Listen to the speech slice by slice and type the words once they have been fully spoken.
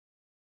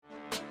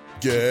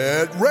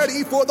Get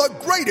ready for the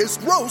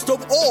greatest roast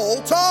of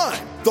all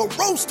time, the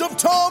Roast of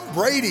Tom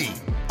Brady,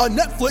 a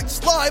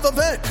Netflix live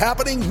event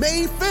happening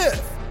May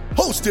 5th.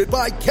 Hosted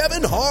by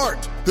Kevin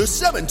Hart, the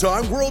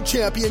 7-time world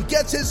champion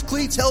gets his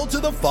cleats held to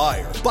the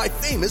fire by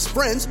famous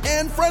friends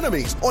and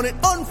frenemies on an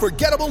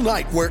unforgettable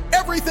night where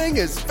everything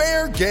is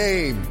fair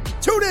game.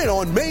 Tune in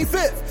on May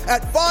 5th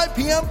at 5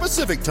 p.m.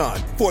 Pacific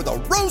time for the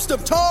Roast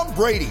of Tom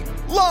Brady,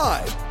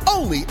 live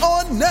only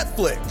on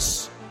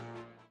Netflix.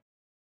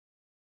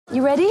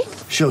 You ready?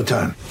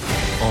 Showtime.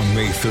 On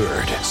May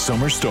 3rd,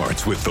 summer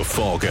starts with The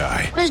Fall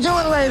Guy. Let's do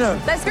it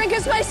later. Let's drink a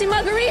spicy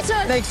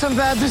margarita. Make some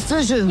bad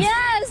decisions.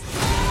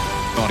 Yes!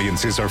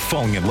 Audiences are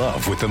falling in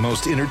love with the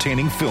most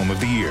entertaining film of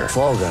the year.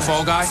 Fall Guy.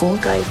 Fall Guy? Fall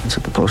Guy. That's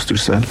what the poster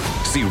said.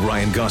 See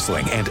Ryan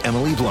Gosling and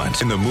Emily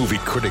Blunt in the movie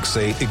critics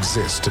say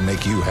exists to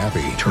make you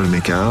happy. Trying to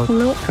make it out?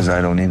 Nope. Because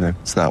I don't either.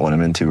 It's not what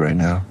I'm into right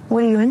now.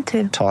 What are you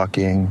into?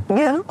 Talking.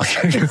 Yeah.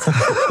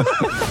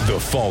 The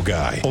Fall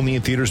Guy. Only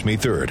in theaters May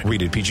 3rd.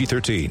 Rated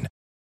PG-13.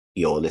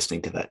 You're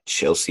listening to That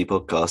Chelsea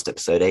Podcast,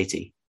 episode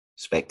 80,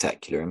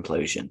 Spectacular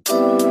Implosion.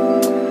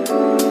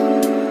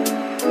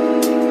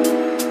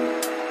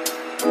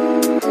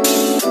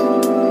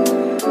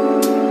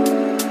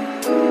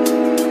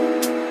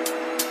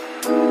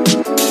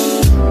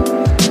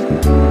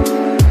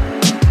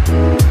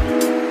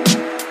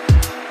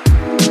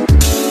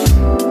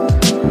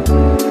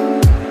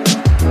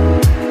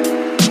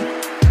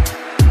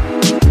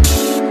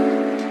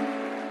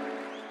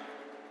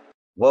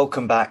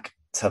 Welcome back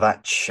to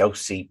That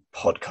Chelsea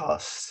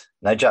Podcast.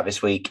 No Jack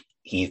this week.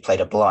 He's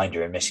played a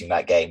blinder in missing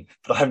that game,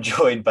 but I'm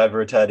joined by the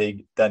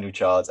returning Daniel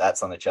Charles at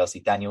Son of Chelsea.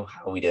 Daniel,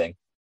 how are we doing?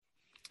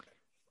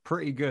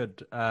 Pretty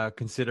good,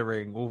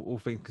 considering all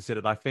things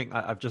considered. I think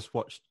I've just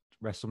watched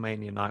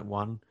WrestleMania Night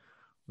 1,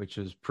 which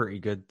was pretty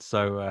good.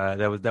 So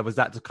there was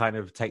that to kind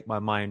of take my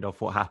mind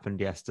off what happened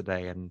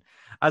yesterday. And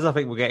as I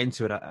think we'll get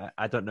into it,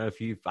 I don't know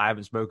if I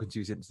haven't spoken to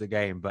you since the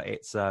game, but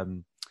it's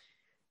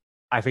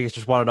I think it's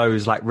just one of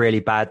those like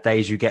really bad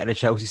days you get in a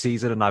Chelsea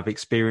season. And I've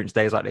experienced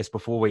days like this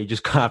before where you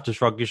just kind of have to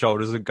shrug your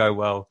shoulders and go,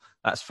 well,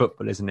 that's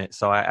football, isn't it?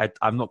 So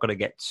I'm not going to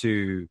get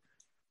too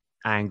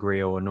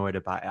angry or annoyed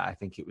about it. I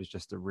think it was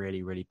just a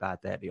really, really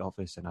bad day at the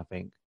office. And I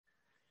think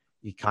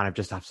you kind of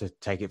just have to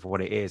take it for what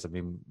it is. I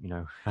mean,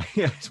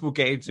 we'll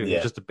get into it. Yeah.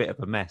 It's just a bit of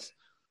a mess.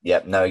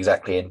 Yeah, no,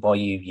 exactly. And while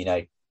you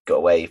got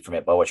away from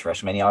it by watching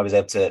WrestleMania, I was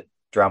able to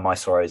drown my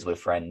sorrows with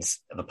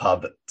friends at the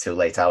pub till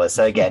late hours.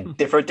 So again,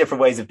 different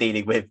ways of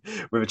dealing with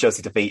a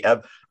Chelsea defeat.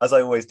 As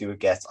I always do with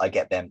guests, I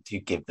get them to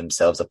give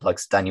themselves a plug.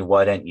 So Daniel,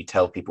 why don't you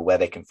tell people where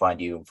they can find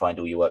you and find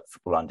all your work for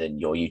Football London,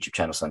 your YouTube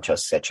channel, Son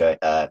Chelsea,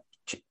 etc.,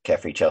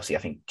 Carefree Chelsea, I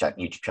think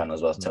YouTube channel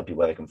as well, to tell people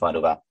where they can find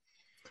all that.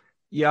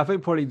 Yeah, I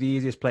think probably the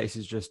easiest place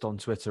is just on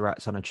Twitter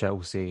at Son of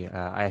Chelsea.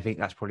 I think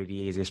that's probably the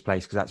easiest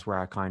place because that's where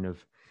I kind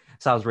of,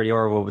 sounds really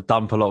horrible, but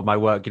dump a lot of my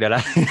work.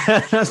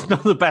 That's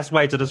not the best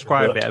way to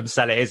describe it and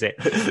sell it, is it?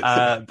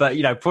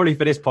 But probably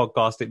for this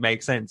podcast, it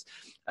makes sense.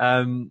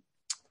 I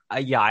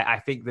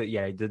think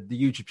that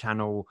the YouTube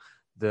channel,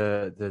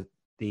 the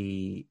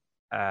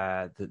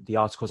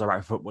articles I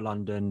write for Football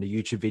London, the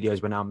YouTube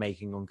videos we're now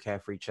making on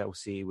Carefree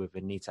Chelsea with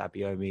Anita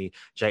Abiomi,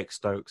 Jake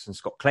Stokes, and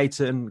Scott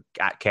Clayton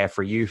at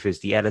Carefree Youth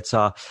is the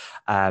editor,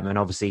 and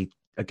obviously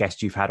a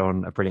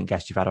brilliant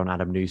guest you've had on,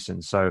 Adam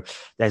Newson. So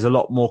there's a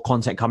lot more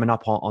content coming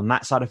up on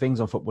that side of things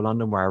on Football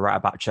London, where I write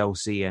about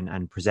Chelsea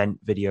and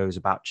present videos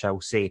about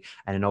Chelsea.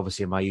 And then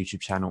obviously my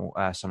YouTube channel,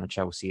 Son of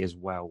Chelsea as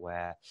well,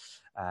 where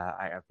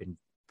I have been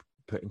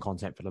putting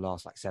content for the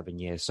last 7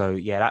 years. So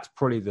yeah, that's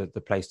probably the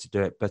place to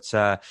do it. But it's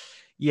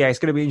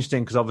going to be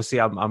interesting because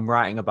obviously I'm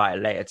writing about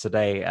it later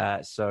today.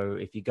 So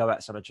if you go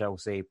at Son of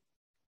Chelsea,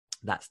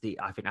 I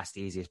think that's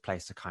the easiest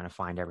place to kind of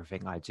find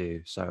everything I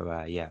do.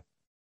 So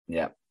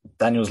Yeah.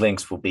 Daniel's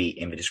links will be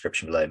in the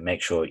description below.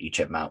 Make sure you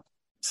check them out.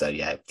 So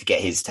yeah, to get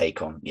his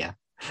take on,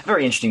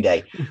 very interesting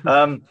day.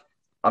 I'm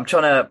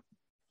trying to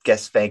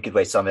guess a very good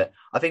way to sum it.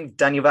 I think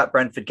Daniel, that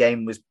Brentford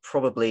game was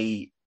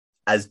probably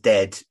as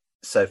dead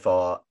so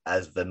far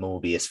as the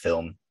Morbius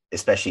film,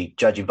 especially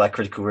judging by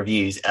critical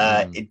reviews.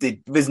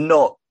 It was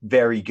not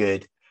very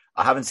good.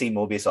 I haven't seen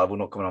Morbius, so I will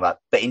not comment on that.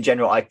 But in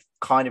general, I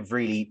kind of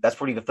that's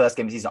probably the first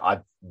game of the season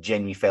I've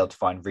genuinely failed to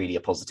find really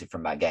a positive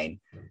from that game.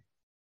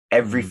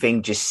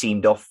 Everything just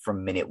seemed off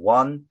from minute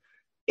one.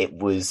 It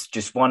was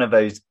just one of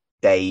those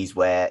days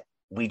where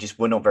we just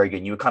were not very good.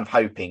 And you were kind of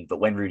hoping, but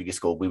when Rudiger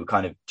scored, we would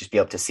kind of just be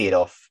able to see it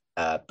off.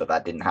 But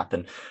that didn't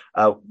happen.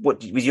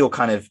 What was your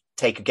kind of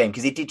take of game?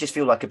 Because it did just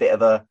feel like a bit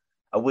of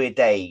a weird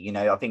day.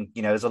 I think,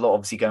 there's a lot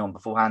obviously going on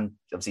beforehand.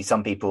 Obviously,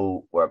 some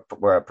people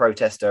were a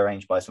protester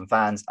arranged by some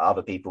fans.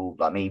 Other people,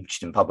 like me,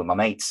 just in the pub with my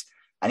mates.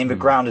 And in the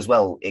ground as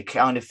well, it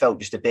kind of felt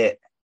just a bit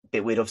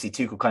weird. Obviously,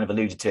 Tuchel kind of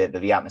alluded to it, that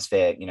the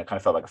atmosphere, kind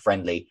of felt like a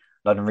friendly.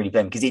 London really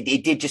blame, because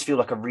it did just feel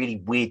like a really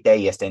weird day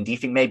yesterday. And do you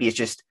think maybe it's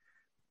just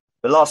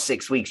the last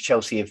 6 weeks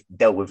Chelsea have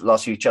dealt with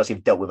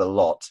a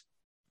lot,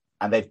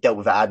 and they've dealt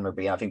with it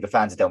admirably. And I think the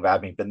fans have dealt with it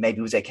admirably, but maybe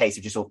it was a case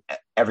of just sort of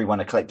everyone,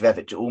 a collective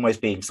effort, to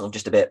almost being sort of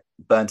just a bit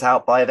burnt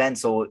out by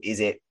events, or is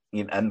it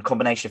and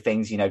combination of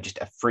things, just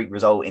a freak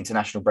result,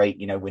 international break.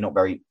 We're not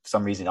for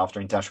some reason after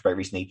international break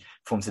recently,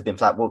 performances have been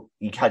flat. Well,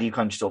 how do you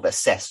kind of sort of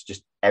assess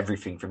just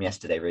everything from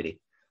yesterday, really?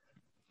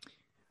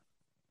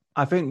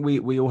 I think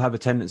we all have a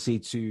tendency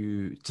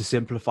to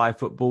simplify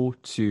football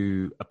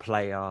to a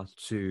player,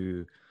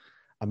 to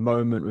a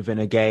moment within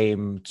a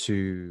game,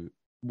 to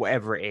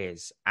whatever it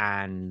is.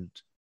 And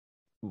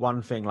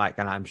one thing,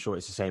 and I'm sure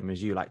it's the same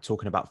as you, like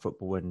talking about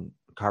football and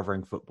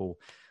covering football,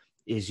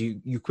 is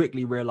you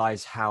quickly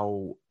realize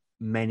how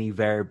many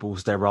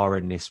variables there are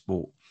in this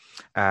sport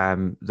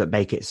that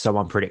make it so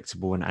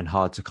unpredictable and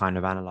hard to kind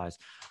of analyze.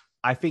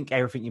 I think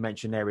everything you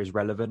mentioned there is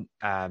relevant.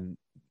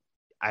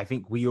 I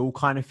think we all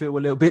kind of feel a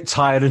little bit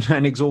tired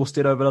and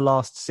exhausted over the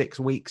last 6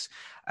 weeks,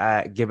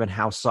 given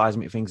how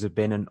seismic things have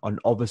been. And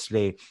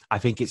obviously, I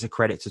think it's a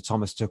credit to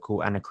Thomas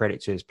Tuchel and a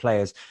credit to his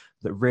players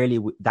that really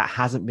that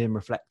hasn't been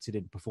reflected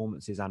in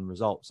performances and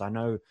results. I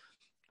know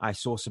I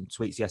saw some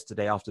tweets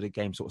yesterday after the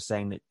game sort of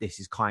saying that this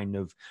is kind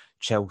of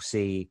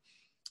Chelsea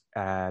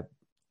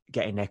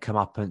getting their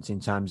comeuppance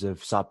in terms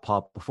of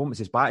subpar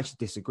performances, but I actually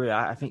disagree.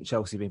 I think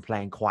Chelsea have been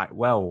playing quite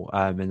well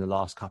in the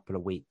last couple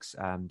of weeks.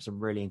 Some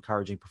really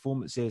encouraging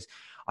performances.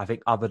 I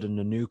think other than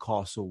the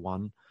Newcastle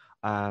one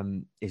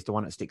is the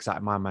one that sticks out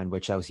in my mind, where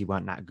Chelsea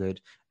weren't that good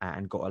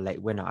and got a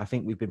late winner. I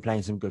think we've been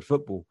playing some good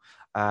football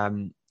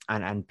and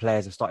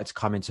players have started to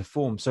come into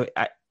form. So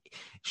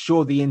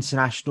sure, the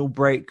international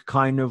break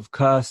kind of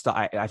curse that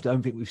I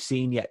don't think we've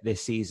seen yet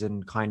this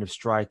season kind of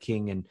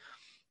striking, and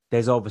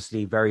there's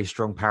obviously very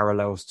strong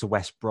parallels to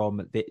West Brom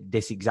at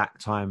this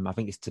exact time. I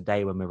think it's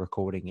today when we're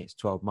recording. It's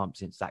 12 months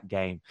since that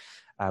game,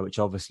 which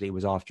obviously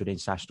was after an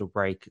international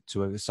break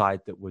to a side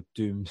that were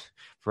doomed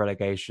for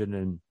relegation.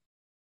 And,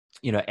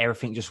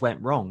 everything just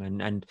went wrong.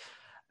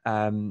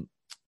 And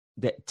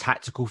the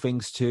tactical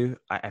things too,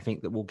 I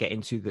think that we'll get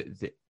into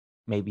that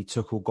maybe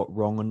Tuchel got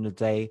wrong on the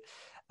day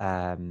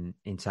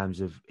in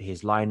terms of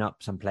his lineup.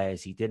 Some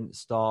players he didn't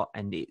start.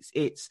 And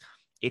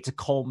it's a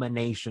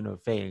culmination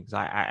of things.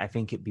 I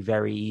think it'd be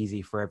very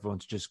easy for everyone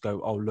to just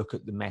go, oh, look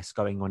at the mess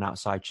going on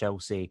outside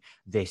Chelsea.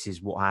 This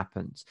is what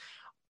happens.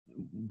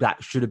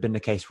 That should have been the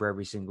case for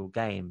every single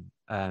game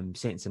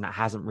since, and that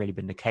hasn't really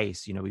been the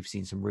case. We've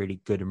seen some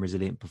really good and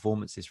resilient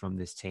performances from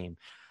this team.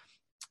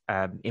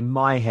 In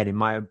my head, in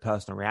my own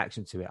personal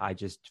reaction to it, I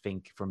just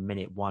think from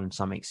minute one,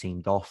 something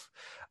seemed off.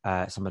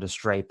 Some of the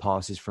stray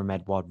passes from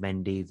Edouard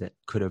Mendy that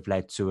could have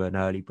led to an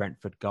early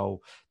Brentford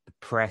goal. The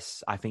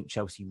press, I think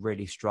Chelsea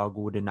really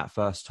struggled in that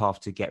first half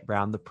to get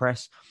round the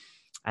press.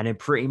 And then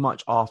pretty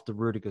much after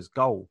Rudiger's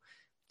goal,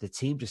 the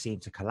team just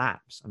seemed to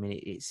collapse. I mean,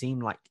 it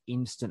seemed like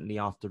instantly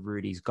after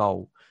Rudy's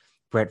goal,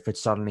 Brentford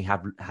suddenly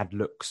had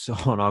looks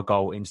on our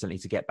goal instantly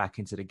to get back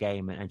into the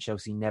game. And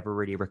Chelsea never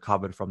really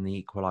recovered from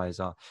the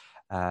equaliser.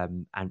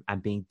 And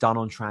being done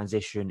on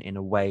transition in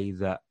a way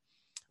that,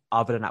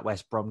 other than that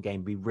West Brom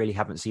game, we really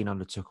haven't seen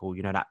under Tuchel.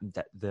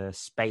 That the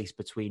space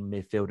between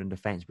midfield and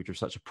defence, which was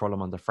such a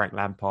problem under Frank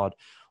Lampard,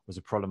 was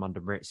a problem under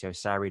Maurizio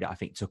Sarri that I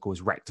think Tuchel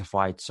has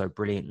rectified so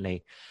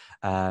brilliantly.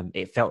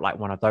 It felt like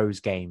one of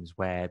those games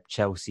where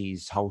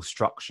Chelsea's whole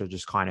structure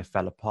just kind of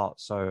fell apart.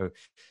 So,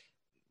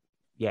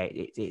 yeah,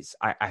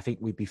 I think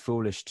we'd be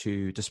foolish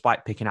to,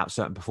 despite picking out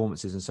certain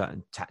performances and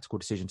certain tactical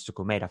decisions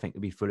Tuchel made, I think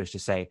we'd be foolish to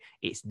say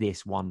it's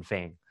this one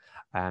thing.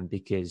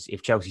 Because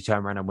if Chelsea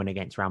turn around and win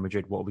against Real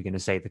Madrid, what are we going to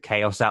say? The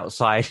chaos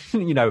outside,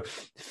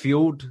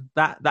 fueled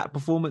that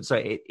performance.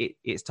 So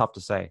it's tough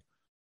to say.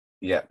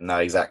 Yeah, no,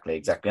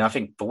 exactly. And I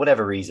think for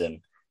whatever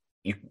reason,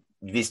 you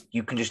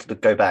can just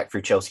go back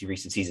through Chelsea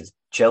recent seasons.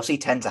 Chelsea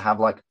tend to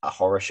have like a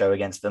horror show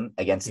against them,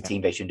 against the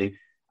team they should do.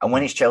 And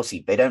when it's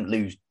Chelsea, they don't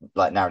lose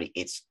like narrowly.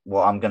 It's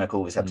what I'm going to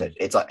call this episode.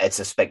 It's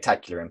a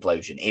spectacular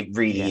implosion. It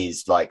really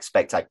is like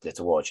spectacular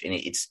to watch. And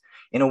it's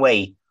in a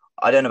way,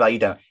 I don't know about you,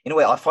 Dan. In a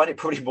way, I find it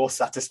probably more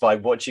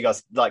satisfying watching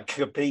us like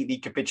completely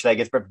capitulate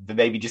against Brentford than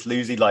maybe just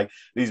losing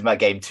that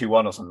game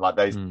 2-1 or something like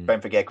those.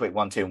 Brentford get a quick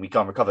 1-2 and we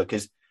can't recover,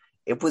 because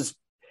it was.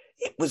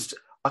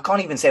 I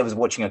can't even say I was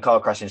watching a car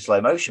crash in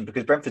slow motion,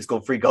 because Brentford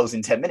scored 3 goals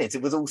in 10 minutes.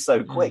 It was all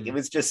so quick. It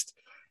was just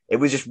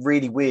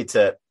really weird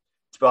to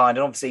behind.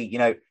 And obviously,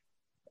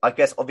 I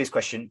guess obvious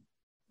question.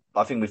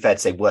 I think we're fair to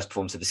say worst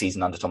performance of the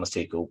season under Thomas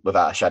Tuchel,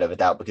 without a shadow of a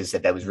doubt, because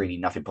there was really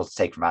nothing positive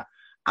to take from that.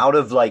 Out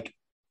of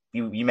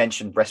you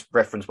mentioned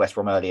reference West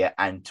Brom earlier,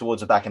 and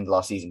towards the back end of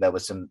last season, there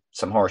was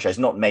some horror shows,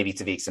 not maybe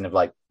to the extent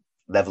of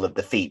level of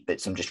defeat,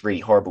 but some just really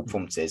horrible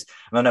performances.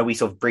 And I know we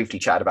sort of briefly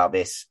chatted about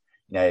this,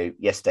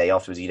 yesterday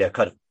afterwards,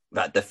 kind of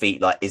that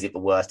defeat, is it the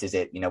worst? Is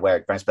it, where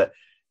it ranks? But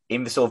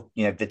in the sort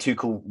of, the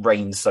Tuchel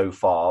reign so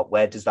far,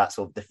 where does that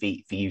sort of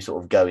defeat for you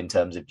sort of go in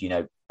terms of,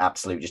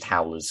 absolute just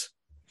howlers?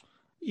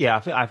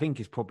 Yeah, I think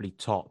it's probably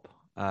top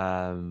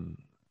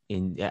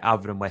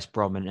other than West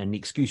Brom, and the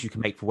excuse you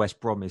can make for West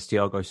Brom is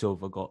Thiago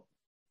Silva got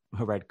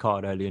a red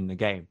card early in the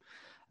game.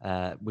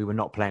 We were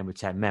not playing with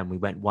 10 men. We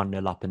went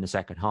 1-0 up in the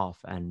second half.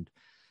 And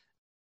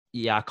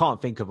yeah, I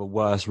can't think of a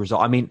worse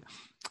result. I mean,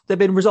 there have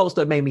been results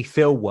that made me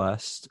feel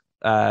worse.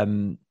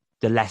 The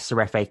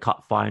Leicester FA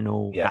Cup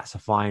final, that's a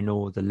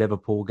final, the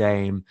Liverpool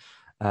game.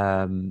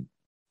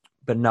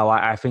 But but no,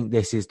 I think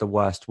this is the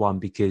worst one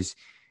because,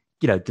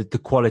 you know, the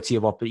quality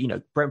of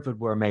Brentford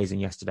were amazing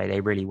yesterday.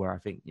 They really were. I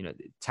think, you know,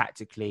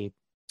 tactically,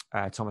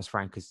 Thomas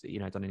Frank has, you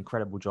know, done an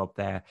incredible job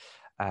there.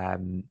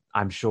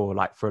 I'm sure,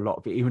 like, for a lot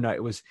of it, even though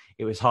it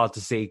was hard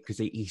to see because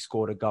he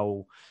scored a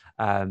goal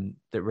that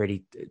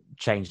really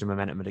changed the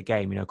momentum of the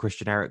game. You know,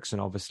 Christian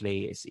Eriksen,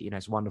 obviously, it's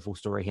a wonderful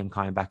story, him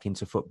coming back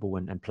into football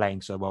and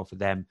playing so well for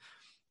them.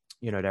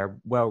 You know, they're a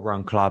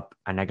well-run club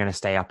and they're going to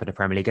stay up in the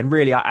Premier League. And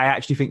really, I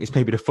actually think it's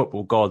maybe the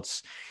football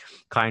gods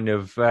kind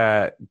of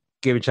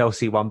giving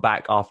Chelsea one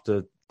back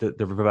after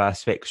the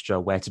reverse fixture,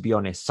 where, to be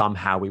honest,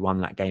 somehow we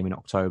won that game in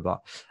October.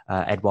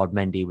 Edouard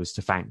Mendy was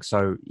to thank.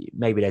 So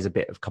maybe there's a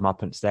bit of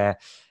comeuppance there.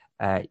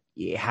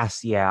 It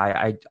has,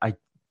 I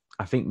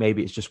think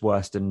maybe it's just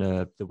worse than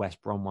the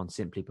West Brom one,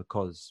 simply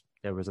because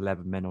there was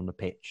 11 men on the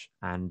pitch.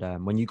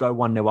 And when you go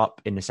 1-0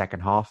 up in the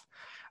second half,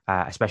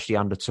 especially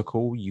under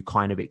Tuchel, you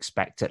kind of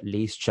expect at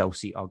least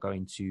Chelsea are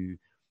going to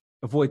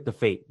avoid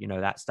defeat. You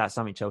know, that's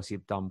something Chelsea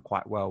have done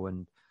quite well.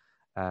 And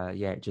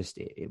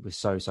it was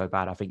so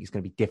bad. I think it's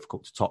going to be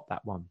difficult to top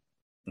that one.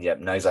 Yeah,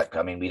 no,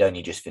 exactly. I mean, we'd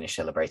only just finished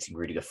celebrating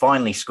Rudiger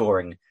finally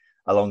scoring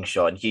a long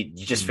shot. And you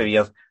just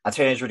feel,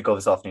 Antonio Rudiger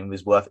this afternoon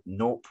was worth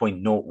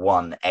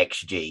 0.01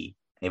 XG.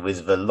 It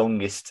was the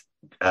longest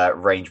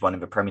range one in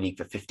the Premier League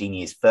for 15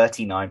 years,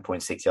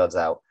 39.6 yards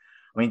out.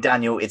 I mean,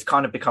 Daniel, it's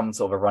kind of become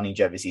sort of a running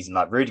joke this season.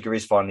 Like, Rudiger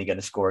is finally going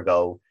to score a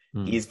goal.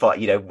 He is,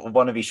 you know,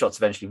 one of his shots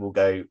eventually will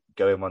go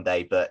in one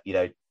day. But, you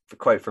know, the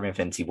quote from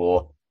Infinity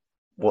War,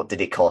 what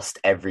did it cost?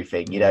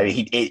 Everything. You know,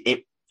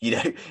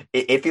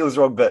 it feels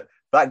wrong, but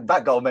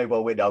that goal may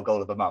well win our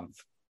goal of the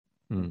month.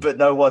 But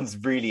no one's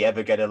really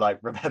ever going to, like,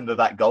 remember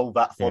that goal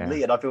that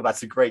fondly. And I feel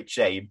that's a great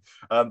shame.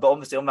 But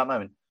obviously on that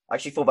moment, I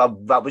actually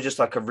thought that was just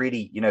like a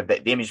really, you know,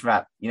 the image from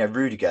that, you know,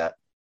 Rudiger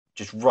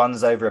just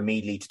runs over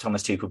immediately to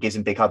Thomas Tuchel, gives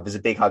him a big hug. There's a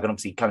big hug, and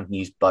obviously kind of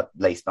news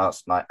late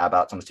last night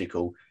about Thomas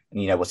Tuchel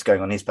and, you know, what's going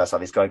on in his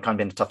personal life. It's kind of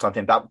been a tough time for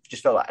him. That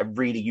just felt like a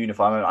really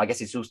unifying moment. I guess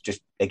it's also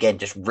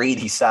just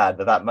really sad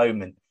that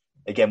moment,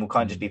 again, will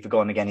kind of just be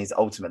forgotten again. Is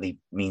ultimately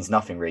means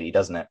nothing really,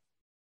 doesn't it?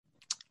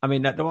 I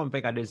mean, the one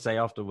thing I did say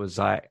after was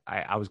I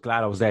was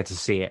glad I was there to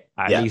see it.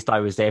 At least I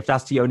was there. If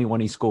that's the only one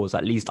he scores,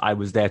 at least I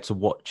was there to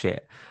watch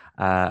it.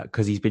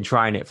 Because he's been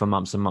trying it for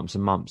months and months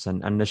and months.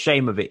 And the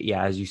shame of it,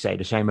 as you say,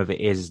 the shame of it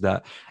is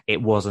that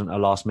it wasn't a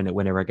last-minute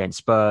winner against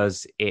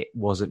Spurs. It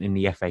wasn't in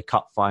the FA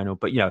Cup final.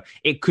 But, you know,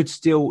 it could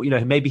still, you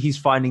know, maybe he's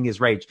finding his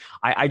rage.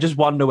 I just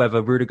wonder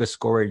whether Rudiger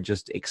scoring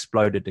just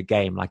exploded the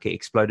game. Like, it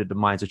exploded the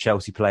minds of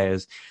Chelsea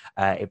players.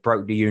 It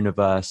broke the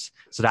universe.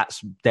 So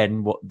that's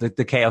then what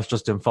the chaos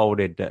just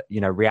unfolded. That, you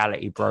know,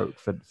 reality broke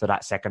for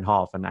that second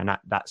half. And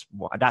that's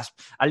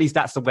at least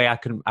that's the way I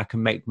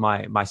can make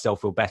myself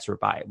feel better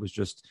about it. It was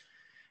just,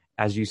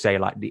 as you say,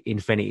 like the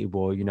Infinity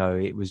War, you know,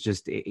 it was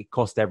just, it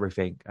cost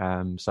everything.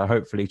 So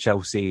hopefully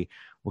Chelsea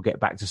will get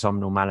back to some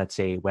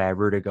normality where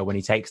Rudiger, when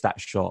he takes that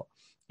shot,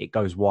 it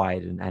goes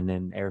wide and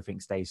then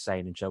everything stays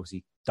sane and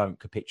Chelsea don't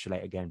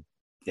capitulate again.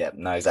 Yeah,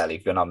 no, exactly.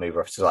 If you're not moving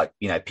off, so like,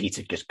 you know,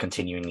 Peter just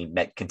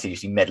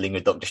continuously meddling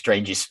with Doctor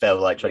Strange's spell,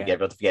 like trying to get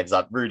everyone to forget. It's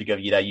like, Rudiger,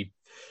 you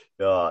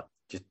know,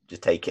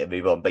 just take it and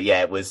move on. But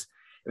yeah, it was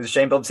a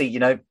shame. But obviously, you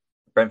know,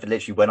 Brentford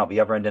literally went up the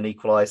other end and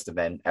equalised, and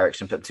then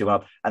Eriksen put 2-1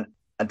 up.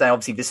 And then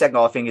obviously the second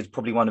half, I think, is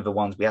probably one of the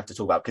ones we have to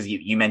talk about, because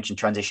you mentioned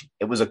transition.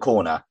 It was a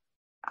corner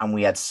and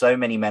we had so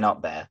many men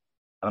up there.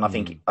 And I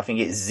think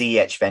it's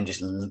Ziyech then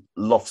just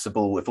lofts the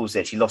ball. If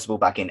also she lofts the ball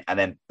back in, and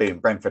then boom,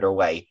 Brentford are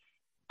away.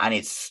 And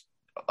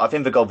I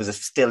think the goal was a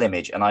still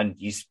image, and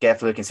you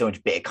carefully looking so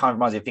much, but it kind of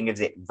reminds me, I think of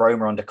it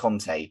Roma under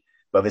Conte,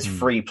 where there's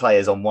 3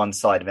 players on one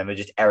side, and then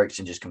just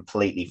Eriksen just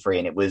completely free.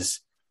 And it was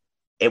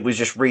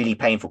just really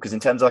painful, because in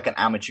terms of like an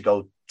amateur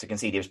goal to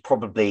concede, it was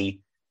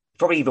probably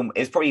even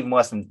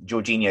worse than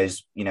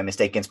Jorginho's, you know,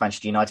 mistake against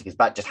Manchester United, because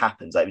that just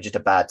happens. Like, it was just a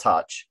bad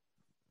touch.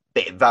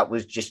 But that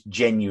was just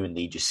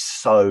genuinely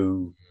just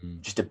so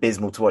just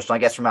abysmal to watch. And I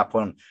guess from that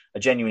point on, I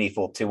genuinely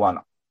thought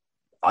 2-1.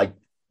 I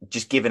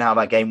just, given how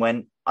that game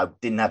went, I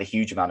didn't have a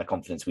huge amount of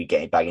confidence we'd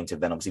get back into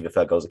it. Then obviously the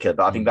third goal was a killer.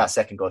 But I think that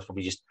second goal is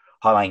probably just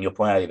highlighting your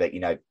point earlier that, you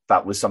know,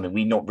 that was something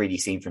we've not really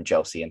seen from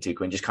Chelsea and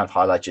Tuchel, and just kind of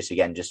highlight just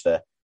again, just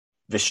for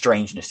the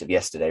strangeness of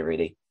yesterday,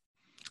 really.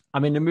 I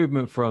mean, the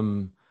movement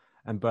from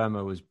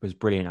Burma was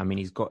brilliant. I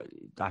mean,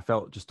 I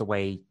felt just the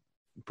way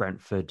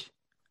Brentford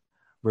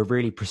were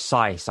really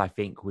precise, I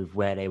think, with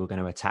where they were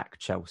going to attack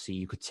Chelsea.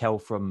 You could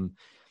tell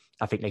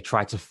I think they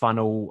tried to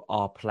funnel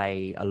our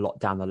play a lot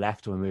down the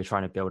left when we were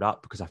trying to build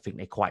up, because I think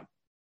they quite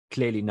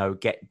clearly know,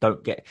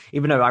 don't get,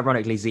 even though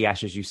ironically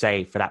Ziyech, as you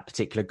say, for that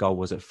particular goal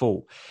was at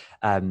fault.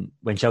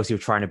 When Chelsea were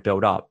trying to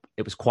build up,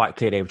 it was quite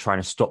clear they were trying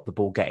to stop the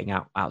ball getting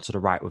out to the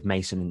right with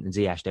Mason and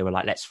Ziyech. They were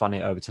like, let's funnel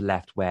it over to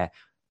left where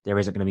there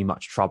isn't going to be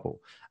much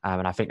trouble.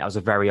 And I think that was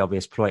a very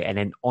obvious ploy. And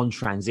then on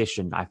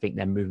transition, I think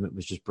their movement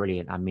was just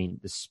brilliant. I mean,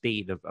 the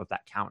speed of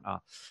that counter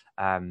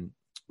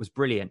was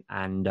brilliant.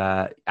 And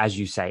as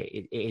you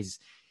say,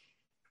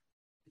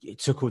 it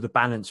took all the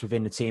balance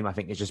within the team. I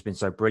think it's just been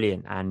so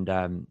brilliant. And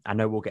I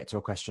know we'll get to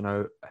a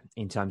question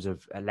in terms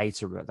of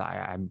later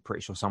that I'm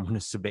pretty sure someone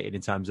has submitted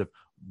in terms of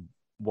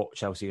what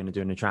Chelsea are going to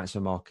do in the transfer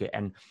market.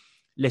 And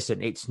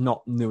listen, it's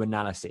not new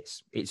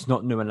analysis. It's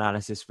not new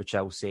analysis for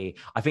Chelsea.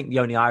 I think the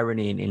only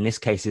irony in this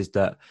case is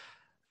that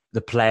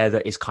the player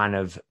that is kind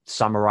of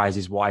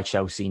summarizes why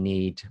Chelsea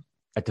need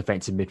a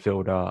defensive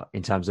midfielder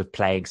in terms of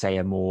playing, say,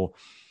 a more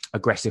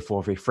aggressive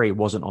 4-3-3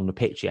 wasn't on the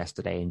pitch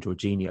yesterday in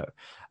Jorginho.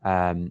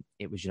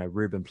 It was,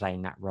 Ruben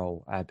playing that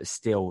role, but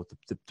still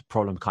the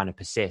problem kind of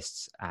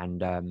persists.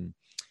 And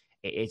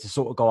it's a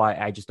sort of goal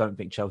I just don't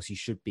think Chelsea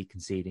should be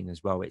conceding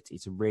as well.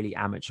 It's a really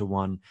amateur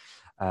one.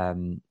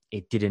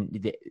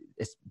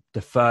 It's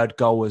the third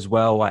goal as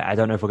well. I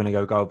don't know if we're going to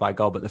go goal by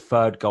goal, but the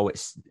third goal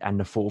and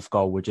the fourth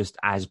goal were just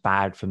as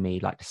bad for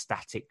me, like the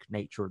static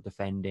nature of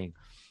defending,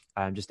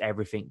 just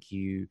everything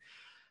you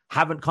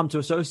haven't come to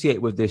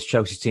associate with this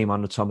Chelsea team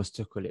under Thomas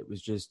Tuchel. It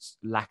was just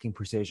lacking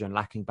precision,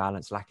 lacking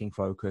balance, lacking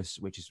focus,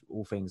 which is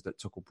all things that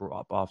Tuchel brought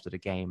up after the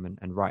game,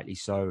 and rightly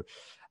so.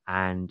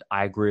 And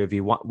I agree with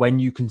you. When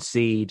you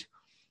concede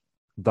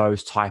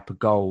those type of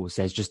goals,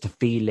 there's just a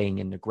feeling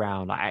in the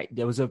ground.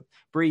 There was a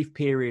brief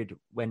period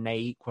when they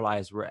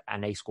equalized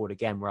and they scored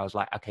again where I was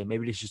like, okay,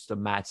 maybe this is just a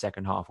mad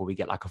second half where we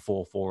get like a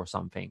 4-4 or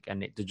something.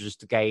 And it's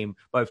just a game,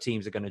 both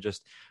teams are going to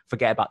just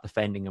forget about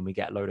defending and we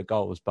get a load of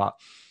goals. But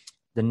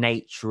the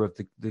nature of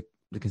the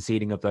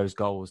conceding of those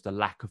goals, the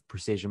lack of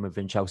precision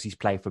within Chelsea's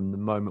play from the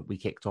moment we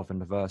kicked off in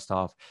the first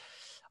half,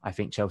 I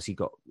think Chelsea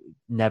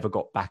never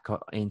got back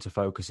into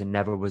focus and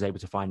never was able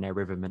to find their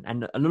rhythm.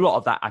 And a lot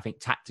of that, I think,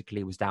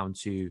 tactically was down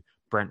to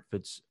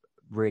Brentford's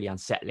really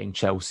unsettling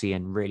Chelsea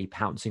and really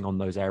pouncing on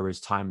those errors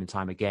time and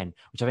time again,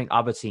 which I think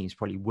other teams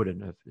probably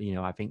wouldn't have.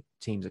 I think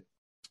teams that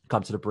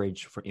come to the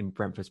bridge in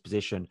Brentford's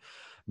position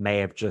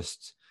may have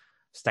just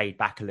stayed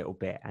back a little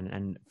bit.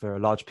 And for a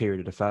large period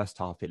of the first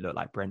half, it looked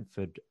like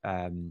Brentford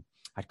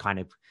had kind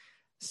of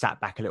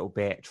sat back a little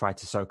bit, tried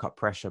to soak up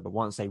pressure. But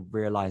once they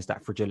realised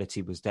that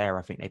fragility was there,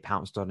 I think they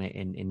pounced on it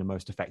in the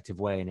most effective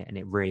way, and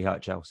it really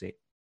hurt Chelsea.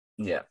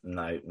 Yeah,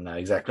 no,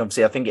 exactly.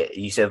 Obviously, I think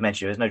you said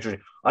mentioned there's no Jorginho.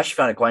 I actually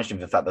found it quite interesting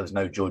for the fact there was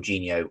no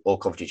Jorginho or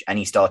Kovacic, and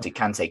he started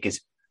Kante, because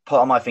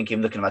part of my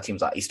thinking, looking at my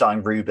teams, like he's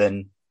starting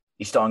Ruben,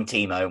 he's starting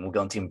Timo, and we'll go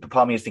on team. But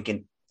part of me was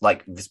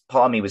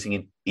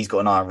thinking, he's got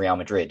an eye on Real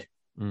Madrid.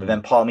 But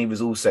then part of me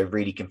was also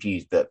really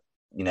confused that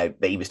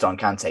he was starting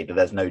Kante, but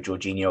there's no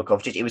Jorginho or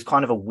Kovacic. It was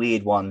kind of a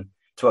weird one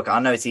to work. I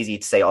know it's easy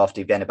to say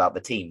after event about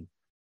the team,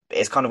 but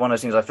it's kind of one of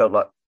those things I felt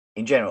like,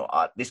 in general,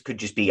 this could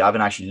just be, I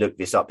haven't actually looked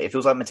this up. It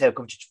feels like Mateo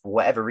Kovacic, for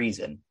whatever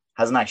reason,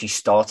 hasn't actually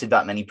started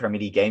that many Premier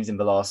League games in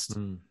the last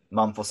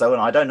month or so.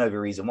 And I don't know the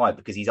reason why,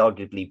 because he's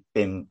arguably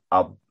been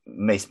our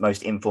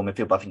most informed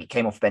midfield. But I think he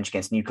came off the bench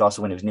against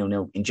Newcastle when it was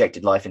 0-0,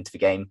 injected life into the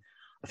game.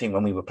 I think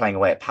when we were playing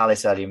away at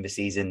Palace earlier in the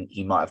season,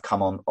 he might have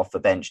come on off the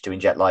bench to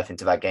inject life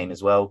into that game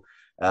as well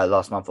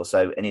last month or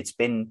so. And it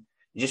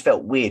just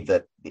felt weird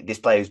that this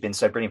player who's been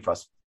so brilliant for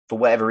us, for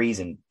whatever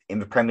reason, in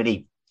the Premier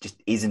League, just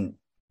isn't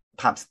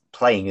perhaps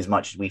playing as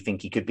much as we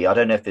think he could be. I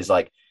don't know if there's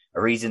like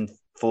a reason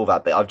for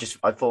that, but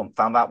I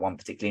found that one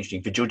particularly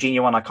interesting. For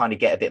Jorginho one, I kind of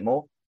get a bit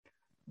more,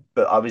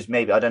 but I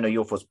don't know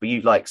your thoughts, but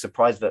you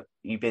surprised that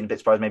you've been a bit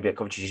surprised maybe at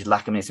Kovacic's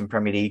lack of minutes in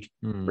Premier League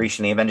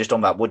recently. And then just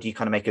on that, what do you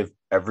kind of make of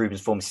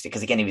Ruben's form?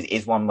 Because again, he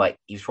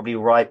was probably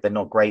all right, but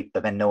not great.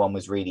 But then no one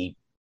was,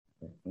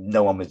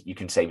 you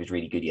can say, was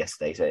really good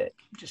yesterday. So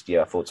just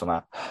your thoughts on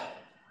that.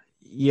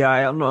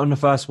 Yeah, on the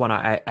first one,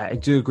 I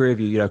do agree with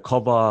you.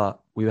 Kova,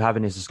 we were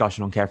having this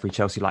discussion on Carefree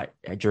Chelsea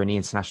during the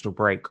international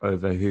break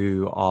over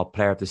who our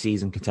player of the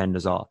season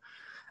contenders are.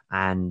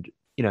 And,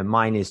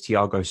 mine is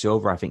Thiago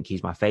Silva. I think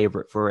he's my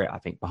favourite for it. I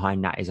think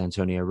behind that is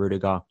Antonio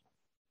Rudiger.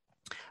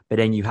 But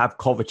then you have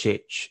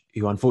Kovacic,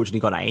 who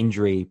unfortunately got that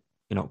injury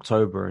in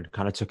October and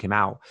kind of took him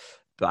out.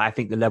 But I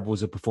think the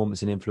levels of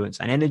performance and influence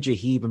and energy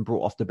he even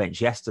brought off the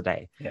bench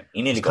yesterday. Yeah,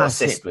 he nearly got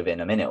assist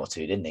within a minute or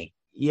two, didn't he?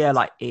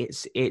 Yeah,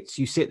 it's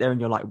you sit there and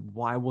you're like,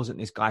 why wasn't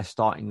this guy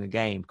starting the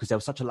game? Because there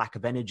was such a lack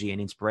of energy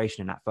and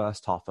inspiration in that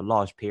first half for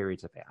large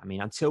periods of it. I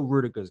mean, until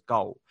Rudiger's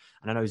goal,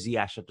 and I know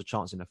Ziyech had the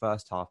chance in the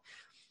first half,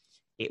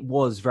 it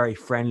was very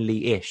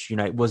friendly-ish.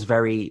 It was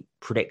very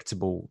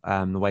predictable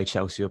the way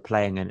Chelsea were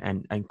playing,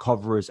 and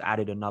Kova has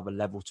added another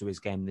level to his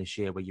game this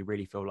year where you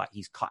really feel like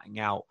he's cutting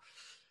out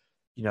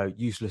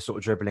useless sort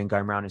of dribbling,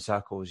 going around in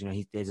circles.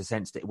 There's a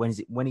sense that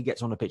when he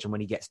gets on the pitch and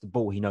when he gets the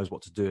ball, he knows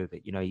what to do with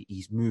it.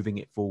 He's moving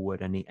it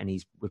forward and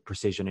he's with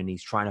precision, and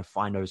he's trying to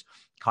find those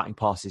cutting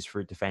passes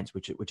through defence,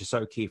 which is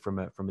so key from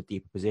a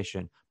deeper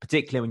position,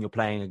 particularly when you're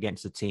playing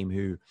against a team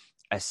who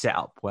are set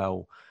up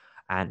well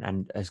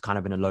and is kind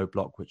of in a low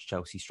block, which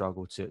Chelsea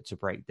struggle to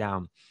break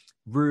down.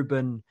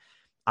 Ruben,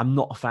 I'm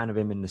not a fan of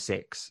him in the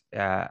six,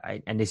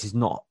 and this is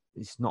not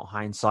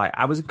hindsight.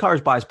 I was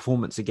encouraged by his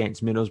performance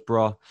against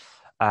Middlesbrough.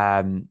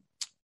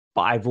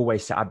 But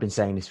I've been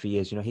saying this for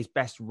years, his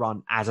best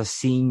run as a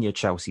senior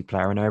Chelsea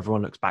player, I know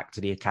everyone looks back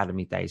to the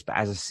academy days, but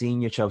as a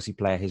senior Chelsea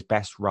player, his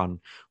best run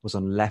was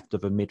on left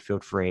of a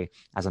midfield three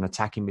as an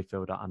attacking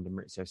midfielder under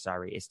Maurizio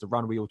Sarri. It's the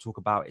run we all talk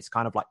about. It's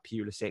kind of like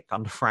Pulisic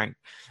under Frank.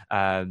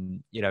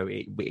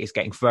 It's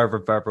getting further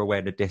and further away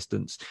in the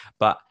distance,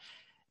 but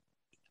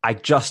I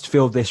just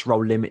feel this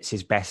role limits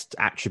his best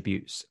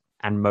attributes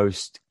and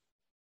most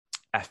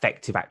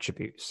effective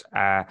attributes.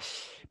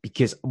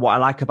 Because what I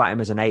like about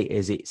him as an 8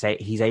 is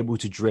he's able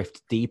to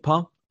drift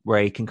deeper,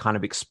 where he can kind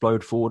of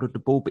explode forward with the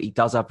ball, but he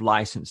does have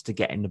license to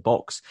get in the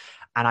box.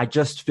 And I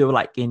just feel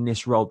like in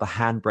this role, the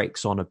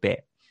handbrake's on a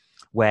bit,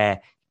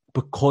 where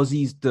because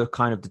he's the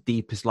kind of the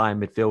deepest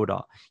line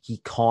midfielder,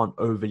 he can't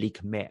overly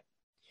commit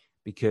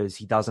because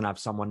he doesn't have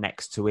someone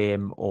next to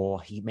him,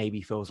 or he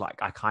maybe feels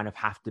like I kind of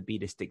have to be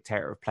this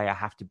dictator of play. I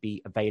have to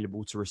be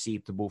available to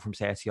receive the ball from,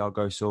 say,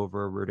 Thiago Silva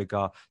or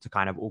Rudiger to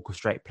kind of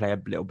orchestrate play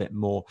a little bit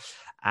more.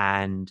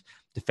 And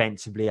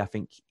defensively, I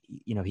think,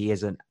 he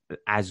isn't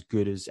as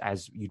good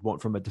as you'd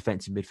want from a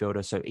defensive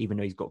midfielder. So even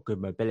though he's got good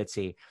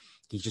mobility,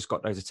 he's just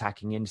got those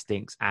attacking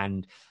instincts.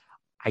 And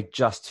I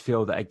just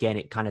feel that, again,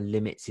 it kind of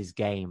limits his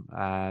game.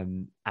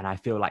 And I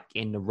feel like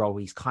in the role,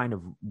 he's kind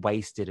of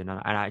wasted. And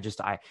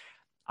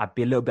I'd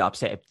be a little bit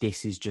upset if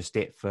this is just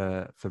it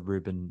for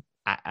Ruben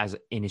as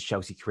in his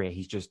Chelsea career.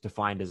 He's just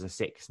defined as a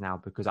 6 now,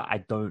 because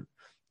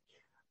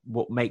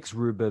what makes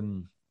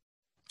Ruben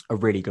a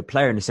really good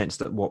player in the sense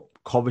that what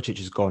Kovacic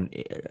has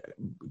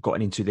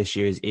gotten into this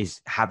year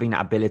is having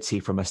that ability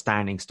from a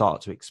standing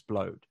start to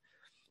explode,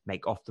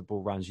 make off the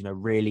ball runs,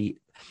 really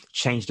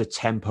change the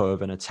tempo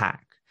of an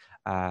attack,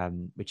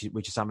 which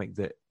is something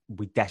that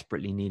we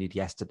desperately needed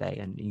yesterday,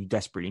 and you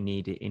desperately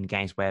need it in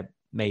games where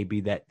maybe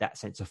that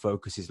sense of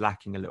focus is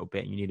lacking a little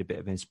bit and you need a bit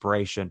of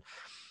inspiration.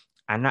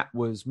 And that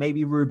was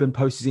maybe Ruben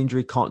post his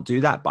injury can't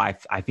do that,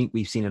 but I think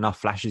we've seen enough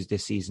flashes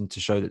this season to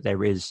show that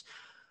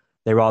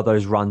there are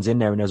those runs in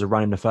there. And there's a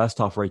run in the first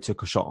half where he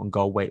took a shot on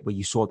goal where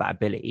you saw that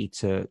ability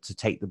to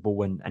take the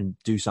ball and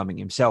do something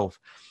himself.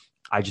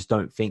 I just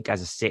don't think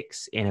as a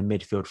 6 in a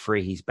midfield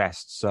 3, he's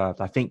best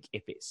served. I think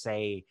if it's,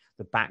 say,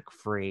 the back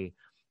 3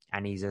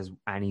 and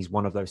he's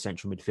one of those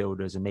central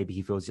midfielders and maybe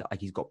he feels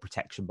like he's got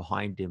protection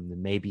behind him,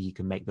 then maybe he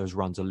can make those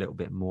runs a little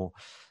bit more.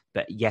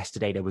 But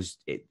yesterday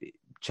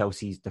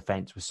Chelsea's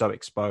defence was so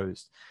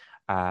exposed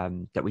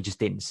that we just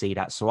didn't see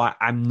that. So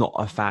I'm not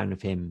a fan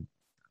of him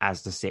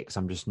as the 6.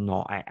 I'm just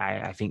not.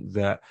 I think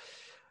that,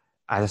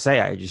 as I say,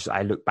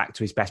 I look back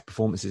to his best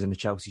performances in the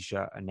Chelsea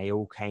shirt, and they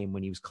all came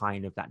when he was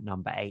kind of that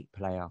number 8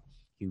 player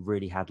who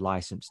really had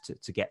license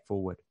to get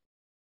forward.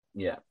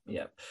 Yeah.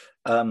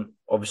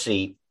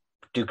 Obviously,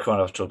 Duke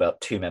Chronov talked about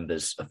 2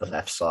 members of the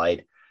left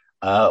side.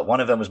 One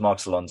of them was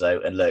Marcos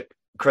Alonso. And look,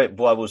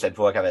 what I will say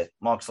before I cover it,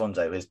 Marcos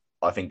Alonso has,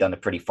 I think, done a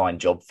pretty fine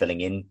job filling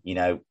in,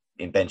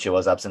 in Ben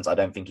Chilwell's absence. I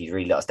don't think he's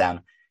really let us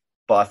down.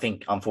 But I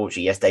think,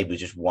 unfortunately, yesterday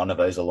was just one of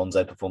those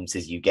Alonso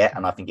performances you get.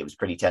 And I think it was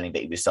pretty telling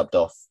that he was subbed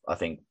off, I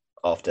think,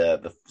 after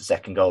the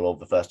second goal or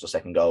the first or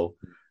second goal.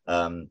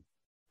 For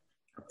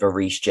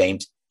Reece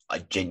James, I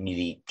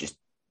genuinely just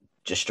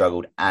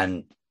struggled.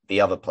 And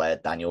the other player,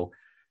 Daniel,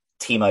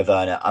 Timo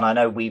Werner. And I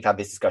know we've had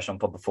this discussion on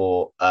pod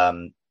before.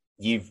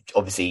 You've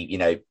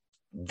obviously,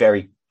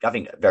 very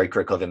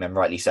critical of him, and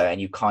rightly so.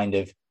 And you kind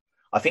of,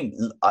 I think,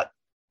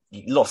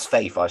 lost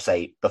faith, I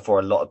say, before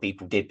a lot of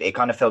people did. But it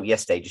kind of felt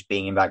yesterday, just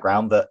being in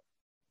background, that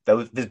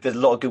there's a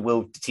lot of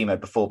goodwill to Timo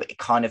before, but it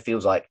kind of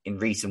feels like in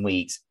recent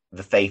weeks,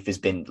 the faith has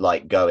been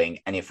going,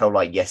 and it felt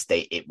like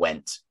yesterday it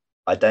went.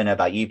 I don't know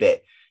about you,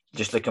 but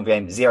just looking at the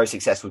game, 0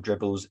 successful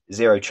dribbles,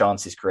 0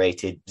 chances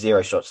created,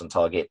 0 shots on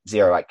target,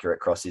 0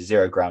 accurate crosses,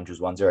 0 ground duels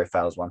won, 0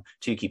 fouls won,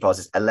 2 key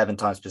passes, 11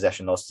 times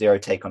possession lost, 0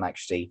 take on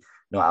accuracy,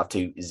 not out of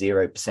 2,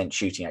 0%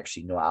 shooting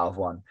accuracy, not out of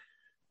 1.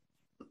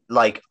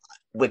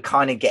 We're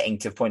kind of getting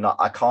to the point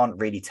I can't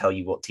really tell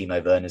you what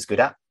Timo Werner's good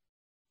at.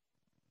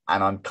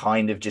 And I'm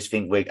kind of just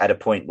think we're at a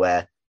point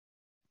where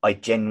I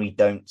genuinely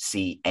don't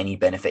see any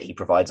benefit he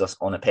provides us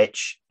on a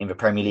pitch in the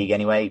Premier League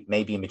anyway,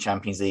 maybe in the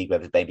Champions League where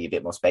there's maybe a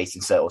bit more space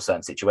in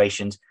certain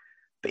situations.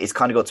 But it's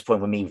kind of got to the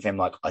point with me with him,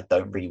 I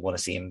don't really want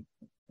to see him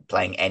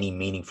playing any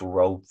meaningful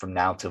role from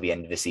now till the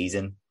end of the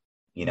season,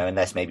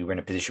 unless maybe we're in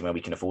a position where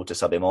we can afford to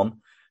sub him on.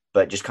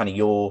 But just kind of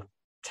your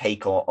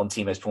take on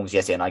Timo's performance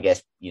yesterday, and I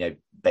guess,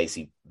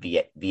 basically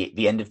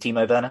the end of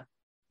Timo Werner.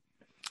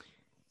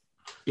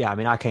 Yeah,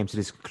 I came to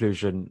this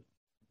conclusion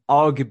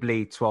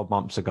arguably 12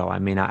 months ago.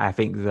 I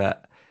think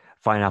that,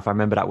 funny enough, I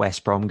remember that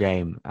West Brom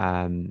game,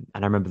 and I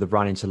remember the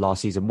run into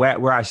last season.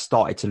 Where I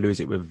started to lose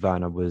it with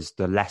Werner was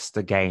the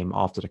Leicester game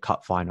after the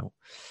cup final,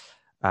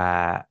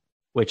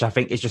 which I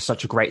think is just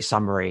such a great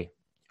summary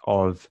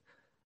of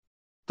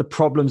the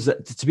problems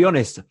that, to be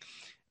honest,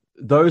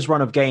 those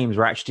run of games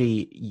were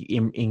actually,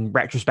 in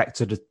retrospect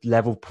to the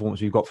level of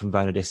performance we've got from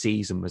Werner this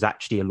season, was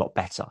actually a lot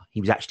better. He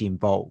was actually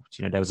involved.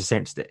 There was a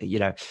sense that,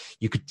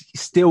 you could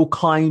still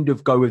kind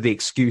of go with the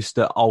excuse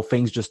that,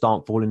 things just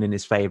aren't falling in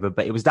his favour.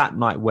 But it was that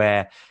night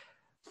where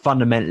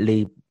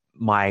fundamentally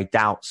my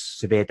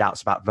severe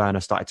doubts about Werner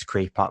started to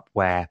creep up,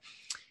 where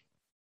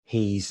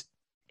he's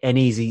an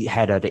easy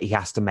header that he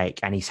has to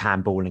make and he's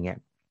handballing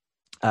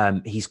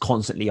it. He's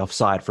constantly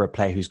offside for a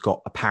player who's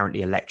got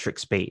apparently electric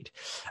speed.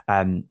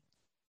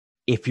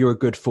 If you're a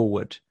good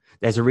forward,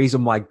 there's a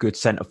reason why good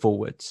centre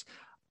forwards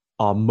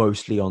are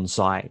mostly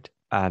onside.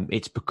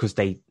 It's because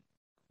they're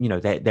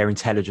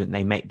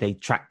intelligent. They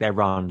track their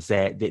runs.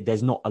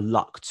 There's not a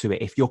luck to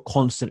it. If you're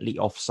constantly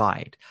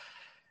offside,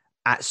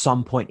 at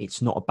some point,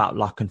 it's not about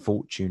luck and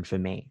fortune for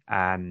me.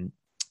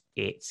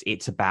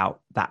 It's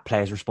about that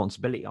player's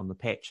responsibility on the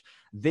pitch.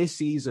 This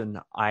season,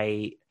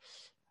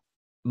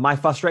 my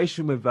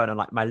frustration with Werner,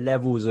 like my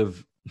levels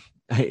of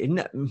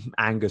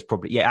anger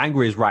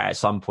is right at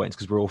some points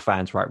because we're all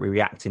fans, right? We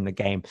react in the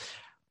game.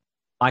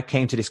 I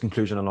came to this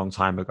conclusion a long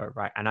time ago,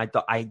 right? And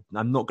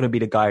I'm not going to be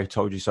the guy who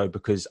told you so,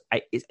 because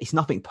it's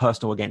nothing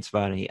personal against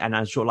Werner. And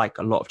I'm sure like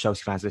a lot of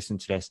Chelsea fans listen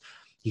to this,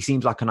 he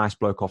seems like a nice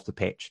bloke off the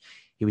pitch.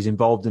 He was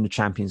involved in the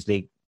Champions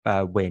League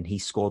win. He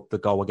scored the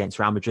goal against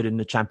Real Madrid in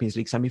the Champions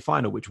League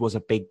semi-final, which was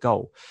a big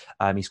goal.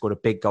 He scored a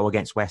big goal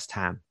against West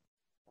Ham.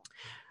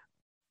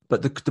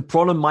 But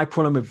my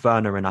problem with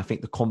Werner, and I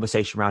think the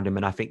conversation around him,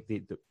 and I think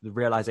the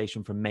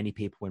realization from many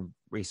people in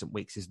recent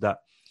weeks is that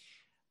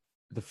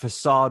the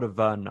facade of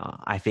Werner,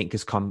 I think,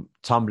 has come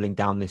tumbling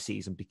down this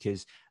season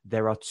because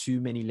there are too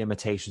many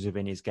limitations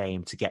within his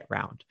game to get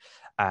round.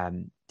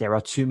 There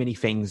are too many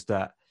things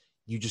that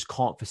you just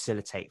can't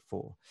facilitate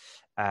for.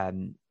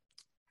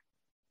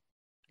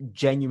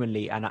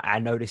 Genuinely, and I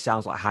know this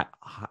sounds like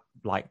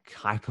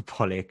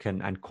hyperbolic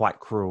and quite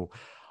cruel,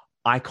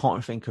 I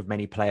can't think of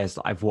many players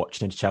that I've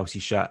watched in a Chelsea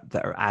shirt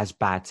that are as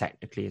bad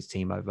technically as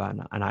Timo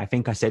Werner. And I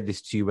think I said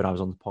this to you when I was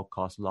on the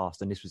podcast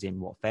last, and this was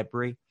in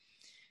February.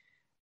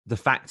 The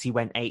fact he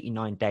went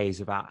 89 days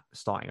without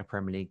starting a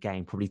Premier League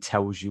game probably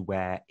tells you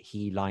where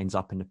he lines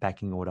up in the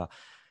pecking order.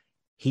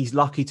 He's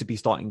lucky to be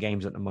starting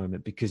games at the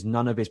moment because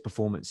none of his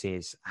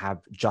performances have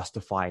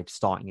justified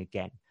starting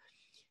again.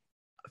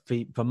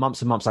 For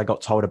months and months, I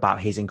got told about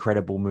his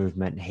incredible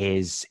movement.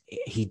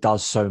 He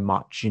does so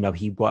much,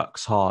 he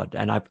works hard.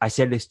 And I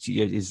said this to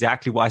you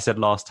exactly what I said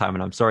last time.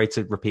 And I'm sorry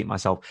to repeat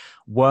myself.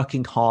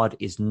 Working hard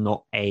is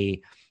not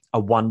a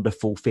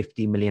wonderful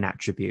 50 million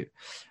attribute.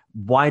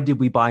 Why did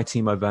we buy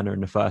Timo Werner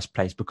in the first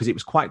place? Because it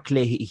was quite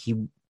clear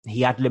he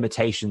had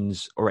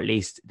limitations, or at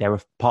least there were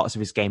parts of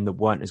his game that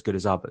weren't as good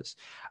as others.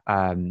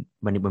 When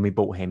we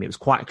bought him, it was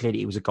quite clear that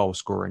he was a goal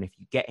scorer. And if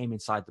you get him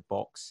inside the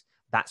box,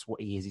 that's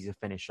what he is. He's a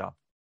finisher.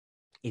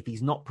 If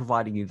he's not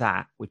providing you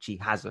that, which he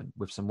hasn't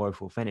with some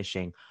woeful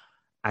finishing,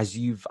 as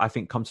you've, I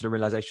think, come to the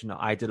realization that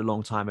I did a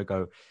long time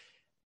ago,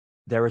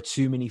 there are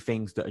too many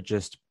things that are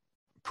just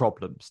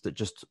problems that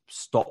just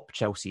stop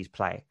Chelsea's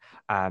play.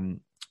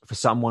 For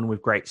someone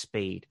with great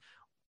speed,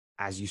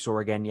 as you saw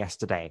again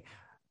yesterday,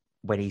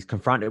 when he's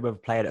confronted with a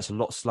player that's a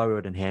lot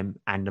slower than him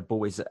and the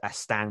ball is at a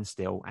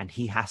standstill and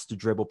he has to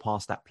dribble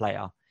past that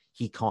player,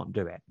 he can't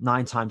do it.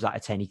 9 times out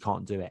of 10, he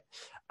can't do it.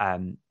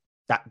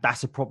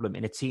 That's a problem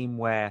in a team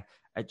where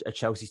a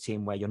Chelsea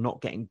team where you're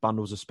not getting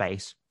bundles of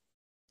space.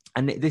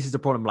 And this is the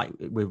problem like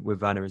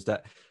with Werner, is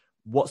that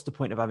what's the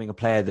point of having a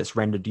player that's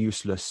rendered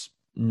useless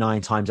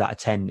 9 times out of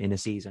 10 in a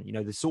season?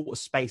 The sort of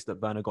space that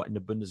Werner got in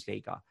the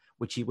Bundesliga,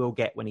 which he will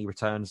get when he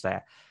returns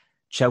there,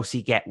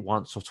 Chelsea get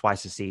once or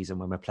twice a season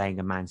when we're playing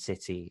a Man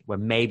City,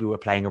 when maybe we're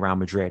playing a Real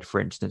Madrid,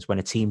 for instance, when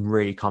a team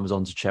really comes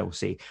on to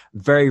Chelsea.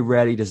 Very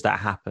rarely does that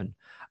happen.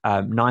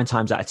 9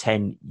 times out of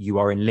 10, you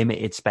are in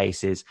limited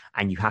spaces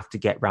and you have to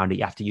get around it.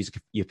 You have to use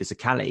your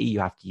physicality. You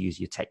have to use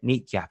your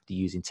technique. You have to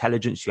use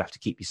intelligence. You have to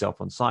keep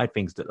yourself on side,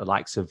 things that the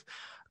likes of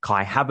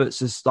Kai Havertz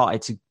has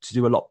started to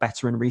do a lot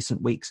better in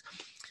recent weeks.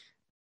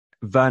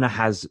 Werner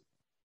has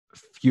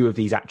few of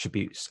these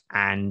attributes,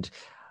 and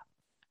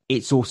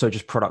it's also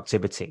just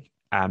productivity.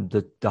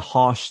 The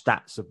harsh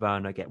stats of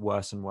Werner get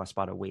worse and worse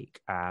by the week.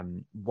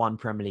 1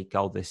 Premier League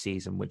goal this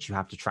season, which you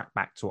have to track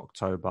back to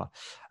October.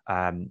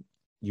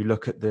 You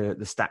look at the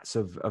stats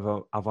of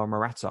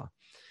Morata.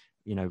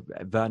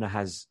 Werner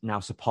has now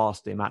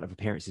surpassed the amount of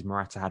appearances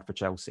Morata had for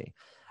Chelsea,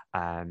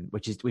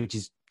 which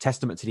is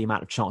testament to the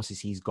amount of chances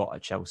he's got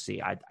at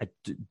Chelsea. I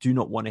do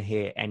not want to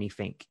hear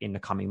anything in the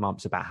coming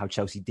months about how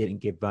Chelsea didn't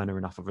give Werner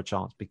enough of a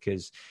chance,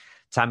 because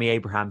Tammy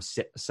Abraham,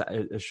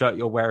 a shirt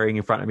you're wearing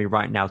in front of me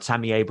right now,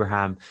 Tammy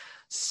Abraham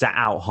sat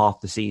out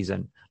half the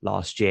season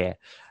last year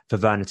for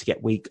Werner to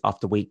get week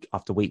after week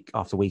after week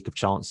after week of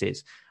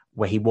chances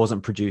where he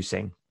wasn't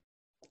producing.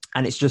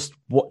 And it's just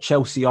what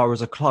Chelsea are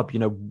as a club.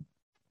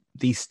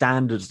 These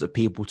standards that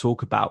people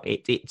talk about,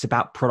 it's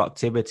about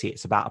productivity.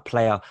 It's about a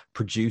player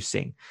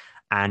producing.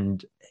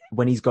 And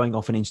when he's going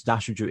off an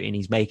international duty and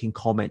he's making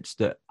comments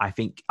that I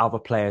think other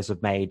players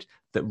have made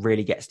that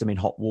really gets them in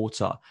hot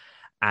water,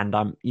 and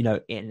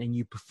and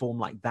you perform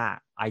like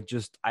that,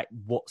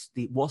 what's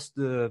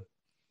the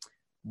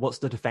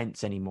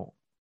defense anymore?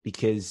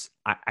 Because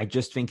I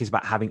just think it's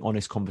about having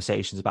honest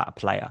conversations about a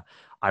player.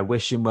 I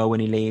wish him well when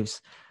he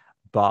leaves,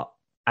 but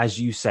as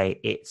you say,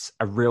 it's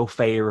a real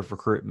failure of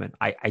recruitment.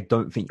 I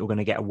don't think you're going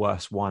to get a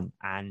worse one.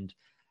 And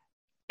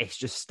it's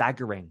just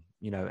staggering,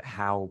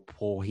 how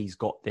poor he's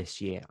got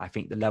this year. I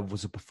think the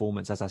levels of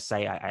performance, as I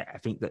say, I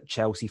think that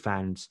Chelsea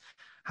fans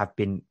have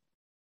been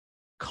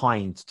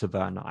kind to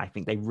Werner. I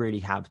think they really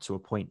have, to a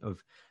point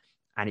of,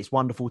 and it's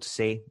wonderful to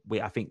see.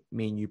 I think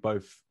me and you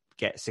both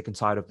get sick and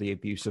tired of the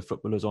abuse of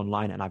footballers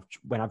online. And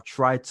when I've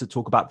tried to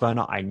talk about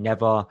Werner, I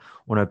never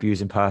want to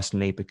abuse him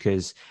personally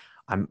because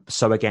I'm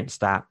so against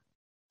that.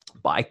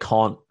 But I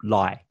can't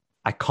lie.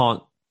 I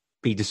can't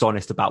be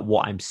dishonest about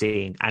what I'm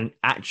seeing. And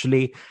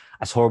actually,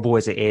 as horrible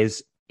as it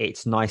is,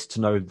 it's nice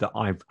to know that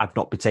I've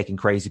not been taking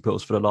crazy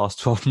pills for the last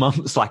 12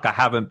 months. Like I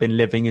haven't been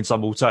living in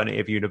some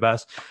alternative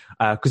universe,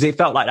 because it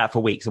felt like that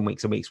for weeks and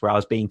weeks and weeks, where I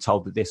was being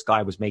told that this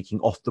guy was making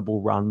off the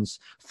ball runs,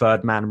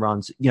 third man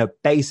runs,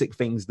 basic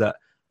things that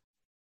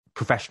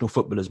professional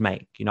footballers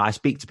make. I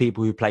speak to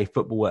people who play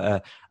football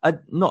at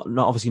not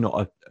obviously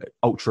not a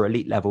ultra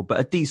elite level, but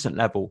a decent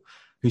level,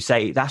 who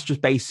say that's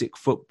just basic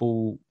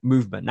football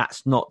movement.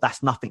 That's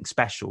nothing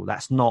special.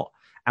 That's not.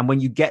 And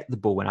when you get the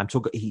ball, and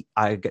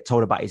I get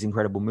told about his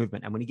incredible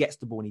movement, and when he gets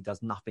the ball and he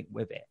does nothing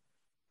with it,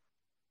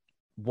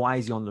 why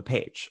is he on the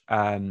pitch?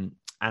 And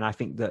I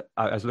think that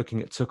I was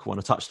looking at Tuchel on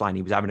a touchline.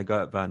 He was having a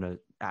go at Werner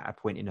at a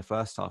point in the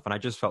first half, and I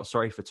just felt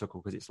sorry for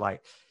Tuchel, because it's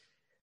like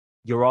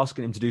you're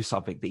asking him to do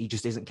something that he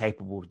just isn't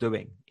capable of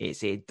doing.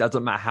 It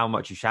doesn't matter how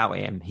much you shout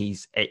at him.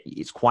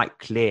 It's quite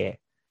clear.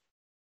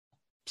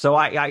 So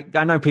I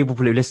know people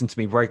who listen to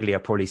me regularly are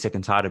probably sick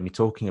and tired of me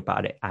talking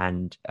about it,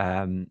 and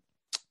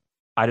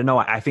I don't know.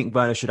 I think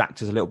Werner should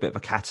act as a little bit of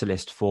a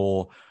catalyst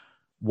for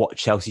what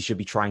Chelsea should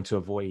be trying to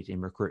avoid in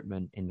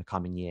recruitment in the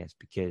coming years,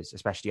 because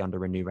especially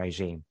under a new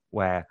regime,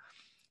 where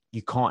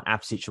you can't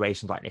have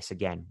situations like this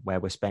again,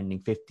 where we're spending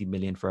 50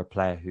 million for a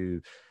player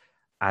who,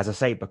 as I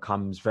say,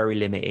 becomes very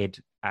limited.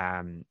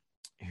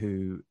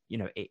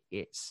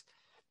 It's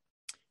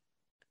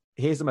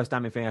here's the most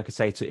damning thing I could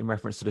say in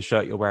reference to the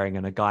shirt you're wearing,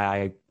 and a guy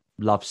I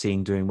love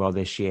seeing doing well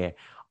this year.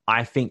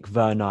 I think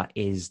Werner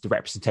is the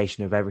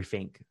representation of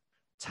everything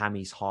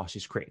Tammy's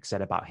harshest critic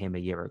said about him a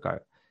year ago.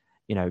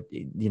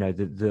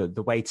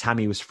 The way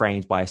Tammy was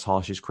framed by his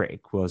harshest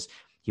critic was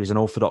he was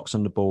unorthodox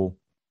on the ball.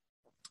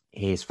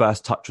 His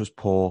first touch was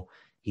poor.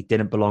 He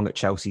didn't belong at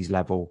Chelsea's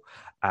level.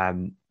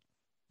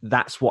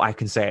 That's what I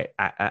can say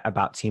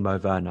about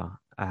Timo Werner.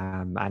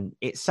 And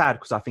it's sad,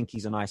 because I think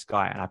he's a nice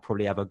guy, and I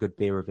probably have a good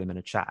beer with him in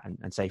a chat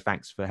and say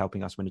thanks for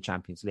helping us win the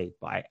Champions League.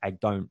 But I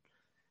don't.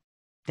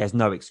 There's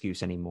no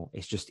excuse anymore.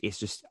 It's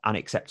just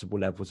unacceptable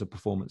levels of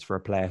performance for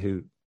a player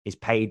who is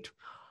paid.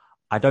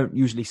 I don't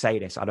usually say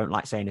this. I don't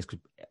like saying this, because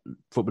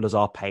footballers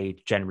are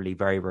paid generally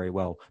very, very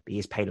well. But he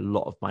is paid a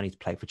lot of money to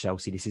play for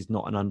Chelsea. This is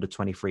not an under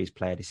 23s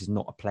player. This is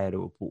not a player that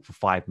was bought for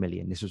 5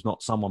 million. This was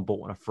not someone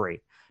bought on a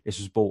free.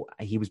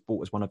 He was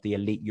bought as one of the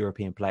elite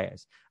European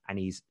players, and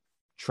he's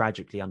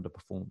tragically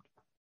underperformed.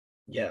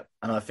 Yeah,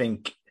 and I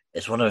think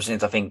it's one of those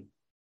things. I think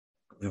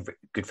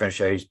good friend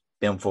shows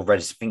been on for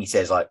Reddit. I think he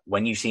says, like,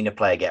 when you've seen a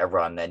player get a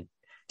run, then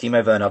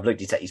Timo Werner, I've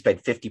looked at, he's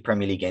played 50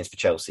 Premier League games for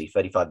Chelsea,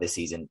 35 this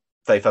season,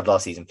 35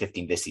 last season,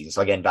 15 this season.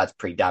 So again, that's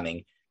pretty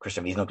damning.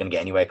 Christian, he's not going to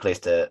get anywhere close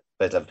to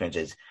those other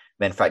appearances.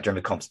 Men factor in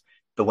the comps.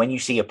 But when you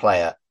see a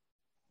player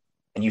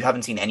and you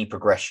haven't seen any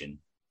progression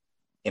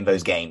in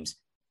those games,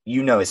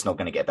 you know it's not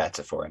going to get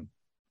better for him.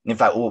 In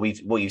fact,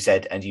 what you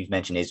said and you've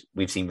mentioned is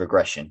we've seen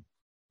regression.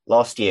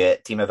 Last year,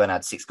 Timo Werner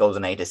had 6 goals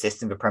and 8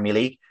 assists in the Premier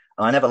League.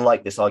 And I never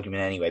liked this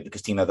argument anyway,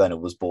 because Timo Werner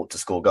was bought to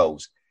score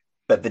goals.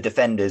 But the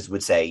defenders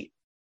would say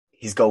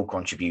his goal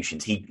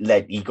contributions, he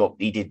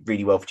did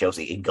really well for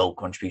Chelsea in goal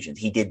contributions.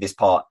 He did this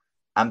part.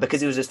 And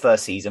because it was his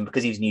first season,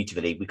 because he was new to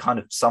the league, we kind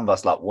of, some of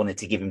us wanted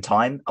to give him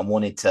time and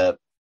wanted to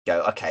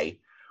go, okay,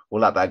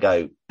 we'll let that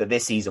go. But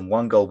this season,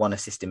 1 goal, 1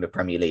 assist in the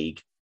Premier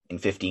League in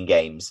 15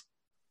 games.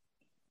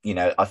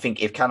 I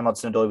think if Callum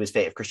Hudson-Odoi was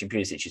fit, if Christian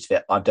Pulisic is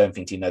fit, I don't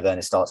think Timo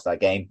Werner starts that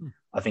game.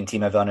 I think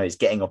Timo Werner is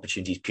getting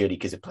opportunities purely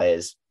because of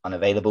players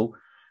unavailable.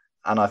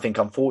 And I think,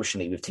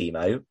 unfortunately, with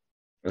Timo,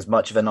 as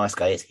much of a nice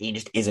guy is, he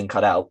just isn't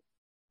cut out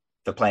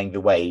for playing the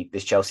way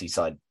this Chelsea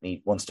side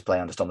he wants to play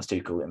under Thomas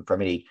Tuchel in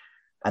Premier League.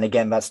 And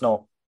again, that's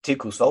not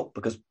Tuchel's fault,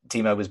 because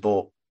Timo was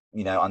bought,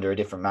 under a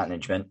different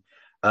management.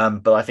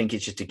 But I think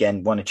it's just,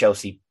 again, one of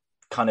Chelsea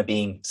kind of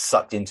being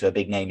sucked into a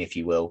big name, if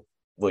you will,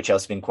 which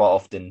Chelsea have been quite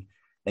often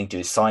linked to,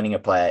 is signing a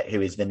player who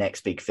is the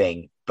next big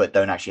thing, but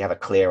don't actually have a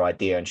clear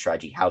idea and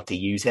strategy how to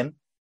use him.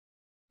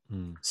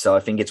 So I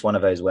think it's one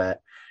of those where,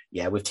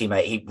 with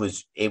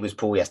Timo, it was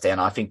poor yesterday,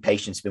 and I think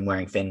patience has been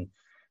wearing thin.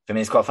 For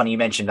me, it's quite funny you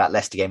mentioned that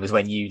Leicester game was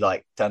when you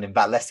turned him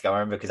back Leicester game. I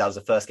remember, because that was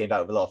the first game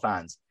back with a lot of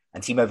fans,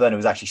 and Timo Werner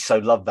was actually so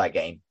loved that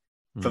game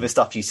for the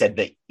stuff you said,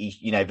 that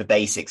the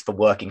basics for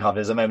working hard.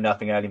 There's a moment I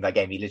think early in that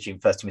game, he literally in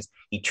the first 2 minutes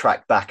he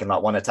tracked back and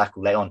won a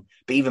tackle late on.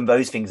 But even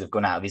those things have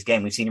gone out of his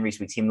game. We've seen in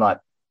recent weeks him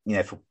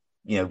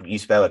you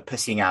spell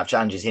pussying out of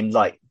challenges, him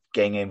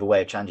getting in the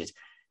way of challenges.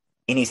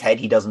 In his head,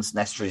 he doesn't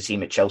necessarily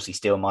seem at Chelsea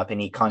still, in my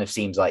opinion. He kind of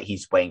seems like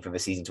he's waiting for the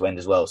season to end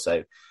as well.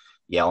 So,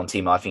 on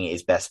Timo, I think it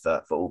is best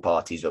for all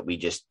parties that we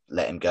just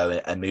let him go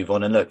and move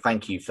on. And look,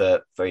 thank you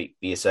for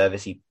your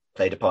service. He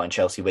played a part in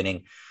Chelsea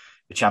winning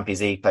the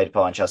Champions League, played a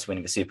part in Chelsea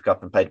winning the Super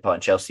Cup, and played a part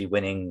in Chelsea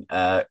winning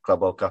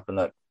Club World Cup. And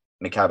look,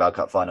 in the Carabao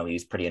Cup final, he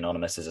was pretty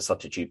anonymous as a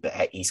substitute, but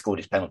he scored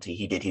his penalty.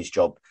 He did his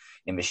job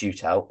in the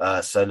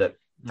shootout. So look,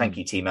 thank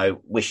you,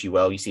 Timo. Wish you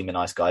well. You seem a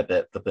nice guy,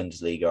 but the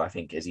Bundesliga, I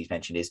think, as he's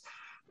mentioned, is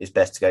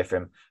best to go for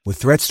him. With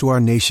threats to our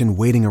nation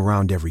waiting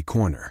around every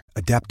corner,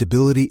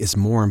 adaptability is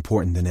more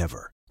important than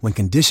ever. When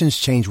conditions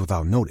change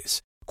without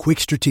notice, quick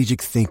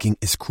strategic thinking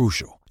is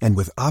crucial. And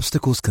with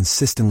obstacles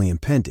consistently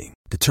impending,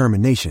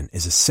 determination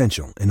is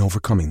essential in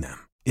overcoming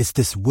them. It's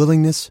this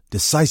willingness,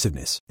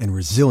 decisiveness, and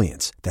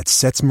resilience that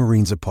sets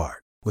Marines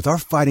apart. With our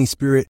fighting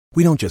spirit,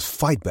 we don't just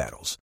fight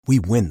battles, we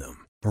win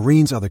them.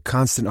 Marines are the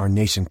constant our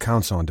nation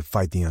counts on to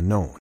fight the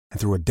unknown. And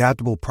through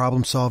adaptable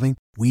problem solving,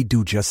 we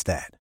do just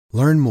that.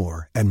 Learn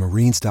more at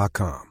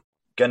marines.com.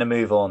 Going to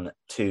move on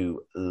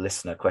to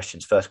listener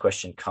questions. First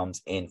question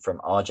comes in from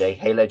RJ.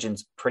 Hey,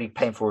 Legends, pretty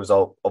painful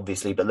result,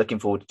 obviously, but looking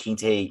forward, keen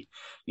to hear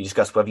you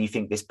discuss whether you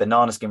think this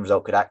banana skin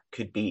result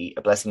could be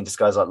a blessing in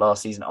disguise like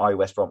last season, Ari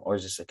West Brom, or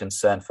is this a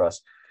concern for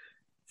us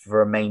for the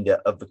remainder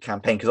of the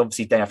campaign? Because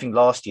obviously, Dane, I think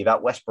last year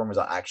that West Brom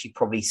result actually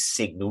probably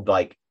signalled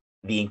like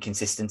the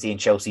inconsistency in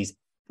Chelsea's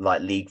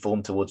like league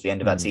form towards the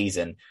end of that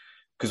season.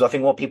 Because I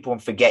think what people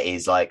forget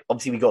is, like,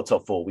 obviously we got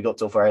top four,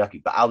 very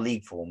lucky, but our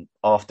league form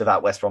after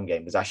that West Brom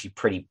game was actually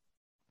pretty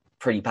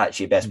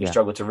patchy at best. We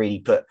struggled to really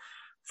put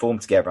form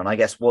together. And I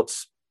guess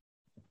what's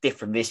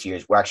different this year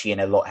is we're actually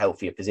in a lot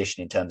healthier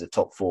position in terms of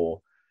top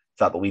four.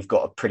 The fact that we've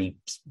got a pretty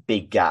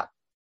big gap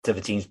to the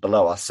teams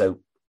below us. So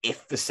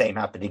if the same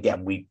happened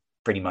again, we'd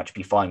pretty much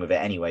be fine with it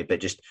anyway. But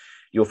just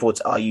your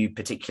thoughts, are you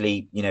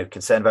particularly,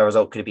 concerned about a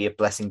result? Could it be a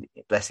blessing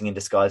in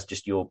disguise?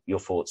 Just your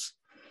thoughts.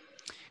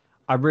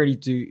 I really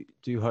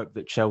do hope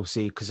that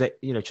Chelsea, because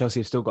Chelsea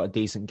have still got a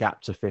decent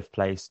gap to fifth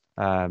place.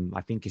 I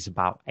think it's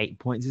about 8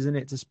 points, isn't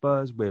it, to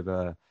Spurs with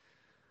a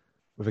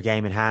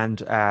game in hand.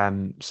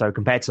 So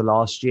compared to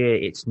last year,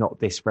 it's not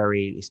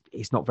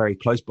it's not very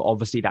close, but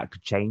obviously that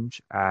could change.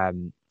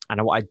 And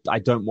what I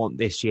don't want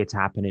this year to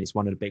happen, and it's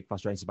one of the big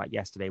frustrations about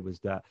yesterday, was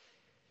that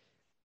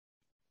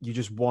you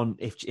just want,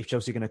 if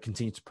Chelsea are going to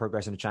continue to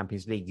progress in the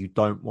Champions League, you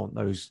don't want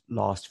those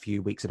last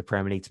few weeks of the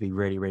Premier League to be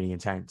really, really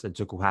intense. And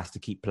Tuchel has to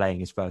keep playing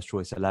his first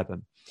choice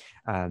 11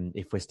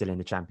 if we're still in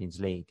the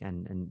Champions League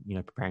and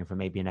preparing for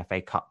maybe an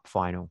FA Cup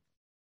final.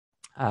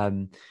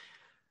 I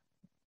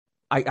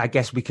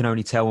guess we can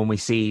only tell when we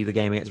see the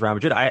game against Real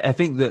Madrid. I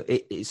think that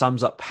it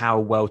sums up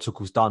how well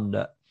Tuchel's done.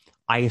 That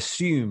I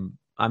assume,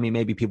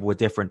 maybe people were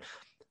different.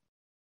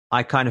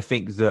 I kind of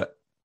think that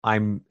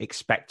I'm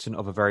expectant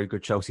of a very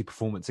good Chelsea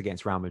performance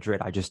against Real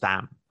Madrid. I just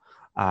am.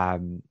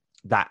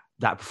 That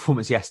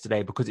performance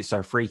yesterday, because it's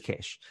so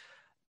freakish,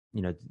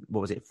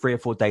 what was it, 3 or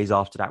 4 days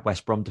after that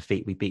West Brom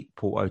defeat, we beat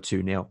Porto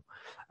 2-0.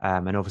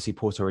 And obviously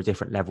Porto are a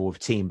different level of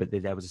team, but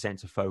there was a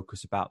sense of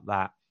focus about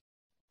that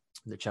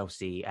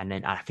Chelsea. And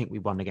then I think we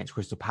won against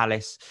Crystal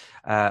Palace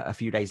a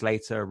few days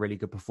later, a really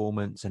good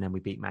performance. And then we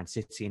beat Man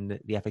City in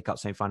the FA Cup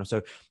semi-final.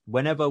 So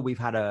whenever we've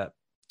had a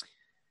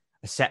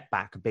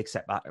setback, a big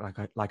setback,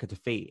 like a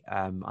defeat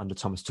under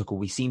Thomas Tuchel,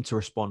 we seem to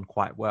respond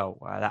quite well.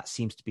 That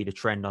seems to be the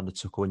trend under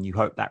Tuchel, and you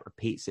hope that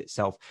repeats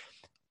itself.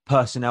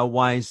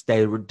 Personnel-wise,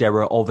 there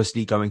are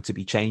obviously going to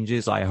be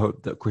changes. I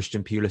hope that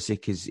Christian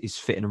Pulisic is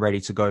fit and ready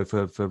to go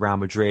for Real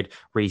Madrid.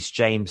 Reece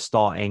James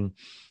starting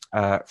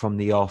from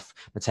the off.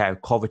 Mateo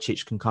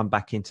Kovacic can come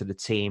back into the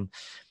team.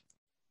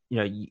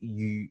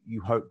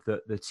 You hope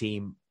that the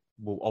team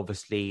will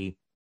obviously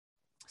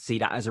see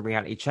that as a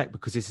reality check,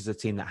 because this is a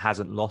team that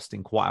hasn't lost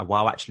in quite a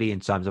while, actually, in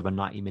terms of a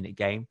 90-minute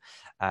game.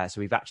 So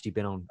we've actually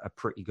been on a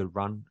pretty good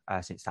run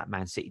since that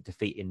Man City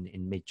defeat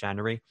in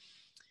mid-January.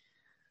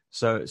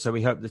 So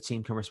we hope the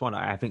team can respond.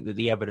 I think that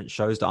the evidence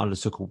shows that under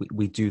Tuchel,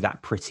 we do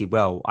that pretty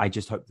well. I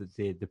just hope that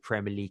the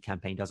Premier League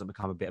campaign doesn't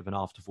become a bit of an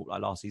afterthought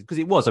like last season, because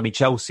it was.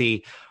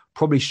 Chelsea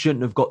probably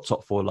shouldn't have got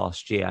top four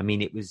last year.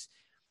 It's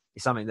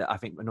something that I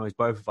think annoys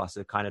both of us.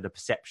 Kind of the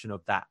perception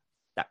of that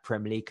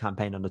Premier League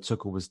campaign under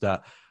Tuchel was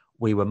that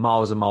we were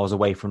miles and miles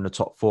away from the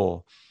top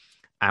four,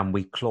 and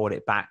we clawed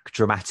it back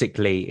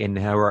dramatically in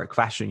heroic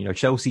fashion.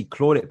 Chelsea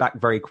clawed it back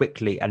very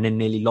quickly and then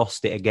nearly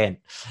lost it again.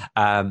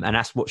 And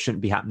that's what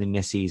shouldn't be happening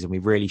this season. We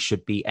really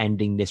should be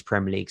ending this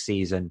Premier League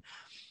season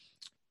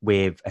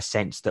with a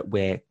sense that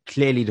we're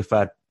clearly the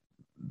third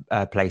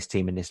place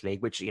team in this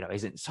league, which,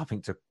 isn't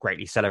something to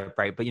greatly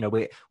celebrate, but,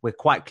 we're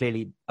quite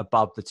clearly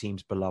above the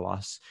teams below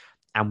us.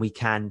 And we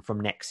can,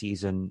 from next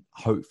season,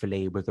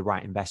 hopefully with the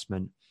right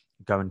investment,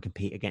 go and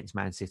compete against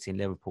Man City and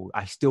Liverpool.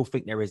 I still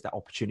think there is that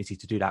opportunity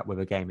to do that with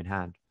a game in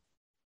hand.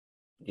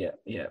 Yeah,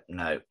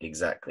 no,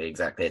 exactly.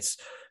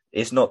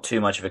 It's not too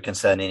much of a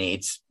concern.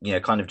 It's,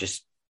 kind of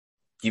just,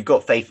 you've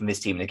got faith in this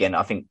team. And again,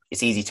 I think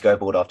it's easy to go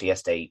aboard after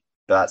yesterday,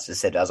 but that's, as I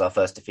said, as our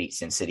first defeat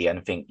since City. And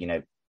I think,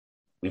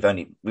 we've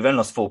only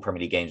lost 4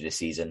 Premier League games this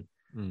season.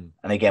 And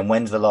again,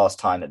 when's the last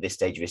time at this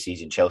stage of the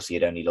season Chelsea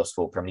had only lost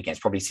 4 Premier League games?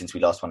 Probably since we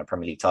last won a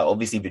Premier League title.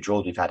 Obviously, the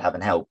draws we've had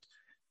haven't helped.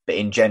 But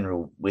in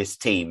general, this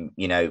team,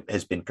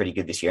 has been pretty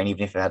good this year. And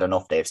even if it had an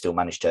off day, have still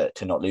managed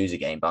to not lose a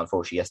game. But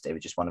unfortunately, yesterday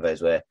was just one of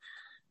those where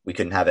we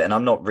couldn't have it. And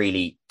I'm not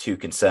really too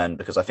concerned,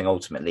 because I think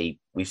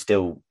ultimately we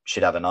still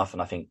should have enough.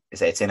 And I think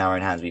it's in our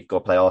own hands. We've got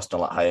to play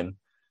Arsenal at home,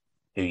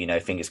 who,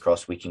 fingers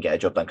crossed, we can get a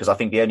job done. Because I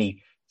think the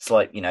only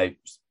slight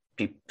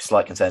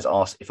concerns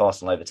are if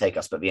Arsenal overtake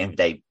us. But at the end of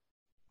the day,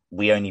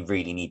 we only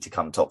really need to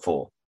come top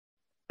 4.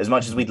 As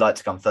much as we'd like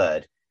to come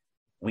third,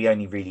 we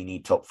only really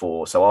need top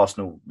 4. So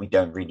Arsenal, we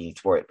don't really need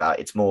to worry about.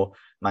 It's more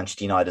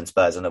Manchester United and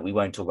Spurs, and that we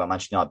won't talk about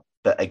Manchester United.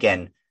 But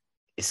again,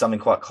 it's something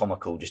quite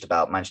comical just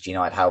about Manchester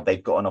United, how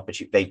they've got an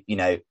opportunity. They've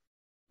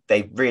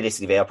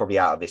they are probably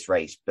out of this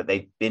race, but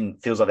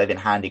feels like they've been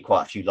handed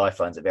quite a few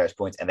lifelines at various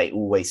points, and they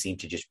always seem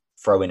to just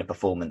throw in a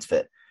performance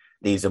that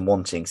leaves them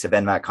wanting. So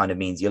then that kind of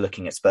means you're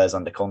looking at Spurs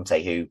under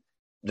Conte, who,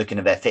 looking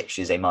at their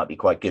fixtures, they might be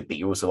quite good, but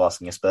you're also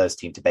asking a Spurs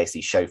team to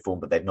basically show form,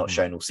 but they've not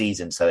shown all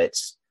season. So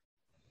it's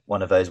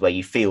one of those where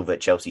you feel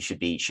that Chelsea should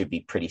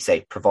be pretty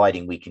safe,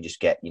 providing we can just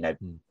get,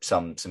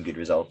 some good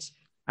results.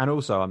 And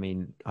also, I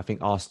mean, I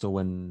think Arsenal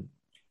and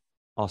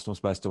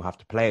Spurs still have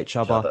to play each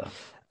other.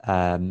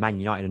 Man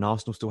United and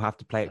Arsenal still have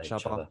to play each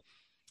other.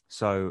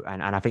 So,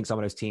 and I think some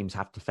of those teams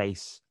have to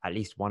face at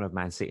least one of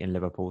Man City and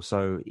Liverpool.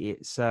 So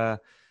it's,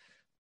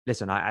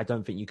 listen, I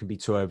don't think you can be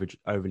too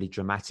overly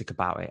dramatic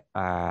about it.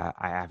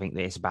 I think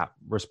that it's about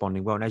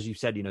responding well. And as you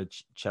said,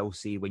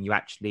 Chelsea, when you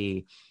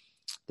actually,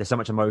 there's so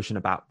much emotion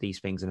about these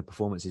things and the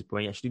performances, but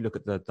when you actually look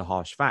at the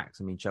harsh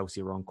facts, I mean,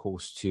 Chelsea are on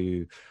course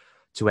to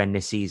end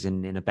this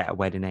season in a better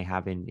way than they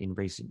have in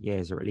recent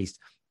years, or at least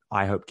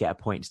I hope get a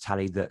points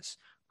tally that's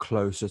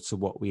closer to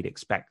what we'd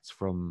expect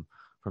from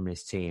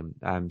this team.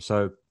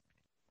 So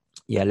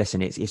yeah,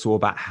 listen, it's all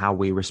about how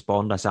we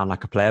respond. I sound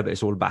like a player, but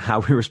it's all about how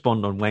we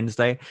respond on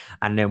Wednesday.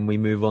 And then we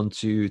move on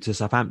to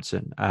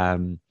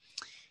Southampton.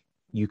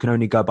 You can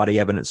only go by the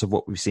evidence of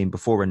what we've seen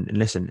before. And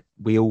listen,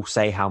 we all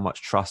say how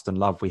much trust and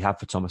love we have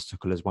for Thomas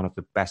Tuchel as one of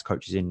the best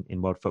coaches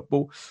in world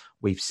football.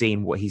 We've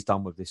seen what he's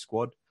done with this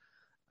squad.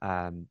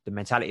 The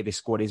mentality of this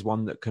squad is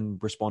one that can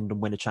respond and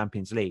win a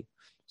Champions League.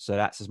 So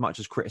that's as much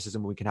as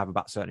criticism we can have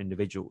about certain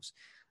individuals.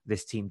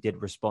 This team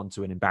did respond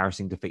to an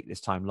embarrassing defeat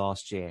this time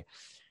last year,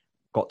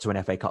 got to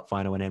an FA Cup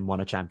final and then won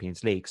a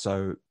Champions League.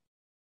 So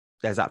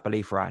there's that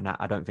belief right now.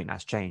 I don't think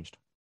that's changed.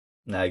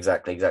 No,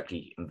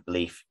 exactly.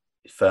 Belief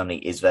firmly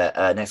is there.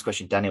 Next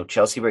question, Daniel.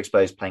 Chelsea were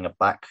exposed playing a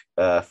back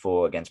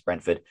four against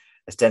Brentford,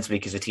 ostensibly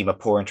because the team are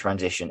poor in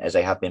transition, as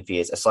they have been for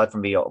years. Aside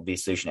from the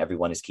obvious solution,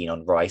 everyone is keen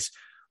on Rice.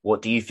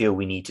 What do you feel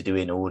we need to do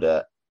in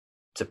order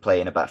to play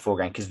in a back four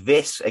again? Because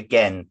this,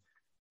 again,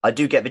 I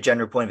do get the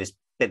general point of this,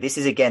 but this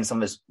is, again,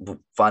 something that's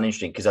fun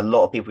interesting, because a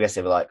lot of people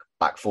yesterday were like,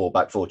 back four,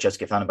 Chelsea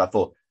get found in back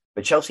four.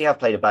 But Chelsea have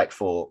played a back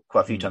four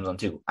quite a few times on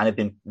two, and have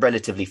been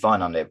relatively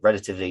fine on it,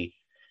 relatively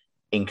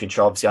in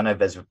control. Obviously, I know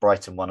there's a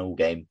Brighton 1-1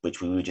 game,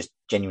 which we were just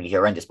genuinely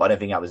horrendous, but I don't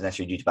think that was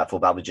necessarily due to back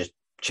four. That was just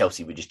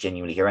Chelsea were just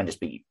genuinely horrendous.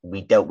 But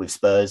we dealt with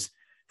Spurs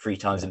 3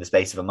 times in the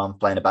space of a month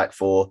playing a back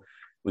four.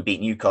 We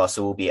beat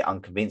Newcastle, albeit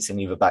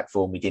unconvincingly, with a back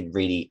four. We didn't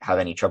really have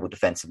any trouble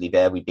defensively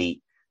there. We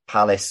beat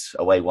Palace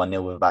away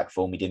 1-0 with a back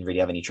four. We didn't really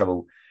have any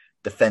trouble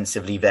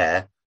defensively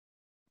there.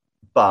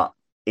 But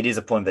it is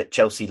a point that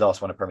Chelsea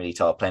last won a Premier League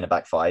title playing a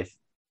back five.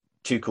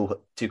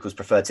 Tuchel's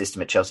preferred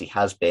system at Chelsea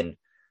has been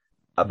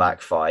a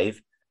back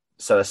five.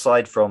 So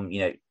aside from,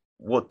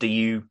 what do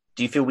you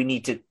feel we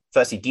need to,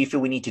 firstly, do you feel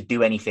we need to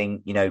do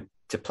anything,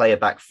 to play a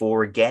back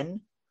four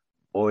again?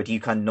 Or do you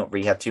kind of not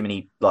really have too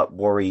many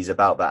worries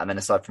about that? And then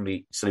aside from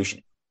the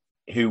solution,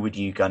 who would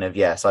you kind of,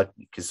 aside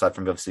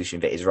from the solution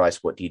that is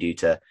Rice, what do you do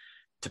to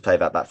play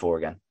that back four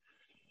again?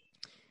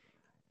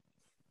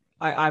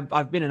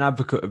 I've been an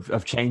advocate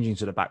of changing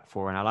to the back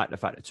four, and I like the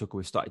fact that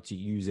Tuchel has started to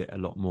use it a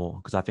lot more,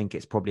 because I think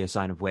it's probably a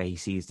sign of where he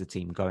sees the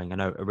team going. I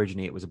know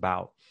originally it was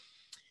about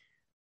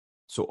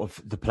sort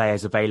of the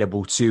players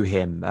available to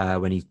him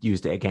when he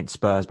used it against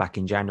Spurs back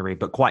in January,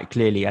 but quite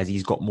clearly as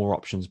he's got more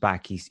options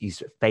back,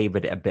 he's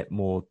favoured it a bit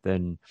more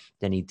than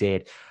he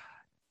did.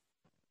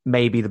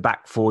 Maybe the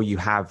back four, you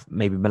have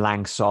maybe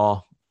Malang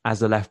Sarr as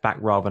the left back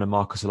rather than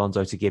Marcos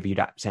Alonso to give you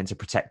that sense of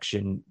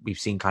protection. We've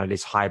seen kind of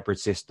this hybrid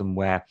system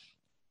where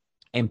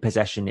in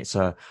possession it's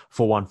a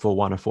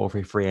 4-1-4-1, a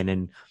 4-3-3, and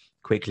then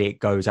quickly it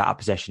goes out of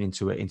possession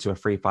into a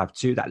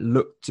 3-5-2. That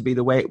looked to be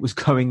the way it was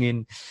going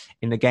in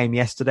the game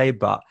yesterday,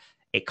 but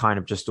it kind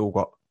of just all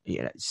got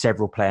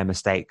several player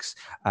mistakes,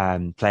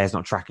 players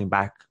not tracking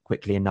back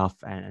quickly enough,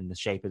 and the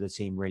shape of the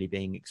team really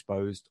being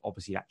exposed.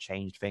 Obviously, that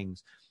changed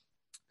things.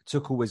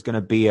 Tuchel was going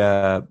to be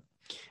a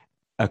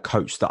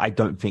coach that I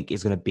don't think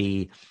is going to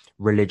be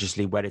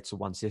religiously wedded to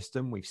one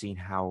system. We've seen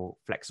how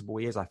flexible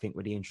he is. I think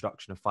with the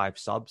introduction of 5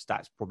 subs,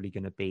 that's probably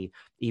going to be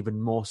even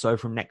more so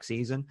from next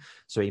season.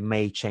 So he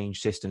may change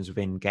systems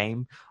within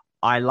game.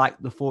 I like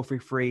the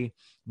 4-3-3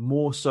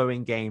 more so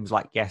in games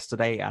like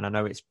yesterday. And I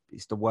know it's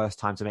the worst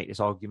time to make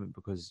this argument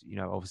because,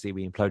 obviously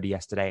we imploded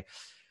yesterday.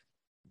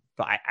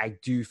 But I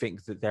do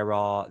think that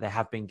there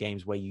have been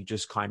games where you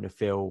just kind of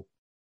feel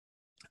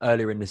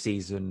earlier in the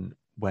season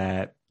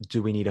where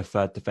do we need a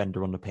third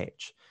defender on the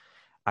pitch?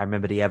 I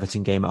remember the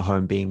Everton game at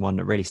home being one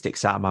that really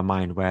sticks out in my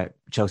mind, where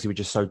Chelsea were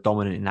just so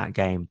dominant in that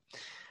game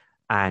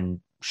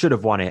and should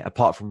have won it,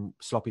 apart from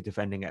sloppy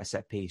defending at a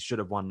set piece, should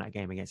have won that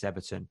game against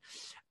Everton.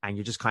 And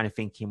you're just kind of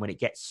thinking when it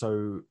gets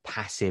so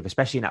passive,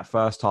 especially in that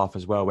first half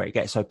as well, where it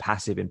gets so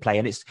passive in play.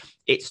 And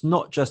it's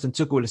not just, and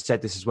Tuchel has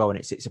said this as well, and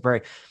it's a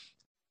very,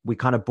 we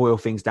kind of boil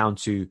things down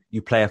to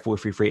you play a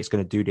 4-3-3, it's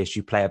going to do this.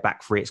 You play a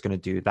back three, it's going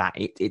to do that.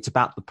 It's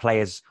about the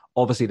players,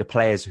 obviously the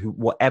players who,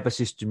 whatever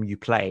system you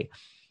play,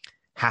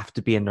 have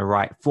to be in the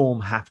right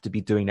form, have to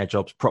be doing their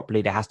jobs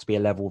properly. There has to be a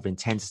level of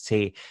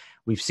intensity.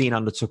 we've seen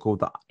under Tuchel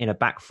that in a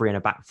back three and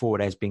a back four,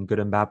 there's been good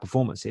and bad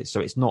performances. So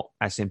it's not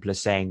as simple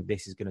as saying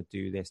this is going to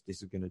do this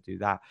is going to do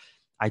that.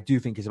 I do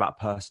think it's about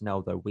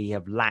personnel, though. We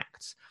have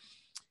lacked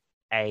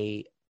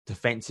a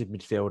defensive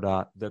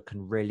midfielder that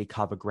can really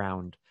cover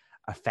ground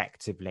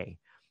effectively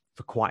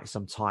for quite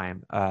some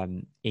time,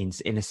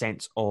 in a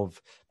sense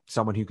of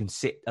someone who can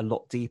sit a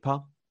lot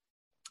deeper,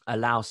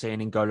 allow, say, an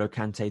N'Golo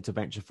Kante to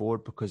venture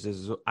forward, because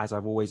as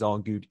I've always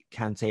argued,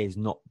 Kante is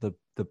not the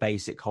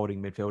basic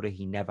holding midfielder.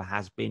 He never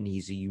has been.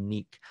 He's a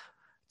unique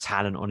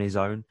talent on his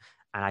own.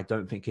 And I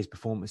don't think his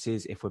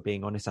performances, if we're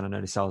being honest, and I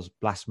know this sounds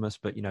blasphemous,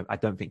 but, I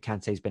don't think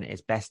Kante's been at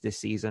his best this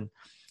season,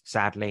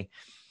 sadly.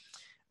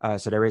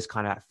 So there is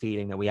kind of that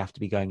feeling that we have to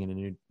be going in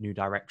a new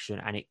direction.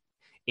 And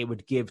it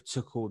would give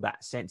Tuchel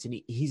that sense. And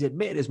he's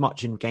admitted as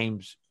much in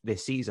games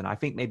this season. I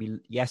think maybe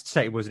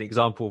yesterday was an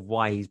example of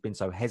why he's been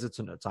so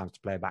hesitant at times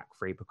to play a back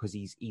three, because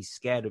he's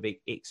scared of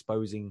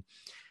exposing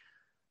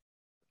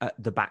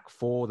the back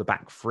four, the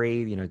back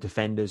three,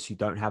 defenders who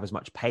don't have as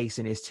much pace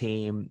in his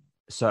team,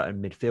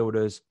 certain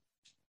midfielders.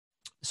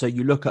 So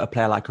you look at a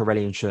player like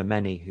Aurelien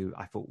Tchouameni, who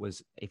I thought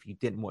was, if you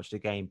didn't watch the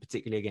game,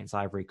 particularly against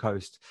Ivory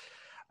Coast,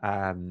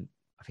 I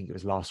think it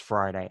was last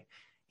Friday,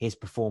 his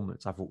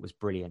performance I thought was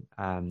brilliant.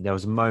 There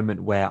was a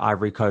moment where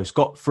Ivory Coast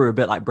got through a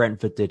bit like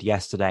Brentford did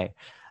yesterday,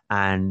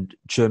 and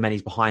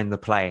Tchouameni's behind the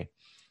play,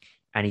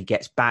 and he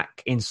gets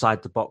back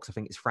inside the box. I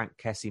think it's Frank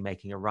Kessie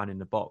making a run in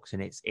the box,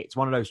 and it's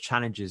one of those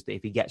challenges that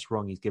if he gets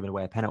wrong, he's given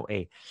away a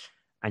penalty,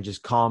 and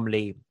just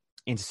calmly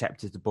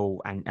intercepted the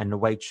ball. And the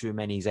way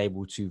Tchouameni is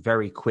able to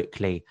very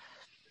quickly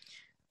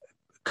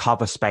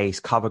cover space,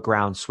 cover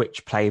ground,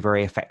 switch play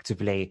very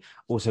effectively,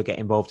 also get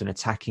involved in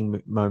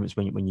attacking moments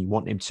when you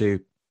want him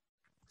to.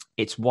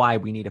 It's why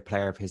we need a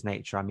player of his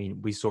nature. I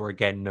mean, we saw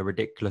again the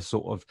ridiculous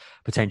sort of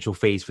potential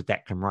fees for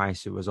Declan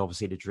Rice, who was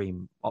obviously the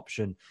dream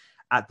option.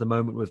 At the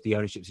moment with the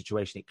ownership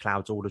situation, it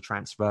clouds all the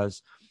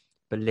transfers.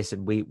 But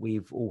listen,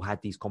 we've all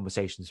had these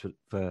conversations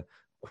for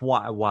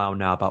quite a while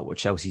now about what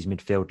Chelsea's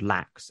midfield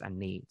lacks and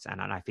needs.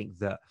 And I think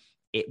that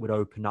it would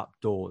open up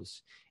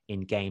doors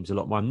in games a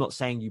lot more. I'm not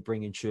saying you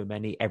bring in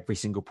Tchouameni, every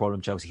single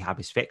problem Chelsea have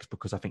is fixed,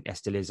 because I think there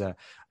still is an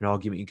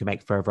argument you can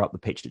make further up the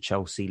pitch that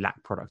Chelsea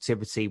lack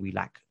productivity. We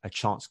lack a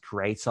chance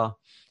creator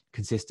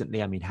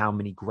consistently. I mean, how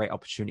many great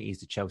opportunities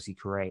did Chelsea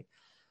create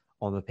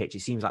on the pitch?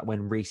 It seems like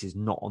when Reece is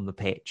not on the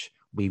pitch,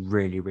 we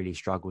really, really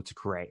struggle to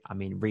create. I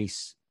mean,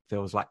 Reece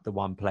feels like the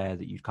one player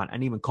that you can't,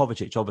 and even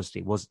Kovacic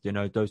obviously was,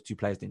 those two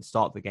players didn't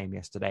start the game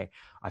yesterday.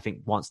 I think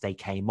once they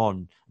came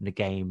on in the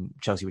game,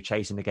 Chelsea were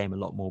chasing the game a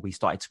lot more. We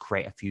started to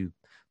create a few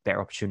better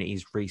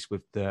opportunities. Reece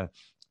with the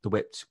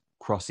whipped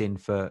cross in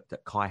for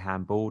that Kai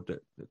handballed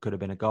that could have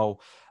been a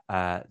goal.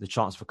 The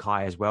chance for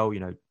Kai as well,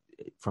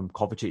 from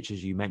Kovacic,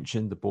 as you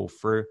mentioned, the ball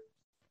through.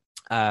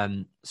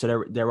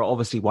 So there are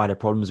obviously wider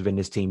problems within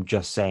this team,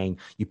 just saying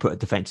you put a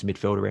defensive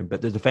midfielder in,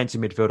 but the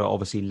defensive midfielder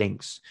obviously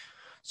links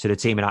to the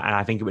team. And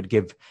I think it would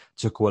give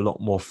Tuchel a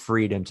lot more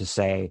freedom to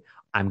say,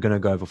 I'm going to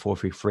go over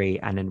 4-3-3,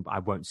 and then I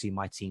won't see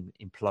my team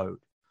implode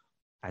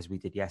as we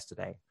did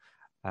yesterday.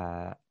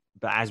 But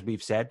as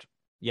we've said,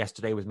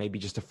 yesterday was maybe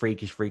just a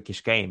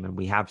freakish game. And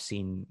we have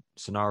seen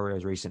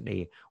scenarios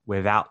recently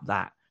without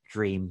that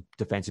dream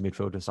defensive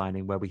midfielder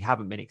signing where we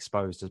haven't been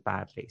exposed as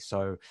badly.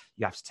 So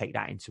you have to take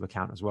that into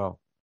account as well.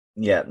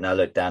 Yeah, no,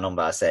 look, Dan, on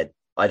that, I said,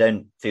 I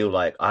don't feel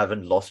like I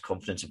haven't lost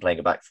confidence in playing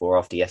a back four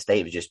after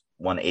yesterday.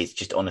 It's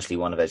just honestly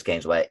one of those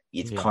games where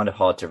it's kind of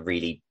hard to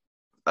really,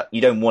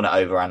 you don't want to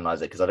overanalyze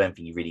it, because I don't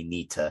think you really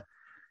need to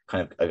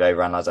kind of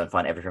overanalyze it and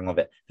find everything of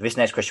it. This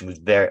next question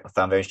I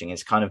found very interesting.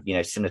 It's kind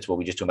of, similar to what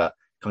we just talked about.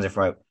 Comes in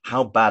from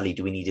how badly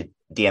do we need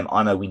a DM?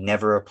 I know we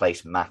never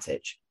replace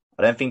Matic.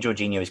 I don't think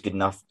Jorginho is good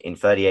enough in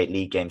 38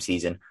 league game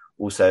season.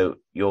 Also,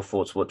 your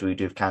thoughts, what do we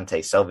do with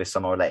Kante? Sell this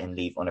summer or let him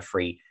leave on a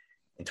free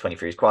in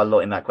 23? There's quite a lot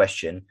in that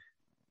question.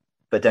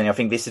 But Daniel, I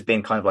think this has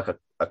been kind of like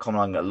a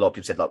common line. A lot of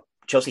people said, like,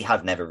 Chelsea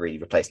have never really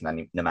replaced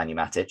Nemanja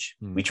Matic.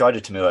 We tried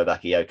with Tomeu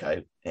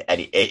Bakayoko, and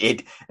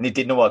it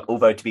did not work.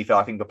 Although, to be fair,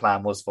 I think the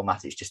plan was for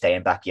Matic to stay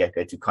in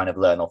Bakayoko to kind of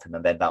learn off him,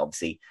 and then that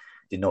obviously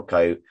did not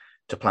go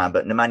to plan.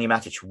 But Nemanja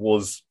Matic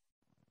was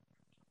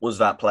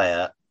that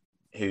player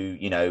who,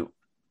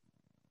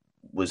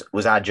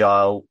 was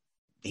agile,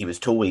 he was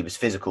tall, he was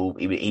physical,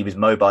 he was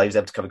mobile, he was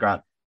able to cover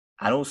ground.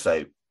 And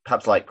also,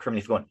 perhaps like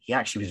criminally forgotten, he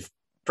actually was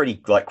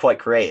quite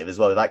creative as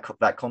well.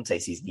 That Conte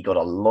season, he got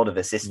a lot of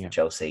assists for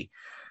Chelsea.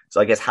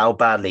 So I guess how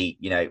badly,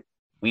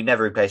 we've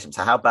never replaced him.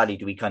 So how badly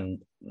do we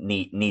kind of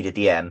need a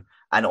DM?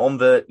 And on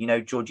the,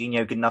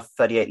 Jorginho, good enough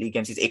 38 league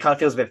games, it kind of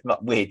feels a bit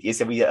weird. You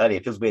said earlier,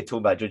 it feels weird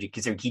talking about Jorginho,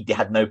 considering he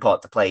had no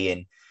part to play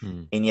in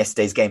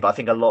yesterday's game. But I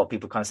think a lot of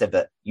people kind of said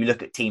that you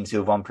look at teams who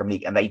have won Premier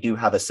League and they do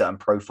have a certain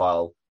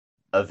profile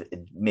of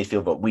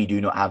midfield, but we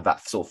do not have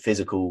that sort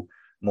of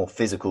more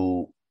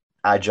physical,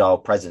 agile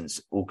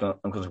presence,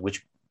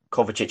 which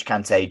Kovacic,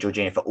 Kante,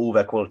 Jorginho, for all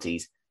their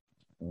qualities,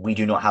 we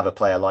do not have a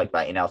player like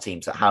that in our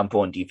team. So how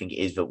important do you think it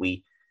is that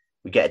we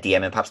get a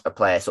DM and perhaps a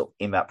player sort of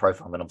in that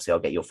profile? And then obviously I'll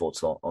get your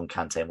thoughts on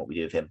Kante and what we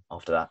do with him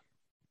after that.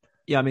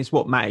 Yeah, I mean, it's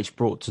what Matic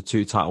brought to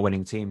two title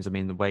winning teams. I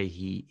mean, the way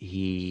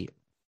he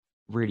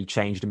really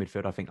changed the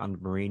midfield. I think under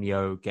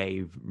Mourinho,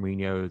 gave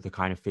Mourinho the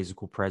kind of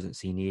physical presence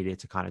he needed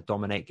to kind of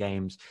dominate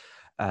games.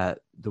 The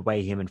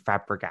way him and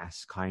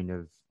Fabregas kind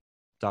of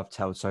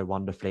dovetailed so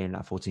wonderfully in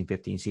that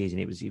 14-15 season,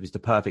 it was the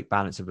perfect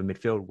balance of a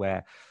midfield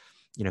where,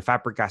 you know,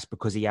 Fabregas,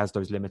 because he has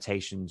those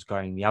limitations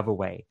going the other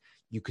way,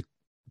 you could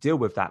deal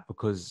with that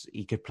because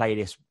he could play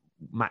this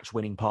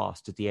match-winning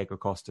pass to Diego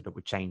Costa that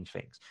would change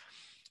things.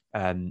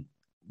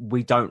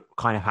 We don't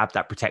kind of have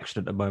that protection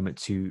at the moment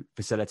to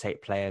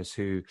facilitate players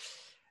who,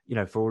 you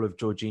know, for all of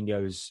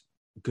Jorginho's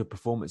good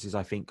performances,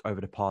 I think, over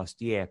the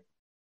past year,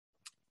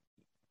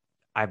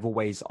 I've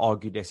always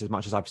argued this as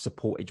much as I've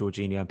supported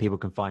Jorginho, and people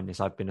can find this.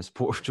 I've been a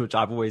supporter of Jorginho.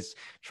 I've always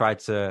tried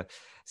to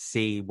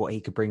see what he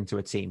could bring to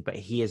a team, but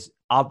he is,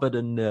 other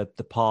than the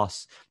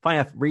pass, funny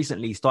enough,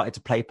 recently started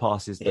to play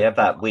passes.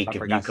 That week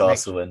of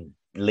Newcastle and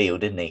Lille,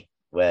 didn't he?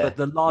 But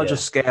the larger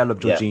scale of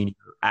Jorginho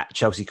at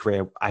Chelsea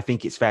career, I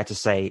think it's fair to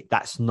say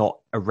that's not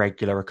a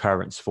regular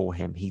occurrence for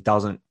him. He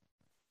doesn't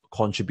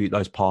contribute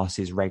those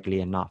passes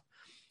regularly enough.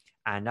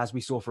 And as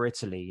we saw for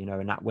Italy, you know,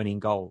 in that winning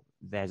goal,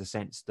 there's a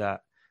sense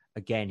that,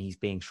 again, he's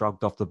being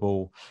shrugged off the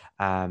ball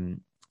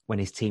when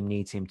his team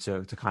needs him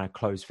to kind of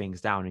close things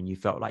down. And you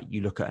felt like,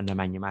 you look at an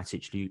Nemanja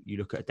Matic, you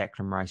look at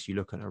Declan Rice, you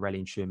look at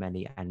Aurelien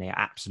Tchouameni, and they're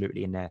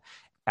absolutely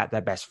at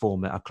their best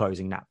form are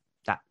closing that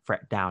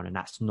threat down, and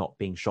that's not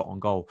being shot on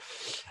goal.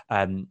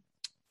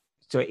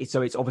 So it's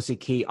obviously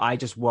key. I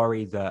just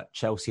worry that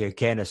Chelsea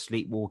again are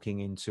sleepwalking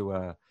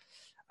into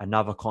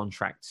another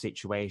contract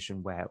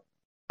situation where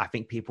I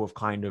think people have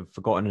kind of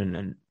forgotten,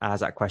 and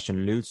as that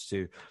question alludes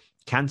to,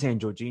 Kante and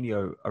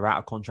Jorginho are out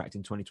of contract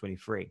in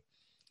 2023.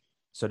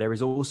 So there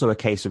is also a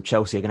case of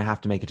Chelsea are going to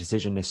have to make a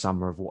decision this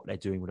summer of what they're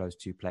doing with those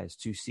two players,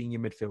 two senior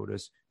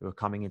midfielders who are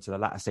coming into the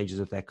latter stages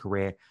of their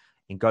career.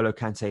 N'Golo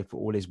Kante, for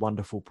all his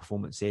wonderful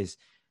performances,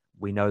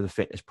 we know the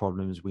fitness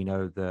problems. We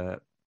know the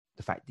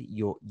fact that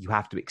you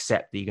have to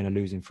accept that you're going to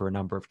lose him for a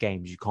number of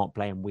games. You can't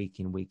play him week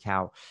in, week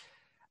out.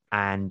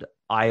 And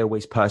I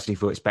always personally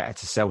feel it's better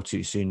to sell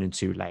too soon than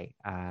too late,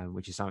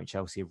 which is something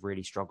Chelsea have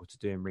really struggled to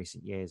do in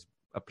recent years.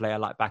 A player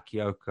like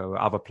Bakayoko or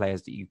other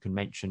players that you can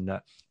mention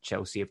that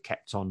Chelsea have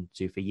kept on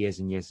to for years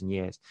and years and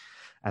years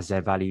as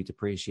their value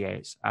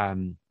depreciates.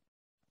 And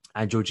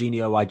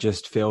Jorginho, I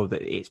just feel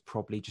that it's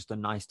probably just a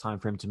nice time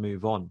for him to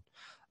move on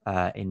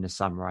in the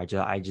summer.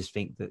 I just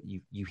think that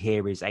you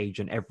hear his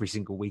agent every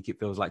single week, it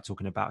feels like,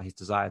 talking about his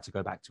desire to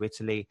go back to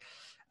Italy.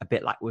 A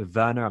bit like with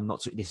Werner,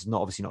 this is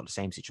not obviously not the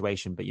same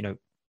situation, but, you know,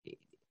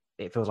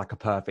 it feels like a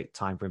perfect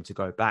time for him to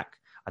go back.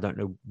 I don't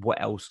know what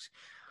else.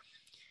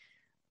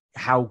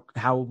 How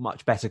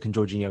much better can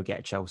Jorginho get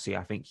at Chelsea?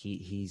 I think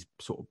he's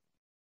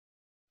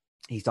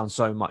done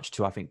so much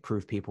to, I think,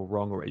 prove people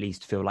wrong, or at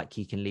least feel like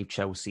he can leave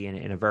Chelsea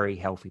in a very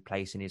healthy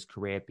place in his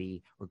career,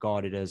 be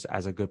regarded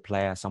as a good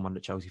player, someone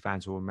that Chelsea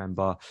fans will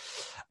remember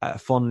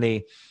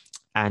fondly.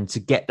 And to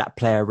get that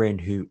player in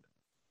who,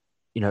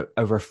 you know,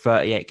 over a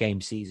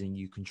 38-game season,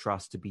 you can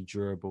trust to be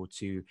durable,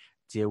 to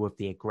deal with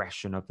the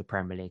aggression of the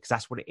Premier League. Because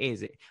that's what it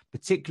is.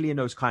 Particularly in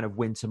those kind of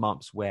winter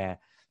months where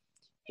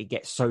it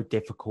gets so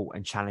difficult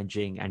and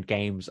challenging, and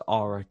games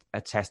are a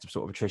test of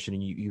sort of attrition,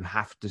 and you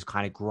have to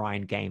kind of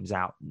grind games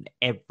out.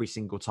 Every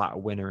single title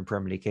winner in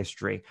Premier League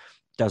history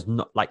does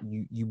not, like,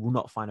 you will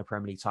not find a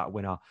Premier League title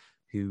winner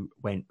who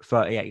went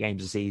 38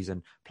 games a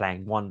season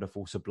playing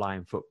wonderful,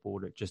 sublime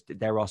football. That just,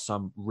 there are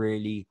some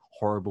really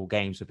horrible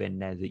games within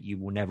there that you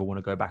will never want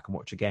to go back and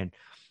watch again.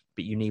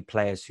 But you need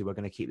players who are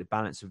going to keep the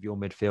balance of your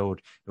midfield,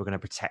 who are going to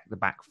protect the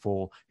back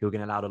four, who are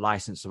going to allow the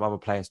license of other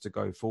players to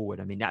go forward.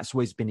 I mean, that's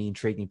always been the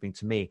intriguing thing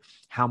to me.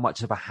 How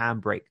much of a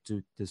handbrake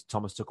does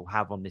Thomas Tuchel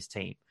have on this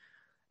team?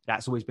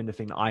 That's always been the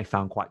thing that I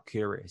found quite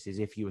curious, is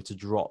if you were to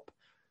drop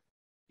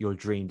your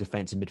dream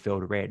defensive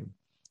midfielder in,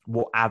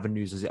 what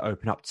avenues does it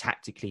open up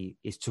tactically?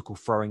 Is Tuchel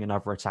throwing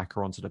another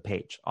attacker onto the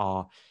pitch?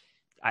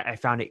 I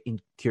found it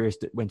curious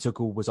that when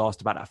Tuchel was asked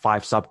about that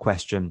 5-sub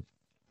question,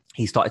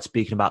 he started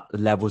speaking about the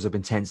levels of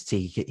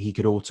intensity he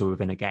could alter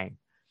within a game,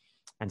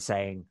 and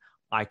saying,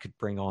 I could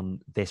bring on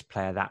this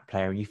player, that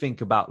player. And you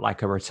think about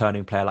like a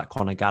returning player like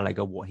Conor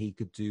Gallagher, what he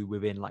could do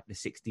within like the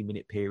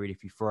 60-minute period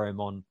if you throw him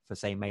on for,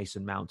 say,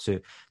 Mason Mount to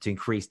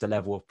increase the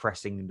level of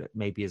pressing that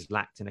maybe is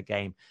lacked in a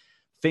game.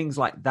 Things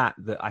like that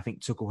I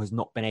think Tuchel has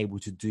not been able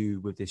to do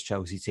with this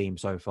Chelsea team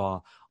so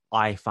far,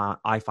 I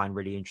find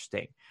really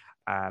interesting.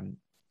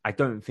 I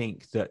don't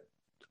think that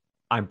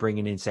I'm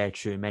bringing in, say,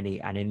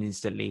 Tchouameni and then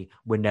instantly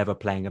we're never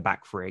playing a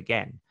back three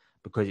again,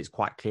 because it's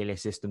quite clearly a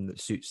system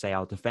that suits, say,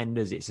 our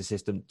defenders. It's a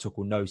system that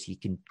Tuchel knows he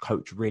can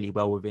coach really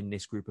well within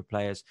this group of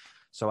players.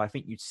 So I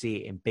think you'd see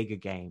it in bigger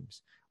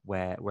games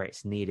where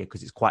it's needed,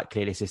 because it's quite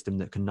clearly a system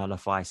that can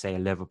nullify, say, a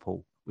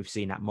Liverpool. We've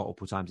seen that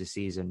multiple times this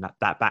season.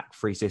 That back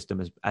three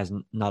system has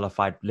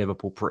nullified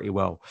Liverpool pretty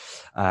well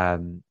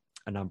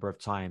a number of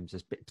times,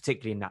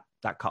 particularly in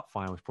that cup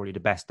final was probably the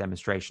best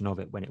demonstration of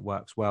it when it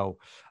works well.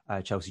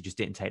 Chelsea just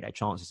didn't take their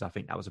chances. I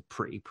think that was a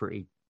pretty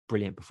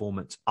brilliant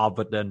performance.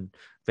 Other than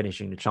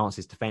finishing the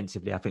chances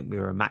defensively, I think we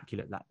were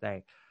immaculate that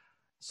day.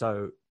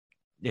 So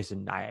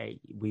listen,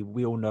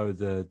 we all know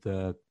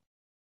the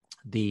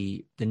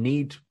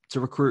need to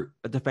recruit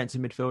a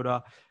defensive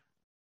midfielder.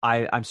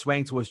 I'm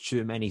swaying towards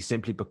Tchouaméni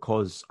simply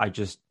because I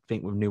just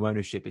think with new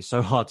ownership, it's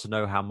so hard to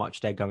know how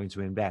much they're going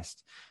to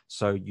invest.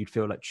 So you'd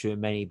feel like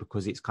Tchouaméni,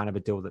 because it's kind of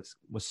a deal that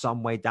was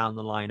some way down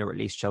the line, or at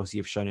least Chelsea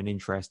have shown an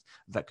interest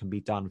that can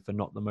be done for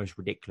not the most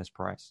ridiculous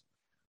price.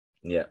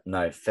 Yeah,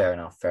 no, fair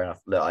enough.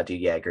 Look, I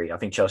do, agree. I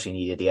think Chelsea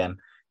need a DM.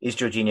 Is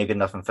Jorginho good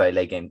enough in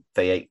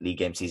 38 league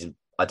game season?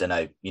 I don't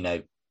know.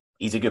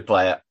 He's a good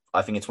player.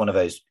 I think it's one of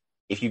those,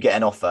 if you get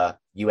an offer,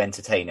 you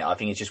entertain it. I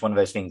think it's just one of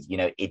those things,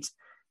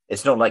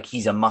 it's not like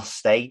he's a must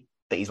stay,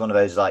 but he's one of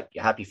those, like,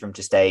 you're happy for him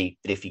to stay,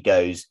 but if he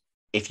goes,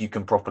 if you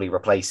can properly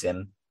replace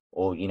him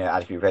or,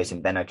 adequately replace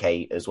him, then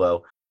okay as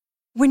well.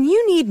 When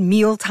you need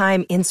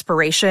mealtime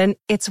inspiration,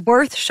 it's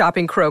worth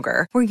shopping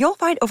Kroger, where you'll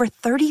find over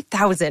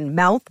 30,000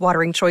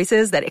 mouth-watering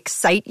choices that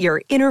excite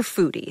your inner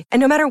foodie. And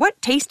no matter what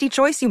tasty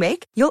choice you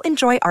make, you'll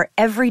enjoy our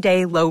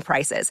everyday low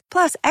prices,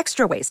 plus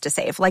extra ways to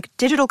save, like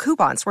digital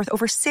coupons worth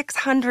over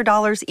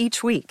 $600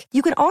 each week.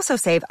 You can also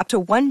save up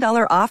to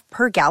 $1 off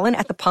per gallon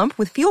at the pump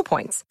with fuel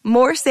points.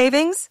 More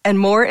savings and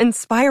more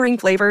inspiring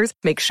flavors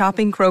make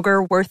shopping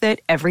Kroger worth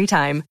it every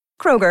time.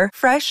 Kroger,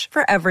 fresh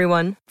for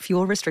everyone.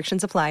 Fuel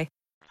restrictions apply.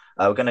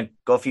 We're going to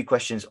go a few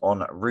questions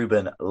on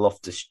Ruben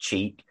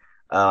Loftus-Cheek.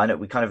 I know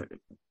we kind of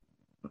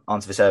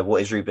answered this earlier.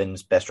 What is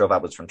Ruben's best role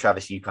backwards from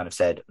Travis? You kind of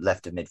said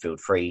left of midfield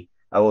free.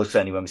 Well,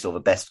 certainly when we saw the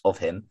best of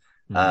him.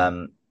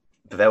 But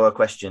there were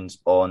questions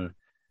on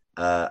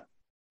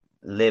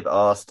Lib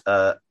asked,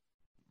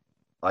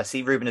 I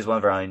see Ruben as one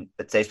of our own,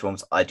 but today's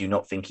performance, I do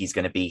not think he's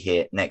going to be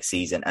here next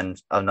season.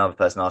 And another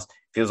person asked,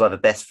 feels like the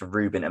best for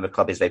Ruben and the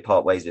club is they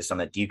part ways this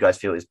summer. Do you guys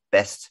feel it's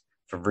best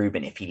for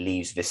Ruben if he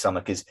leaves this summer?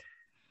 Because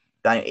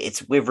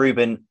it's with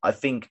Ruben, I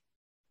think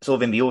sort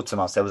of in the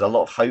autumn, there was a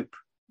lot of hope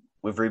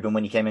with Ruben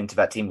when he came into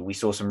that team. But we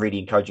saw some really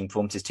encouraging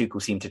performances.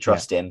 Tuchel seemed to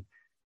trust him.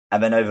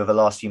 And then over the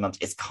last few months,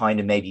 it's kind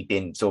of maybe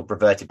been sort of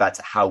reverted back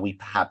to how we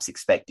perhaps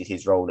expected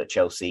his role at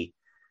Chelsea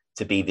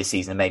to be this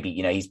season. Maybe,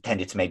 he's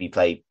tended to maybe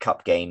play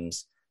cup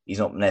games. He's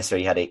not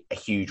necessarily had a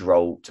huge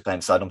role to play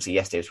inside. Obviously,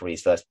 yesterday was probably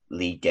his first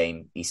league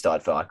game he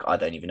started for. I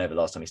don't even know the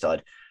last time he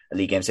started a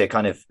league game. So it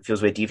kind of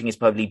feels weird. Do you think it's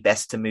probably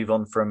best to move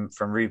on from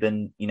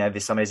Ruben,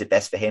 this summer? Is it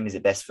best for him? Is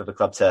it best for the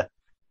club to,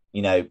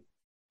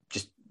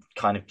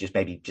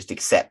 just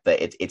accept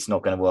that it's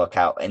not going to work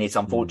out? And it's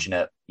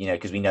unfortunate,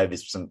 because we know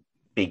there's some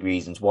big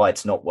reasons why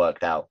it's not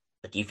worked out.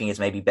 But do you think it's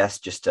maybe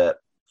best just to,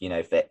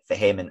 for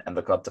him and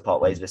the club to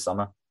part ways this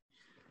summer?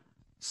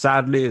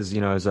 Sadly, as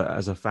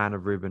a fan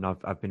of Ruben,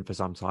 I've been for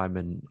some time,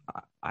 and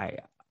I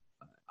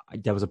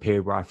there was a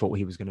period where I thought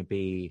he was going to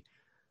be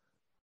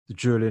the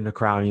jewel in the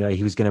crown.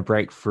 He was going to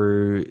break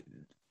through,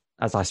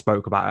 as I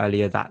spoke about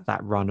earlier. That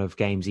run of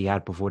games he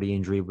had before the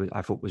injury,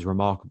 I thought was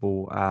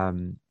remarkable.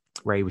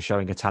 Where he was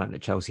showing a talent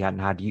that Chelsea hadn't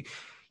had.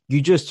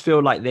 You just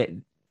feel like that,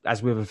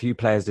 as with a few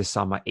players this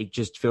summer, it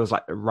just feels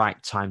like the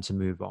right time to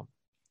move on.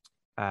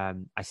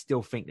 I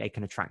still think they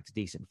can attract a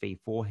decent fee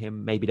for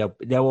him. Maybe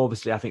there'll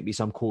obviously, I think, be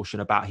some caution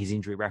about his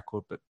injury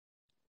record, but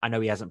I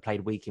know he hasn't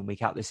played week in,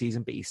 week out this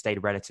season, but he's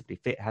stayed relatively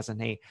fit, hasn't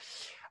he?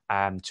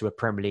 To a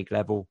Premier League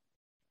level.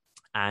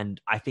 And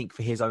I think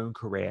for his own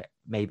career,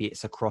 maybe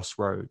it's a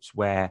crossroads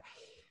where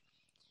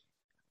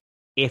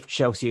if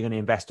Chelsea are going to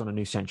invest on a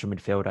new central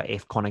midfielder,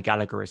 if Conor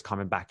Gallagher is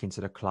coming back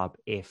into the club,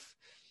 if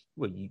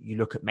you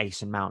look at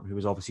Mason Mount, who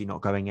is obviously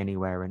not going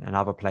anywhere, and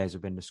other players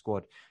within the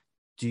squad,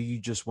 do you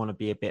just want to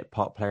be a bit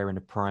part player in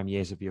the prime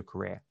years of your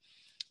career?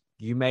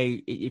 You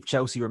may, if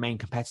Chelsea remain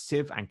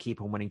competitive and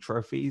keep on winning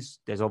trophies,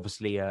 there's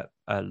obviously a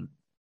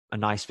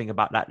nice thing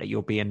about that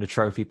you'll be in the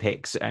trophy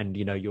picks, and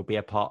you'll be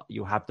a part.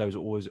 You'll have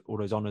all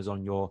those honors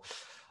on your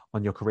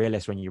career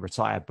list when you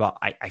retire. But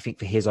I think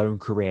for his own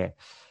career,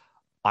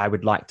 I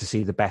would like to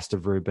see the best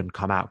of Ruben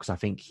come out, because I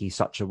think he's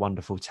such a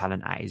wonderful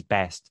talent at his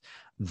best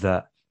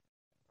that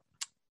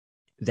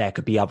there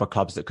could be other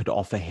clubs that could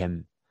offer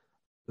him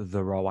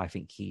the role I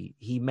think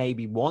he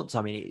maybe wants.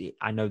 I mean,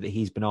 I know that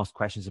he's been asked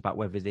questions about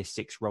whether this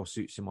 6 role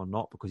suits him or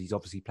not, because he's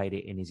obviously played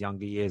it in his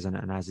younger years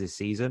and as this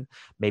season.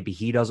 Maybe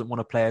he doesn't want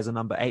to play as a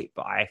number 8,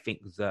 but I think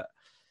that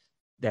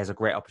there's a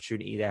great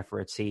opportunity there for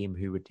a team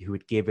who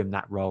would give him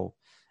that role.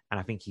 And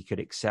I think he could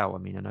excel. I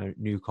mean, I know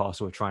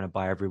Newcastle are trying to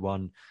buy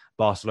everyone.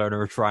 Barcelona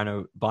are trying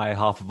to buy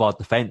half of our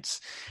defence.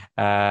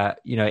 I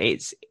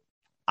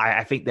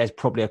think there's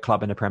probably a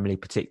club in the Premier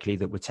League particularly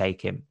that would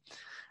take him.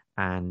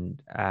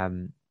 And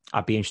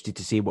I'd be interested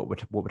to see what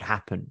would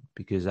happen,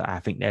 because I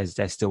think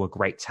there's still a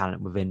great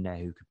talent within there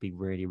who could be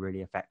really,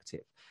 really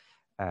effective.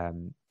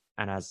 And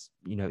as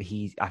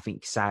I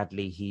think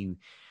sadly he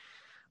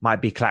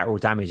might be collateral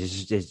damage.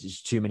 There's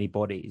just too many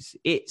bodies.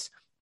 It's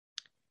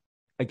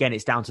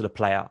down to the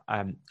player.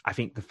 I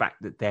think the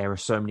fact that there are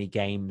so many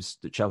games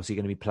that Chelsea are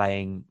going to be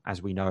playing,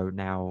 as we know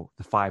now,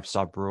 the 5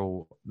 sub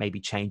rule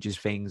maybe changes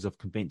things of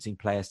convincing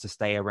players to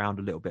stay around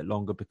a little bit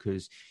longer,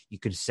 because you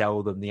can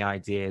sell them the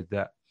idea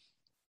that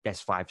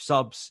there's 5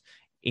 subs.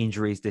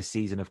 Injuries this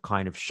season have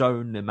kind of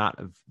shown the amount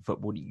of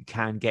football that you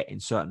can get in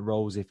certain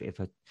roles if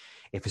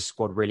a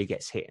squad really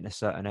gets hit in a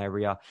certain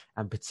area,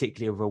 and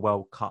particularly with a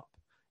World Cup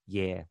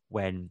year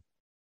when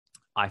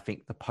I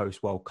think the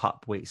post-World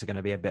Cup weeks are going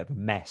to be a bit of a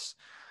mess.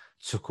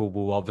 Tuchel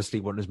will obviously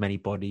want as many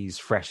bodies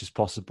fresh as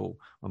possible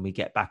when we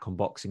get back on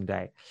Boxing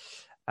Day.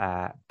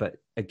 But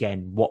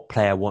again, what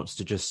player wants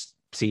to just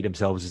see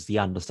themselves as the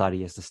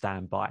understudy, as the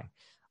standby?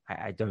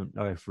 I don't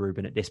know if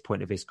Ruben at this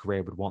point of his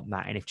career would want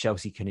that. And if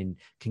Chelsea can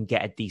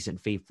get a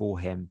decent fee for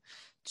him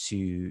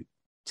to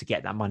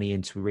get that money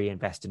in to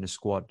reinvest in a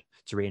squad,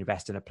 to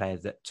reinvest in a player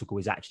that Tuchel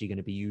is actually going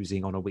to be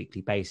using on a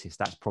weekly basis,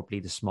 that's probably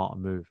the smarter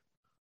move.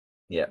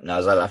 Yeah,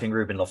 no, I think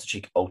Ruben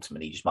Loftus-Cheek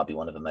ultimately just might be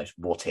one of the most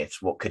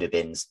what-ifs, what could have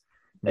beens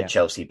at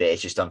Chelsea, but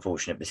it's just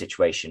unfortunate the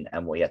situation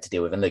and what he had to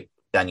deal with. And look,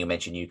 Daniel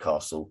mentioned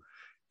Newcastle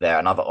there,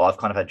 and I've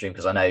kind of had a dream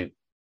because I know,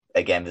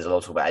 again, there's a lot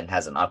of talk about Eden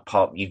Hazard.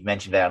 You've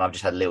mentioned there, and I've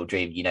just had a little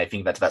dream,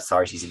 thinking back to that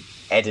Sarri season,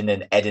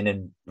 Eden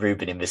and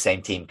Ruben in the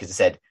same team, because I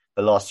said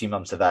the last few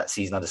months of that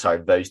season under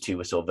Sarri, those two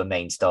were sort of the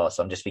main stars.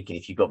 So I'm just thinking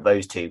if you've got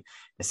those two in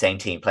the same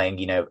team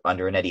playing,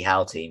 under an Eddie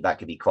Howe team, that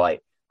could be quite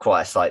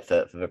a sight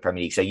for the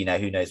Premier League. So,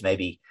 who knows,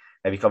 maybe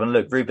club. And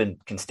look, Ruben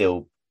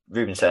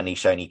certainly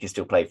shown he can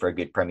still play for a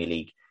good Premier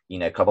League,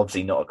 club.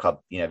 Obviously not a club,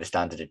 the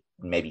standard of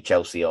maybe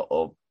Chelsea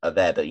or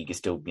there, but he can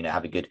still,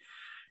 have a good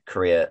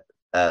career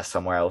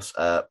somewhere else.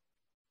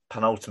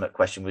 Penultimate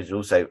question was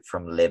also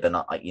from Lib, and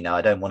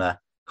I don't want to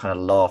kind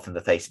of laugh in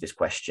the face of this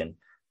question,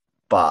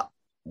 but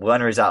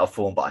Werner is out of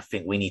form, but I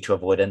think we need to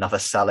avoid another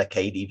Salah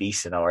KDB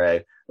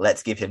scenario.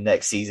 Let's give him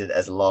next season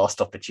as last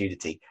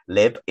opportunity.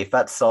 Lib, if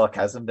that's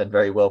sarcasm, then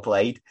very well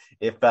played.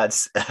 If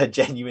that's a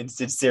genuine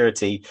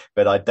sincerity,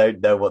 then I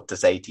don't know what to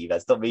say to you.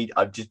 That's not me.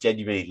 I'm just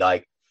genuinely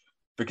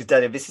because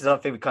Daniel, this is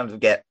something we kind of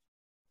get,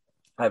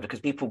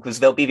 because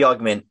there'll be the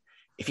argument,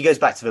 if he goes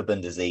back to the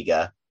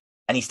Bundesliga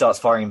and he starts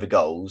firing the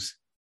goals,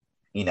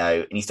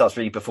 and he starts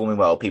really performing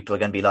well, people are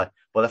going to be like,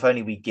 well, if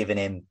only we'd given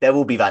him, there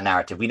will be that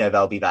narrative. We know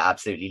there'll be that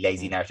absolutely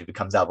lazy narrative that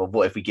comes out, but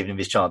what if we give him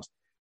this chance?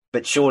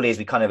 But surely, as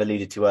we kind of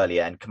alluded to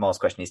earlier, and Kamal's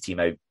question, is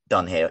Timo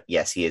done here?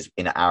 Yes, he is,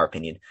 in our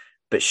opinion.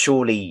 But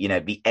surely,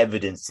 the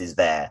evidence is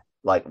there.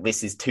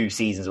 This is 2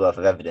 seasons worth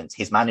of evidence.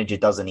 His manager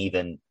doesn't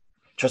even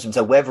trust him.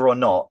 So whether or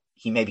not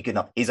he may be good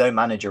enough, his own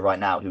manager right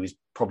now, who is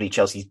probably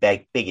Chelsea's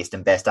biggest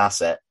and best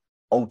asset,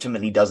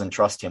 ultimately doesn't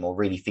trust him or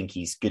really think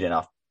he's good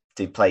enough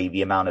to play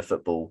the amount of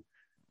football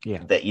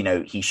that,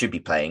 he should be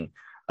playing.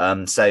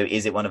 So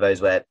is it one of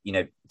those where,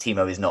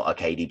 Timo is not a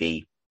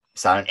KDB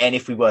sound? And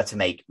if we were to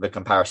make the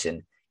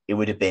comparison, it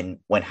would have been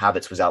when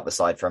Havertz was out the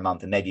side for a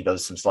month, and maybe there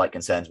was some slight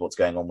concerns what's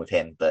going on with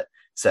him, but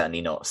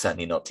certainly not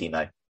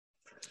Timo.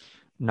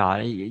 No,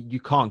 you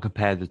can't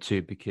compare the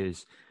two,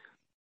 because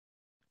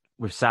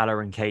with Salah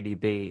and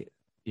KDB,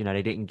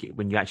 they didn't get,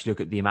 when you actually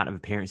look at the amount of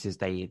appearances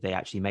they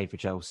actually made for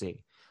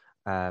Chelsea,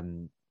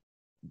 barely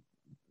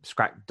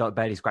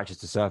scratches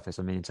the surface.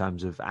 I mean, in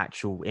terms of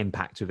actual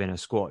impact within a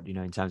squad,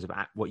 in terms of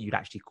what you'd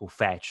actually call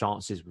fair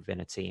chances within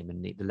a team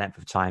and the length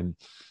of time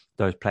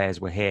those players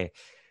were here.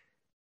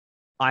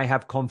 I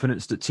have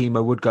confidence that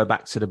Timo would go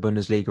back to the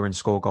Bundesliga and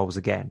score goals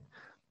again,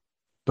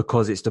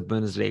 because it's the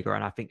Bundesliga.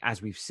 And I think,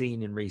 as we've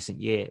seen in recent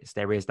years,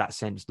 there is that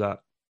sense that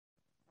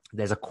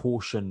there's a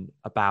caution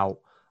about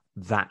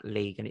that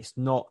league. And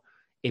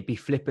it'd be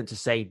flippant to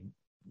say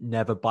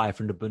never buy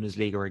from the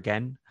Bundesliga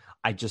again.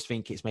 I just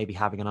think it's maybe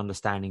having an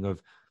understanding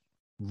of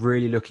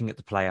really looking at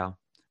the player,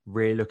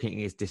 really looking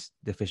at his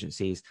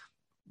deficiencies.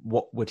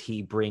 What would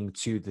he bring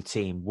to the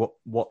team?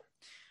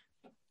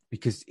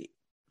 Because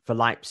for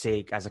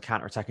Leipzig, as a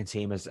counter-attacking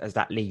team, as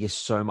that league is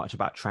so much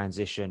about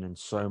transition and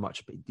so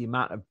much, the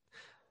amount of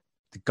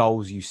the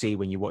goals you see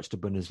when you watch the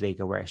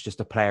Bundesliga, where it's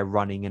just a player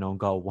running in on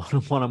goal,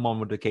 one-on-one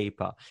with the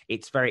keeper.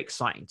 It's very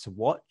exciting to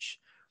watch,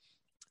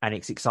 and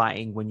it's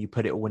exciting when you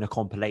put it all in a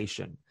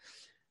compilation.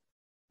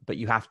 But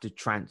you have to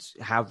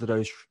how do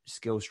those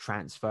skills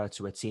transfer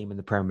to a team in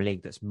the Premier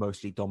League that's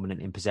mostly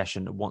dominant in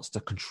possession, that wants to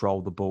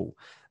control the ball,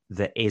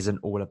 that isn't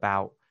all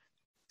about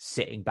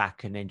sitting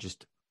back and then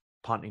just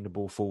punting the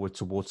ball forward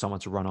towards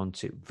someone to run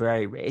onto.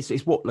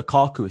 It's what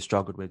Lukaku has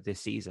struggled with this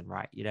season,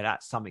 right?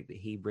 That's something that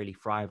he really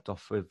thrived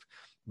off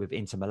with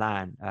Inter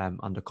Milan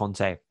under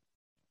Conte.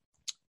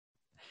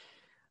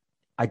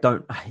 I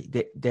don't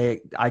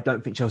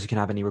think Chelsea can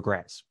have any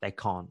regrets. They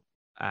can't,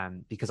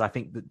 because I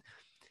think that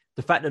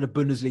the fact that the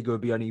Bundesliga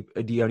would be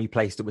the only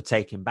place that would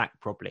take him back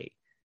probably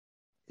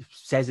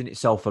says in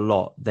itself a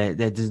lot.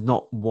 There's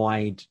not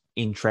wide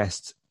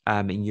interest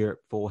in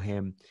Europe for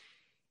him.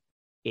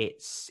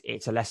 It's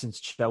a lesson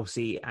to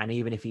Chelsea, and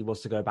even if he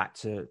was to go back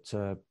to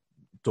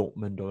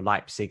Dortmund or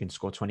Leipzig and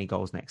score 20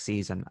 goals next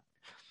season,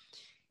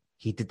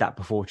 he did that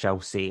before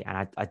Chelsea,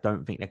 and I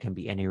don't think there can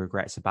be any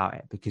regrets about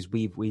it, because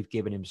we've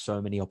given him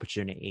so many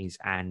opportunities,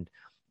 and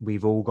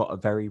we've all got a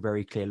very,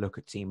 very clear look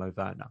at Timo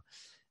Werner.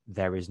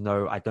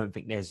 I don't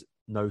think there's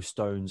no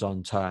stones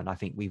unturned. I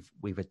think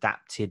we've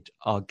adapted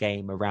our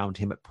game around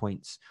him at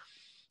points.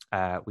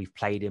 We've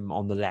played him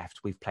on the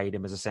left. We've played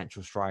him as a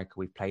central striker.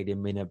 We've played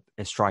him in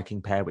a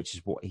striking pair, which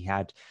is what he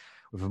had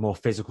with a more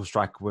physical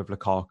striker with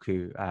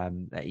Lukaku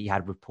that he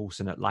had with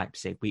Poulsen at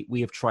Leipzig.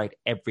 We have tried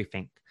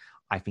everything,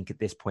 I think, at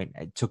this point.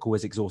 Tuchel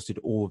has exhausted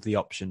all of the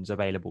options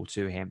available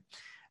to him.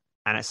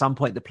 And at some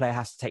point, the player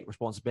has to take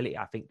responsibility.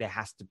 I think there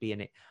has to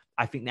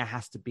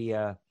be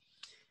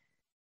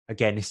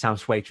again, this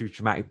sounds way too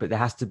dramatic, but there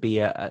has to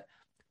be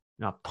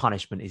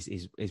punishment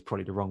is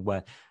probably the wrong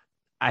word.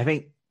 I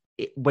think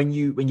when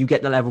you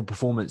get the level of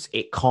performance,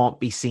 it can't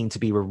be seen to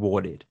be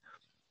rewarded,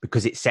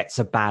 because it sets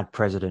a bad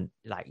precedent,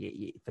 like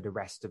for the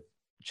rest of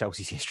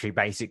Chelsea's history,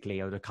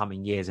 basically, over the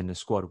coming years in the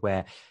squad,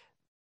 where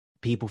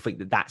people think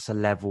that that's a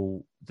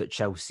level that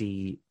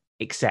Chelsea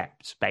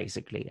accepts,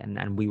 basically,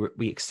 and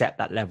we accept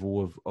that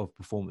level of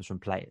performance from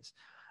players.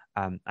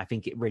 I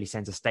think it really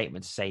sends a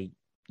statement to say,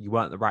 you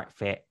weren't the right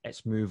fit.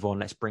 Let's move on.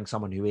 Let's bring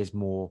someone who is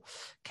more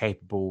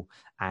capable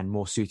and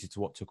more suited to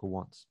what Tuchel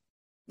wants.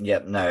 Yeah,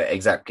 no,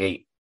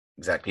 exactly.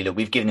 Look,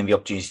 we've given him the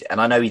opportunity, and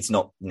I know he's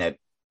not,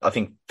 I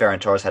think Ferran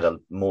Torres had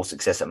more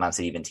success at Man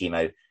City than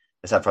Timo.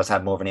 Mustafi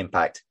had more of an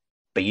impact.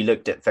 But you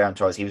looked at Ferran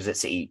Torres, he was at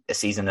City a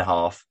season and a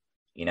half.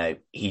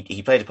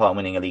 He played a part in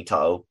winning a league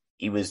title.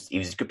 He was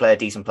a good player,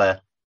 decent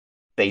player,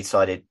 but he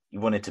decided he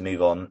wanted to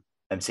move on.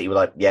 And City were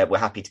like, yeah, we're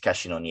happy to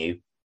cash in on you.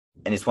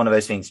 And it's one of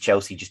those things,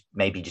 Chelsea just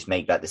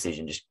make that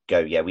decision, just go,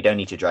 yeah, we don't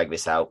need to drag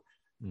this out.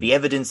 The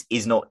evidence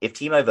is not, if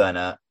Timo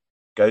Werner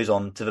goes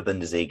on to the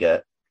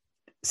Bundesliga,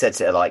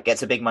 sets it alight,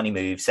 gets a big money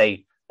move,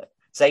 say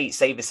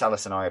the Salah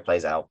scenario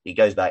plays out, he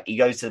goes back, he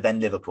goes to then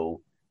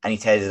Liverpool and he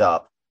tears it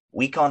up.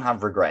 We can't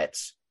have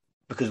regrets,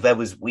 because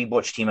we've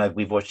watched Timo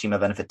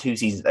Werner for 2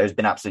 seasons. There's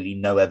been absolutely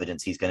no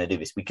evidence he's going to do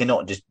this. We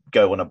cannot just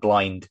go on a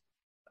blind,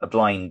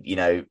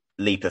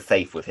 leap of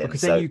faith with him.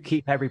 Because then you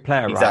keep every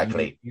player,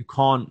 exactly. Right? You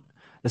can't.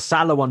 The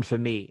Salah one for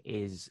me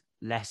is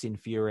less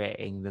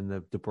infuriating than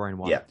the De Bruyne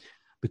one. Yeah.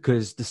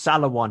 Because the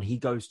Salah one, he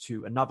goes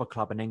to another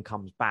club and then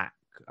comes back.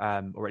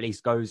 Or at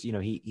least goes,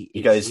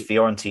 he goes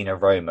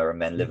Fiorentina, Roma,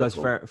 and then Liverpool. He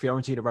goes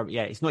Fiorentina, Roma.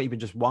 Yeah, it's not even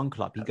just one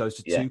club. He goes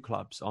to 2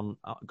 clubs,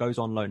 goes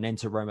on loan, then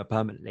to Roma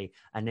permanently,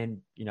 and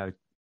then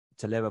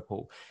to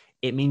Liverpool.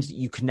 It means that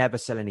you can never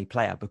sell any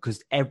player,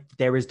 because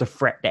there is the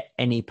threat that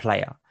any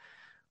player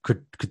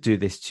could do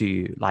this to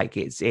you. Like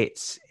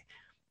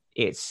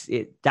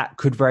that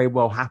could very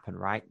well happen,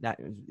 right? That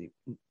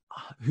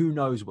who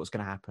knows what's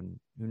going to happen?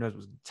 Who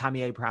knows?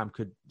 Tammy Abraham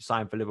could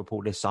sign for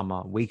Liverpool this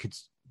summer. We could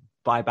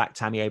buy back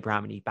Tammy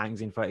Abraham and he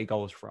bangs in 30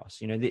 goals for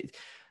us.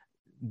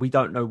 We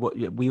don't know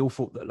we all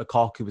thought that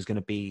Lukaku was going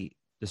to be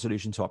the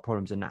solution to our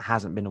problems, and that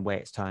hasn't been the way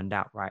it's turned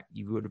out, right?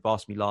 You would have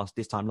asked me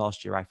this time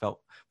last year, I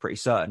felt pretty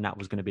certain that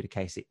was going to be the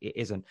case. It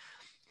isn't.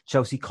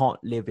 Chelsea can't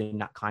live in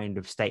that kind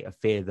of state of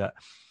fear that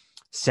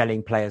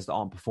selling players that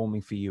aren't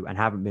performing for you and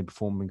haven't been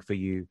performing for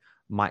you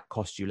might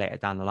cost you later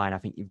down the line. I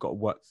think you've got to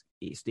work.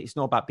 It's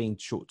not about being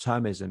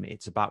short-termism.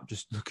 It's about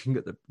just looking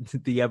at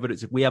the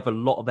evidence. We have a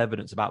lot of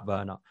evidence about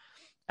Werner.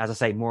 As I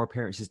say, more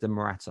appearances than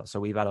Morata. So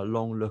we've had a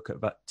long look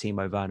at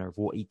Timo Werner, of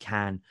what he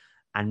can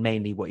and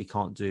mainly what he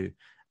can't do.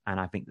 And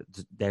I think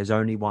that there's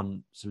only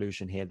one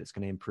solution here that's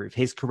going to improve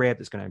his career,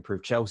 that's going to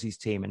improve Chelsea's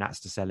team, and that's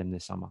to sell him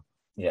this summer.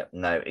 Yeah,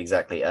 no,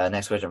 exactly.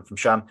 Next question from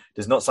Sham.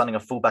 Does not signing a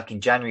fullback in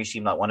January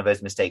seem like one of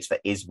those mistakes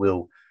that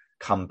will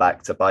come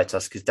back to bite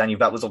us? Because Daniel,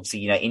 that was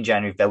obviously, in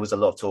January, there was a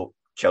lot of talk,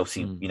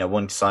 Chelsea,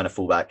 wanting to sign a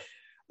fullback.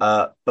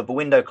 But the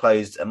window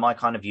closed, and my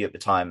kind of view at the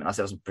time, and I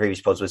said this in previous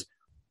pods, was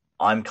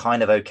I'm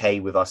kind of okay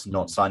with us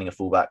not signing a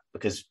fullback,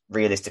 because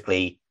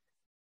realistically,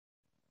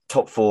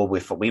 top 4,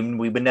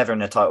 we were never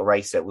in a title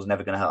race, so it was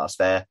never going to hurt us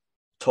there.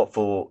 Top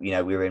 4, we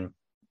were in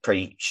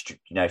pretty,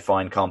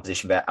 fine, calm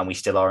position there, and we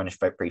still are in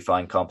a pretty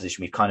fine, calm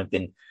position. We've kind of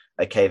been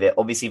okay with it.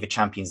 Obviously, the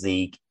Champions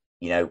League,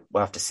 we'll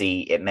have to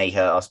see. It may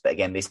hurt us, but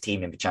again, this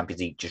team in the Champions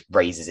League just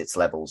raises its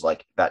levels.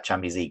 Like, that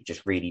Champions League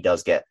just really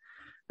does get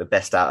the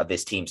best out of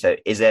this team. So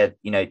is there,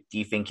 do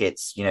you think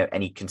it's,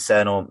 any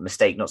concern or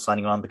mistake not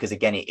signing on? Because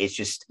again, it's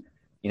just,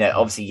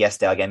 obviously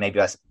yesterday, again, maybe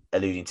I was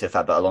alluding to the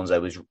fact that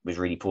Alonso was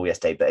really poor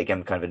yesterday, but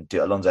again,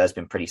 Alonso has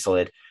been pretty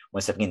solid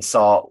when stepping in.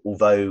 Sarr,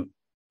 although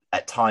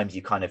at times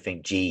you kind of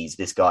think, geez,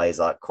 this guy is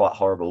like quite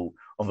horrible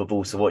on the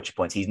ball to watch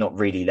points. He's not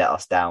really let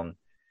us down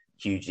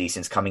hugely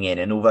since coming in.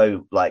 And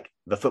although like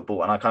the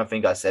football, and I kind of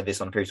think I said this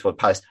on the previous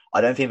podcast,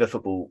 I don't think we're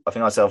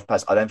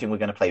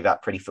going to play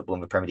that pretty football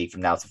in the Premier League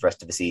from now to the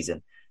rest of the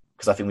season,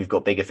 because I think we've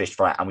got bigger fish to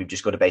fry, and we've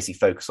just got to basically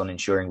focus on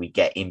ensuring we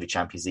get in the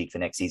Champions League for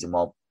next season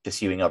while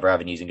pursuing other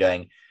avenues and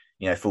going,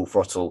 full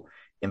throttle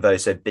in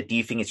those. So, but do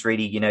you think it's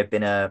really, do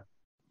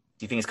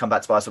you think it's come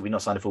back to us that we've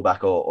not signed a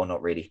fullback or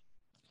not really?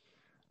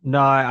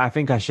 No, I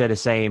think I share the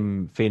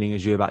same feeling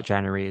as you about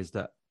January, is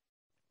that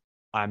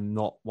I'm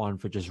not one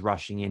for just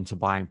rushing into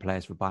buying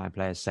players for buying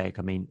players' sake.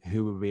 I mean,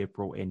 who would we have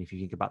brought in if you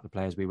think about the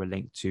players we were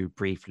linked to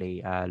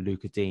briefly?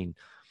 Luca Dean,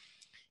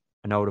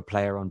 an older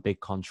player on big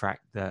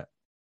contract that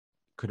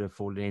could have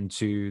fallen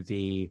into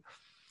the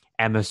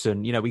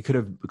Emerson. We could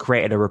have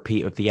created a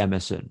repeat of the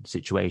Emerson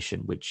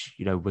situation, which,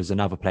 was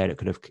another player that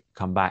could have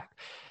come back.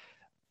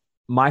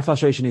 My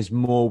frustration is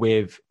more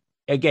with,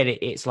 again,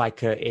 it's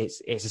like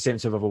it's a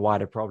symptom of a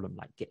wider problem,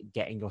 like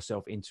getting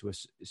yourself into a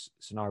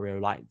scenario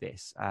like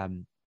this.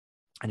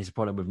 And it's a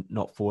problem with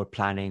not forward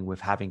planning, with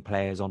having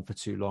players on for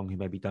too long who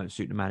maybe don't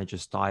suit the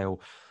manager's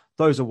style.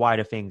 Those are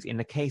wider things. In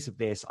the case of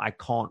this, I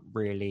can't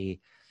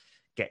really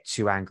get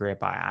too angry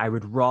about it. I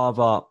would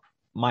rather,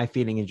 my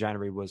feeling in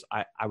January was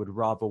I would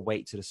rather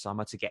wait to the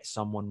summer to get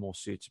someone more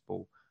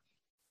suitable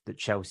that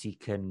Chelsea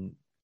can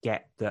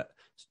get that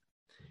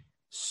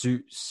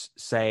suits,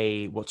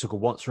 say, what Tuchel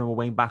wants from a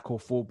wing back or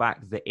full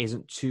back that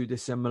isn't too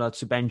dissimilar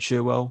to Ben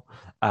Chilwell,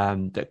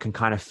 that can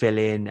kind of fill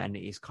in and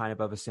is kind of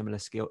of a similar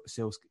skill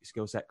set,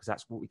 because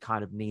that's what we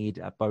kind of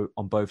need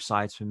on both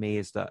sides. For me,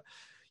 is that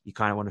you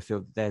kind of want to feel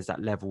that there's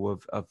that level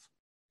of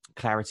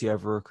clarity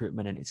over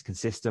recruitment and it's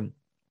consistent.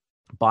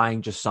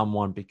 Buying just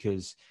someone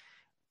because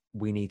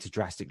we need to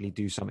drastically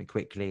do something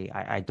quickly,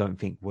 I don't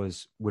think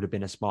would have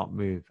been a smart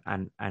move.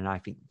 And I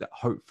think that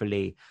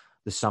hopefully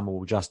the summer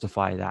will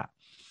justify that.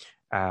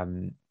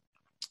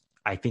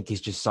 I think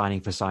it's just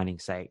signing for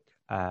signing's sake.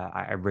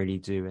 I really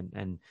do.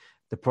 And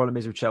the problem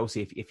is with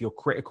Chelsea, if you're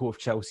critical of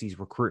Chelsea's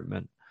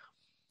recruitment,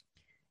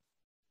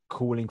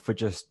 calling for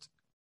just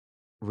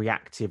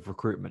reactive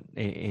recruitment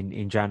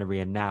in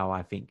January and now,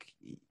 I think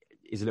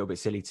is a little bit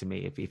silly to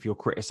me. If you're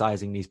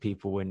criticizing these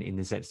people in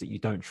the sense that you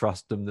don't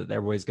trust them, that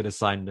they're always going to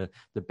sign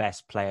the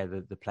best player,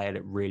 the player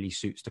that really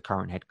suits the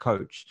current head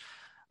coach,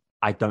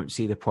 I don't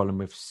see the problem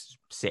with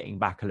sitting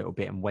back a little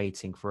bit and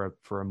waiting for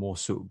a more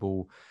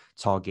suitable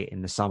target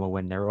in the summer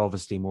when there are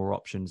obviously more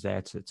options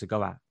there to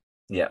go at.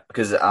 Yeah,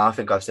 because I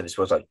think I've said this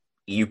was like,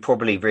 you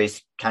probably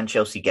can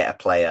Chelsea get a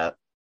player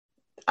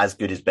as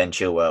good as Ben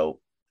Chilwell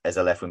as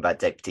a left wing back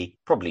deputy?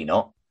 Probably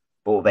not.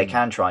 But what they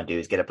can try and do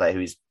is get a player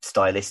who's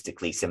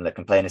stylistically similar,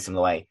 can play in a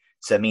similar way.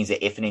 So it means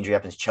that if an injury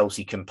happens,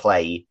 Chelsea can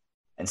play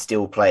and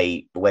still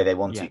play the way they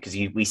want to. Because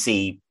we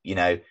see,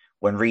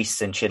 when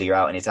Reece and Chile are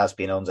out and it has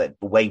been on, the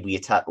way we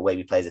attack, the way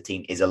we play as a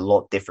team is a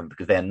lot different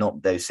because they're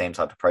not those same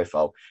type of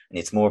profile. And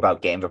it's more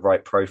about getting the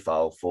right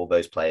profile for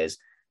those players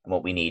and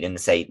what we need. And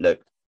say, look,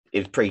 it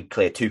was pretty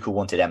clear Tuchel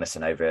wanted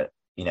Emerson over,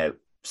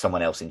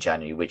 someone else in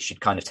January, which should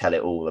kind of tell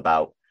it all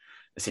about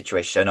the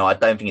situation. So no, I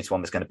don't think it's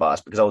one that's going to buy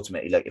us, because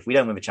ultimately, look, if we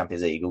don't win the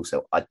Champions League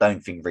also, I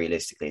don't think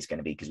realistically it's going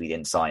to be because we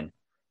didn't sign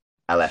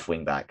a left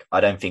wing back.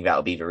 I don't think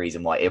that'll be the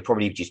reason why. It'll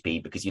probably just be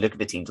because you look at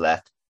the teams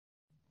left,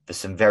 there's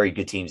some very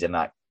good teams in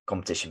that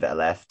competition that are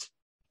left.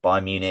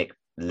 Bayern Munich,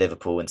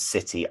 Liverpool and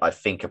City, I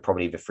think are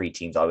probably the three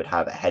teams I would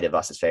have ahead of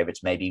us as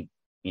favourites. Maybe,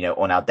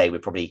 on our day, we're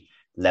probably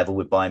level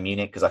with Bayern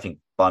Munich, because I think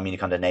Bayern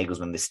Munich under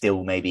Nagelsmann, they're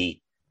still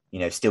maybe,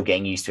 still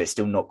getting used to it,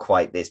 still not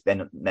quite this,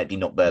 maybe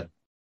not the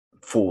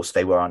force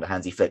they were under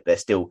Hansi Flick. They're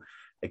still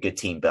a good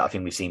team, but I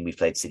think we've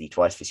played City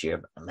twice this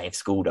year and they've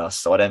schooled us.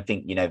 So I don't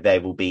think, there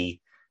will be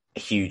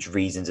huge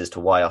reasons as to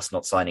why us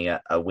not signing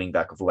a wing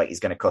back or full back is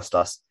going to cost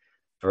us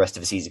the rest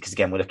of the season. Because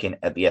again, we're looking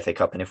at the FA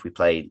Cup, and if we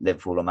play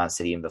Liverpool or Man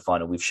City in the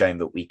final, we've shown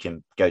that we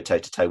can go toe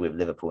to toe with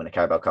Liverpool in a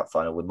Carabao Cup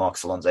final, with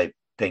Marcos Alonso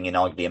putting in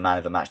arguably a man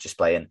of the match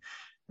display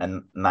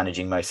and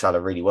managing Mo Salah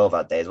really well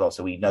that day as well.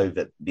 So we know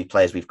that the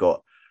players we've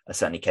got are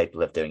certainly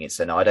capable of doing it.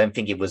 So no, I don't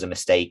think it was a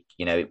mistake.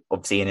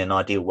 Obviously in an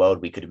ideal world,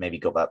 we could have maybe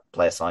got that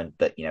player signed,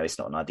 but it's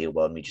not an ideal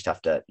world and we just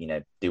have to,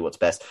 do what's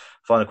best.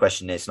 Final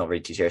question is not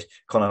really too serious.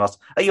 Colin asked,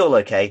 are you all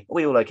okay? Are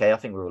we all okay? I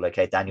think we're all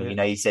okay. Daniel,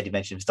 you said, you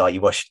mentioned at the start,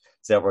 you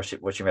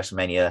watching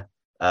WrestleMania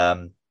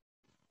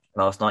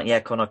last night.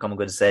 Yeah, Conor Common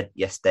Good said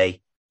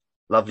yesterday,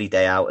 lovely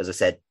day out. As I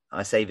said,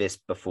 I say this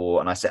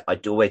before, and I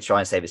do always try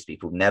and say this to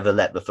people, never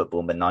let the football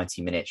in the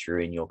 90 minutes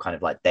ruin your kind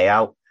of like day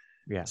out.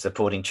 Yeah.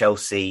 Supporting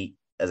Chelsea,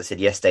 as I said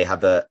yesterday,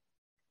 have a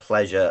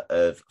pleasure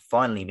of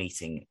finally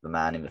meeting the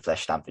man in the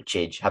flesh, Stamford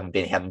Chidge.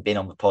 Having been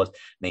on the pod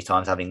many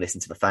times, having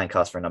listened to the fan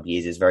cast for a number of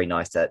years, it's very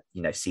nice to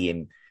see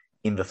him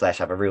in the flesh,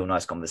 have a real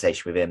nice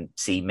conversation with him,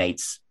 see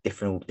mates,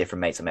 different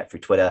mates I met through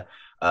Twitter.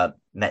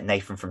 Met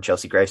Nathan from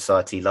Chelsea Grove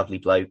Society, lovely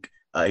bloke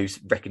who's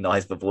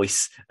recognised the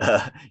voice.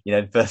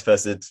 First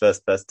person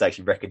to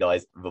actually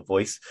recognise the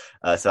voice.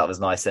 So that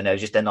was nice. And it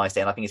was just a nice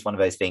day. And I think it's one of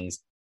those things.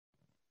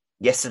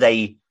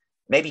 Yesterday,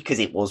 maybe because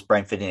it was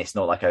Brentford and it's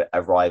not like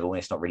a rival and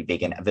it's not really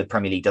big and the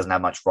Premier League doesn't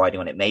have much riding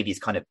on it, maybe it's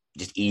kind of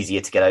just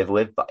easier to get over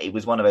with. But it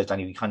was one of those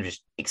kind of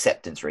just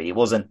acceptance, really. It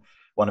wasn't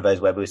one of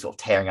those where we were sort of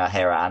tearing our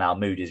hair out and our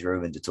mood is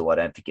ruined at all. I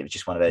don't think it was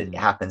just one of those. It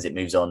happens, it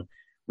moves on.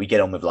 We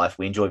get on with life.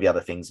 We enjoy the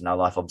other things in our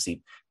life.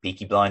 Obviously,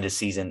 Peaky Blinders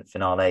season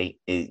finale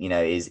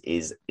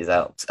is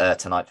out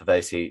tonight for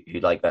those who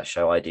like that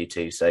show. I do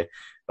too. So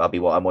that'll be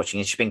what I'm watching.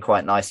 It's just been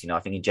quite nice. I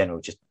think in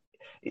general, just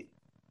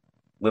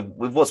with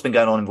what's been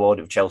going on in the world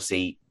of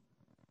Chelsea,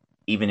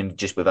 even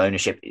just with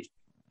ownership,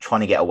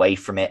 trying to get away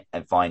from it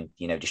and find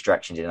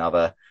distractions in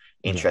other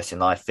interests in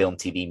life. Film,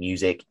 TV,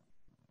 music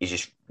is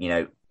just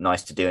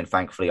nice to do, and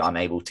thankfully I'm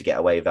able to get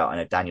away with that. I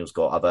know Daniel's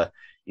got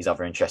his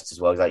other interests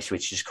as well, which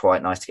is just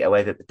quite nice to get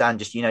away with it. But Dan,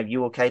 just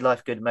you okay?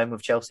 Life good moment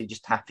with Chelsea?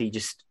 Just happy?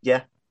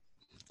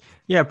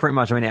 Yeah, pretty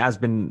much. I mean, it has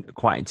been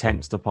quite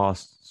intense the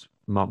past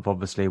month,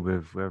 obviously,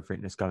 with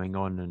everything that's going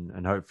on,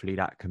 and hopefully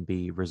that can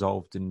be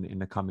resolved in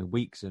the coming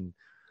weeks. And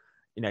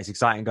it's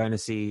exciting going to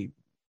see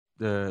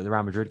the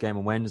Real Madrid game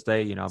on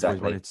Wednesday. I've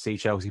always wanted to see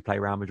Chelsea play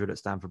Real Madrid at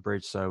Stamford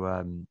Bridge,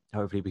 so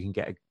hopefully we can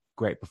get a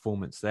great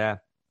performance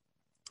there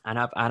and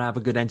have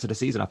a good end to the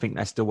season. I think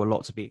there's still a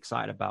lot to be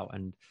excited about,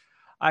 and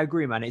I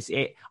agree, man. I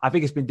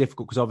think it's been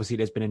difficult because obviously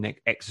there's been an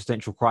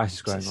existential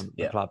crisis going on at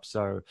the club.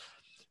 So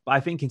But I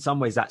think in some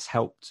ways that's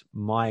helped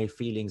my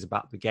feelings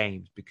about the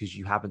games, because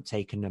you haven't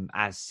taken them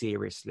as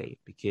seriously,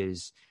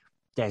 because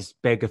there's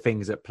bigger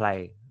things at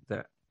play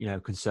that, you know,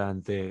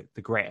 concern the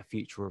greater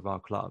future of our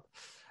club.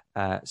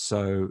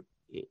 So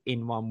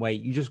in one way,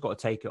 you just got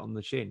to take it on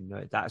the chin. You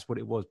know, that's what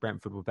it was.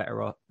 Brentford were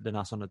better than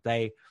us on a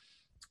day.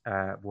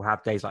 We'll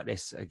have days like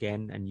this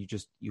again, and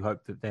you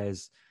hope that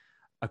there's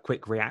a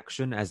quick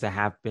reaction, as there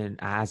has been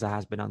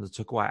under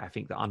Tuchel. I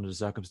think that under the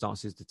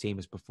circumstances, the team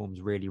has performed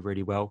really,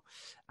 really well,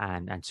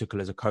 and Tuchel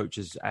as a coach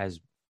as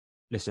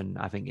listen,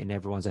 I think in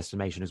everyone's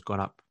estimation has gone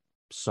up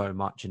so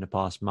much in the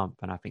past month,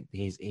 and I think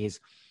he's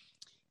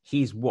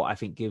what I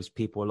think gives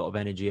people a lot of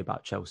energy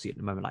about Chelsea at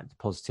the moment, like the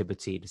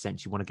positivity, the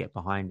sense you want to get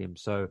behind him.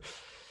 So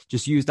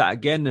just use that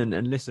again,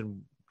 and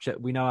listen,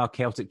 we know how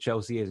chaotic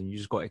Chelsea is, and you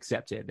just got to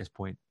accept it at this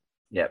point.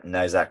 Yeah,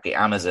 no, exactly.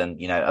 Amazon,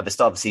 you know, at the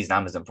start of the season,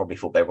 Amazon probably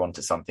thought they were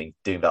onto something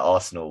doing that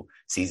Arsenal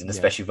season,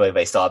 especially where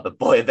they started. But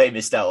boy, they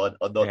missed out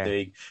on not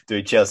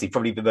doing Chelsea.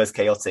 Probably the most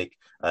chaotic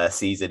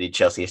season in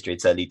Chelsea history,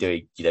 and certainly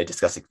doing, you know,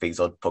 discussing things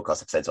on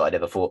podcast episodes that I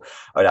never thought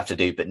I'd have to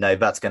do. But no,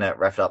 that's going to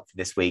wrap it up for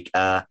this week.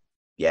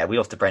 Yeah, we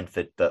lost to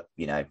Brentford, but,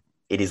 you know,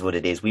 it is what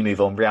it is. We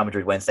move on. Real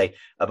Madrid Wednesday.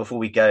 Before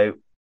we go,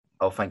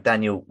 I'll thank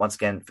Daniel once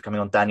again for coming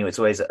on. Daniel, it's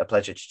always a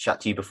pleasure to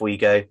chat to you. Before you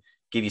go,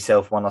 give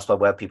yourself one last word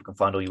where people can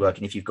find all your work,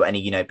 and if you've got any,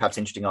 you know, perhaps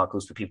interesting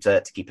articles for people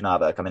to keep an eye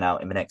about coming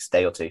out in the next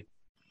day or two.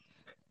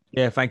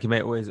 Yeah, thank you,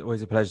 mate.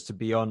 Always a pleasure to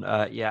be on.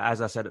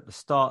 As I said at the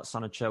start,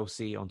 Son of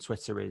Chelsea on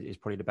Twitter is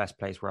probably the best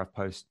place where I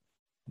post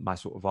my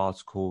sort of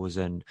articles,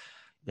 and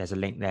there's a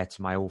link there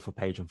to my author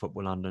page on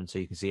Football London, so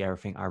you can see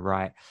everything I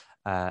write.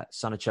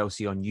 Son of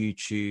Chelsea on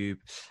YouTube,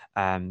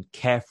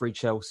 Carefree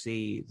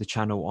Chelsea, the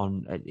channel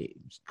on it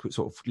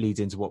sort of leads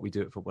into what we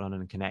do at Football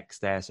London and connects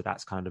there. So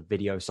that's kind of the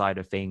video side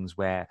of things,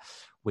 where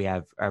we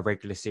have a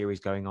regular series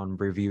going on,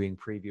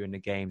 previewing the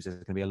games. There's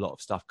going to be a lot of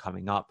stuff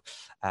coming up.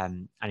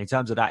 And in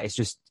terms of that, it's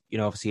just, you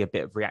know, obviously a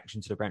bit of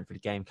reaction to the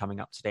Brentford game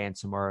coming up today and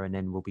tomorrow. And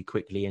then we'll be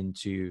quickly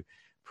into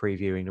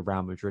previewing the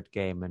Real Madrid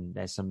game. And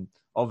there's some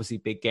obviously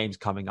big games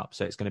coming up,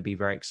 so it's going to be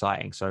very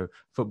exciting. So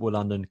Football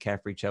London,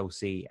 Carefree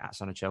Chelsea, at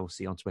Son of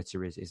Chelsea on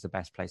Twitter is the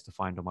best place to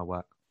find all my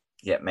work.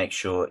 Yeah, make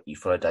sure you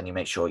follow Daniel.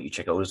 Make sure you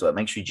check out all his work.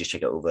 Make sure you just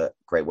check out all the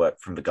great work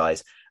from the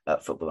guys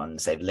at Football London.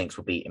 The links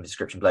will be in the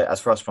description below. As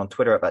for us, we're on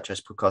Twitter, about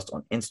Chelsea Podcast,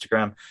 on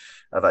Instagram,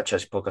 about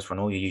Chelsea Podcast, we're on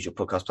all your usual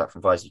podcast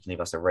platform providers. You can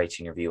leave us a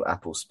rating, review,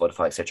 Apple,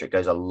 Spotify, etc. It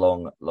goes a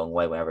long, long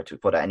way whenever we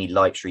put out any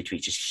likes,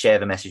 retweets. Just share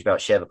the message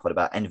about, share the pod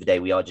about. End of the day,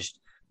 we are just,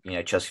 you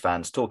know, Chelsea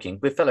fans talking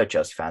with fellow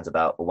Chelsea fans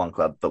about the one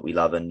club that we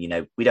love. And, you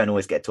know, we don't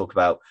always get to talk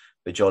about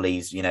the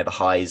jollies, you know, the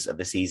highs of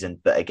the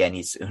season. But again,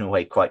 it's in a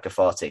way quite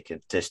cathartic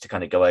just to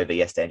kind of go over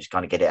yesterday and just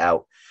kind of get it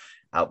out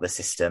the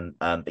system.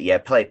 But yeah,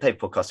 play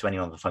podcast to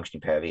anyone with a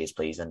functioning pair of ears,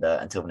 please. And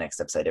until the next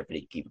episode,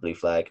 everybody keep a blue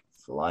flag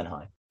flying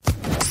high.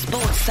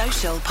 Sports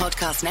Social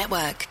Podcast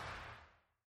Network.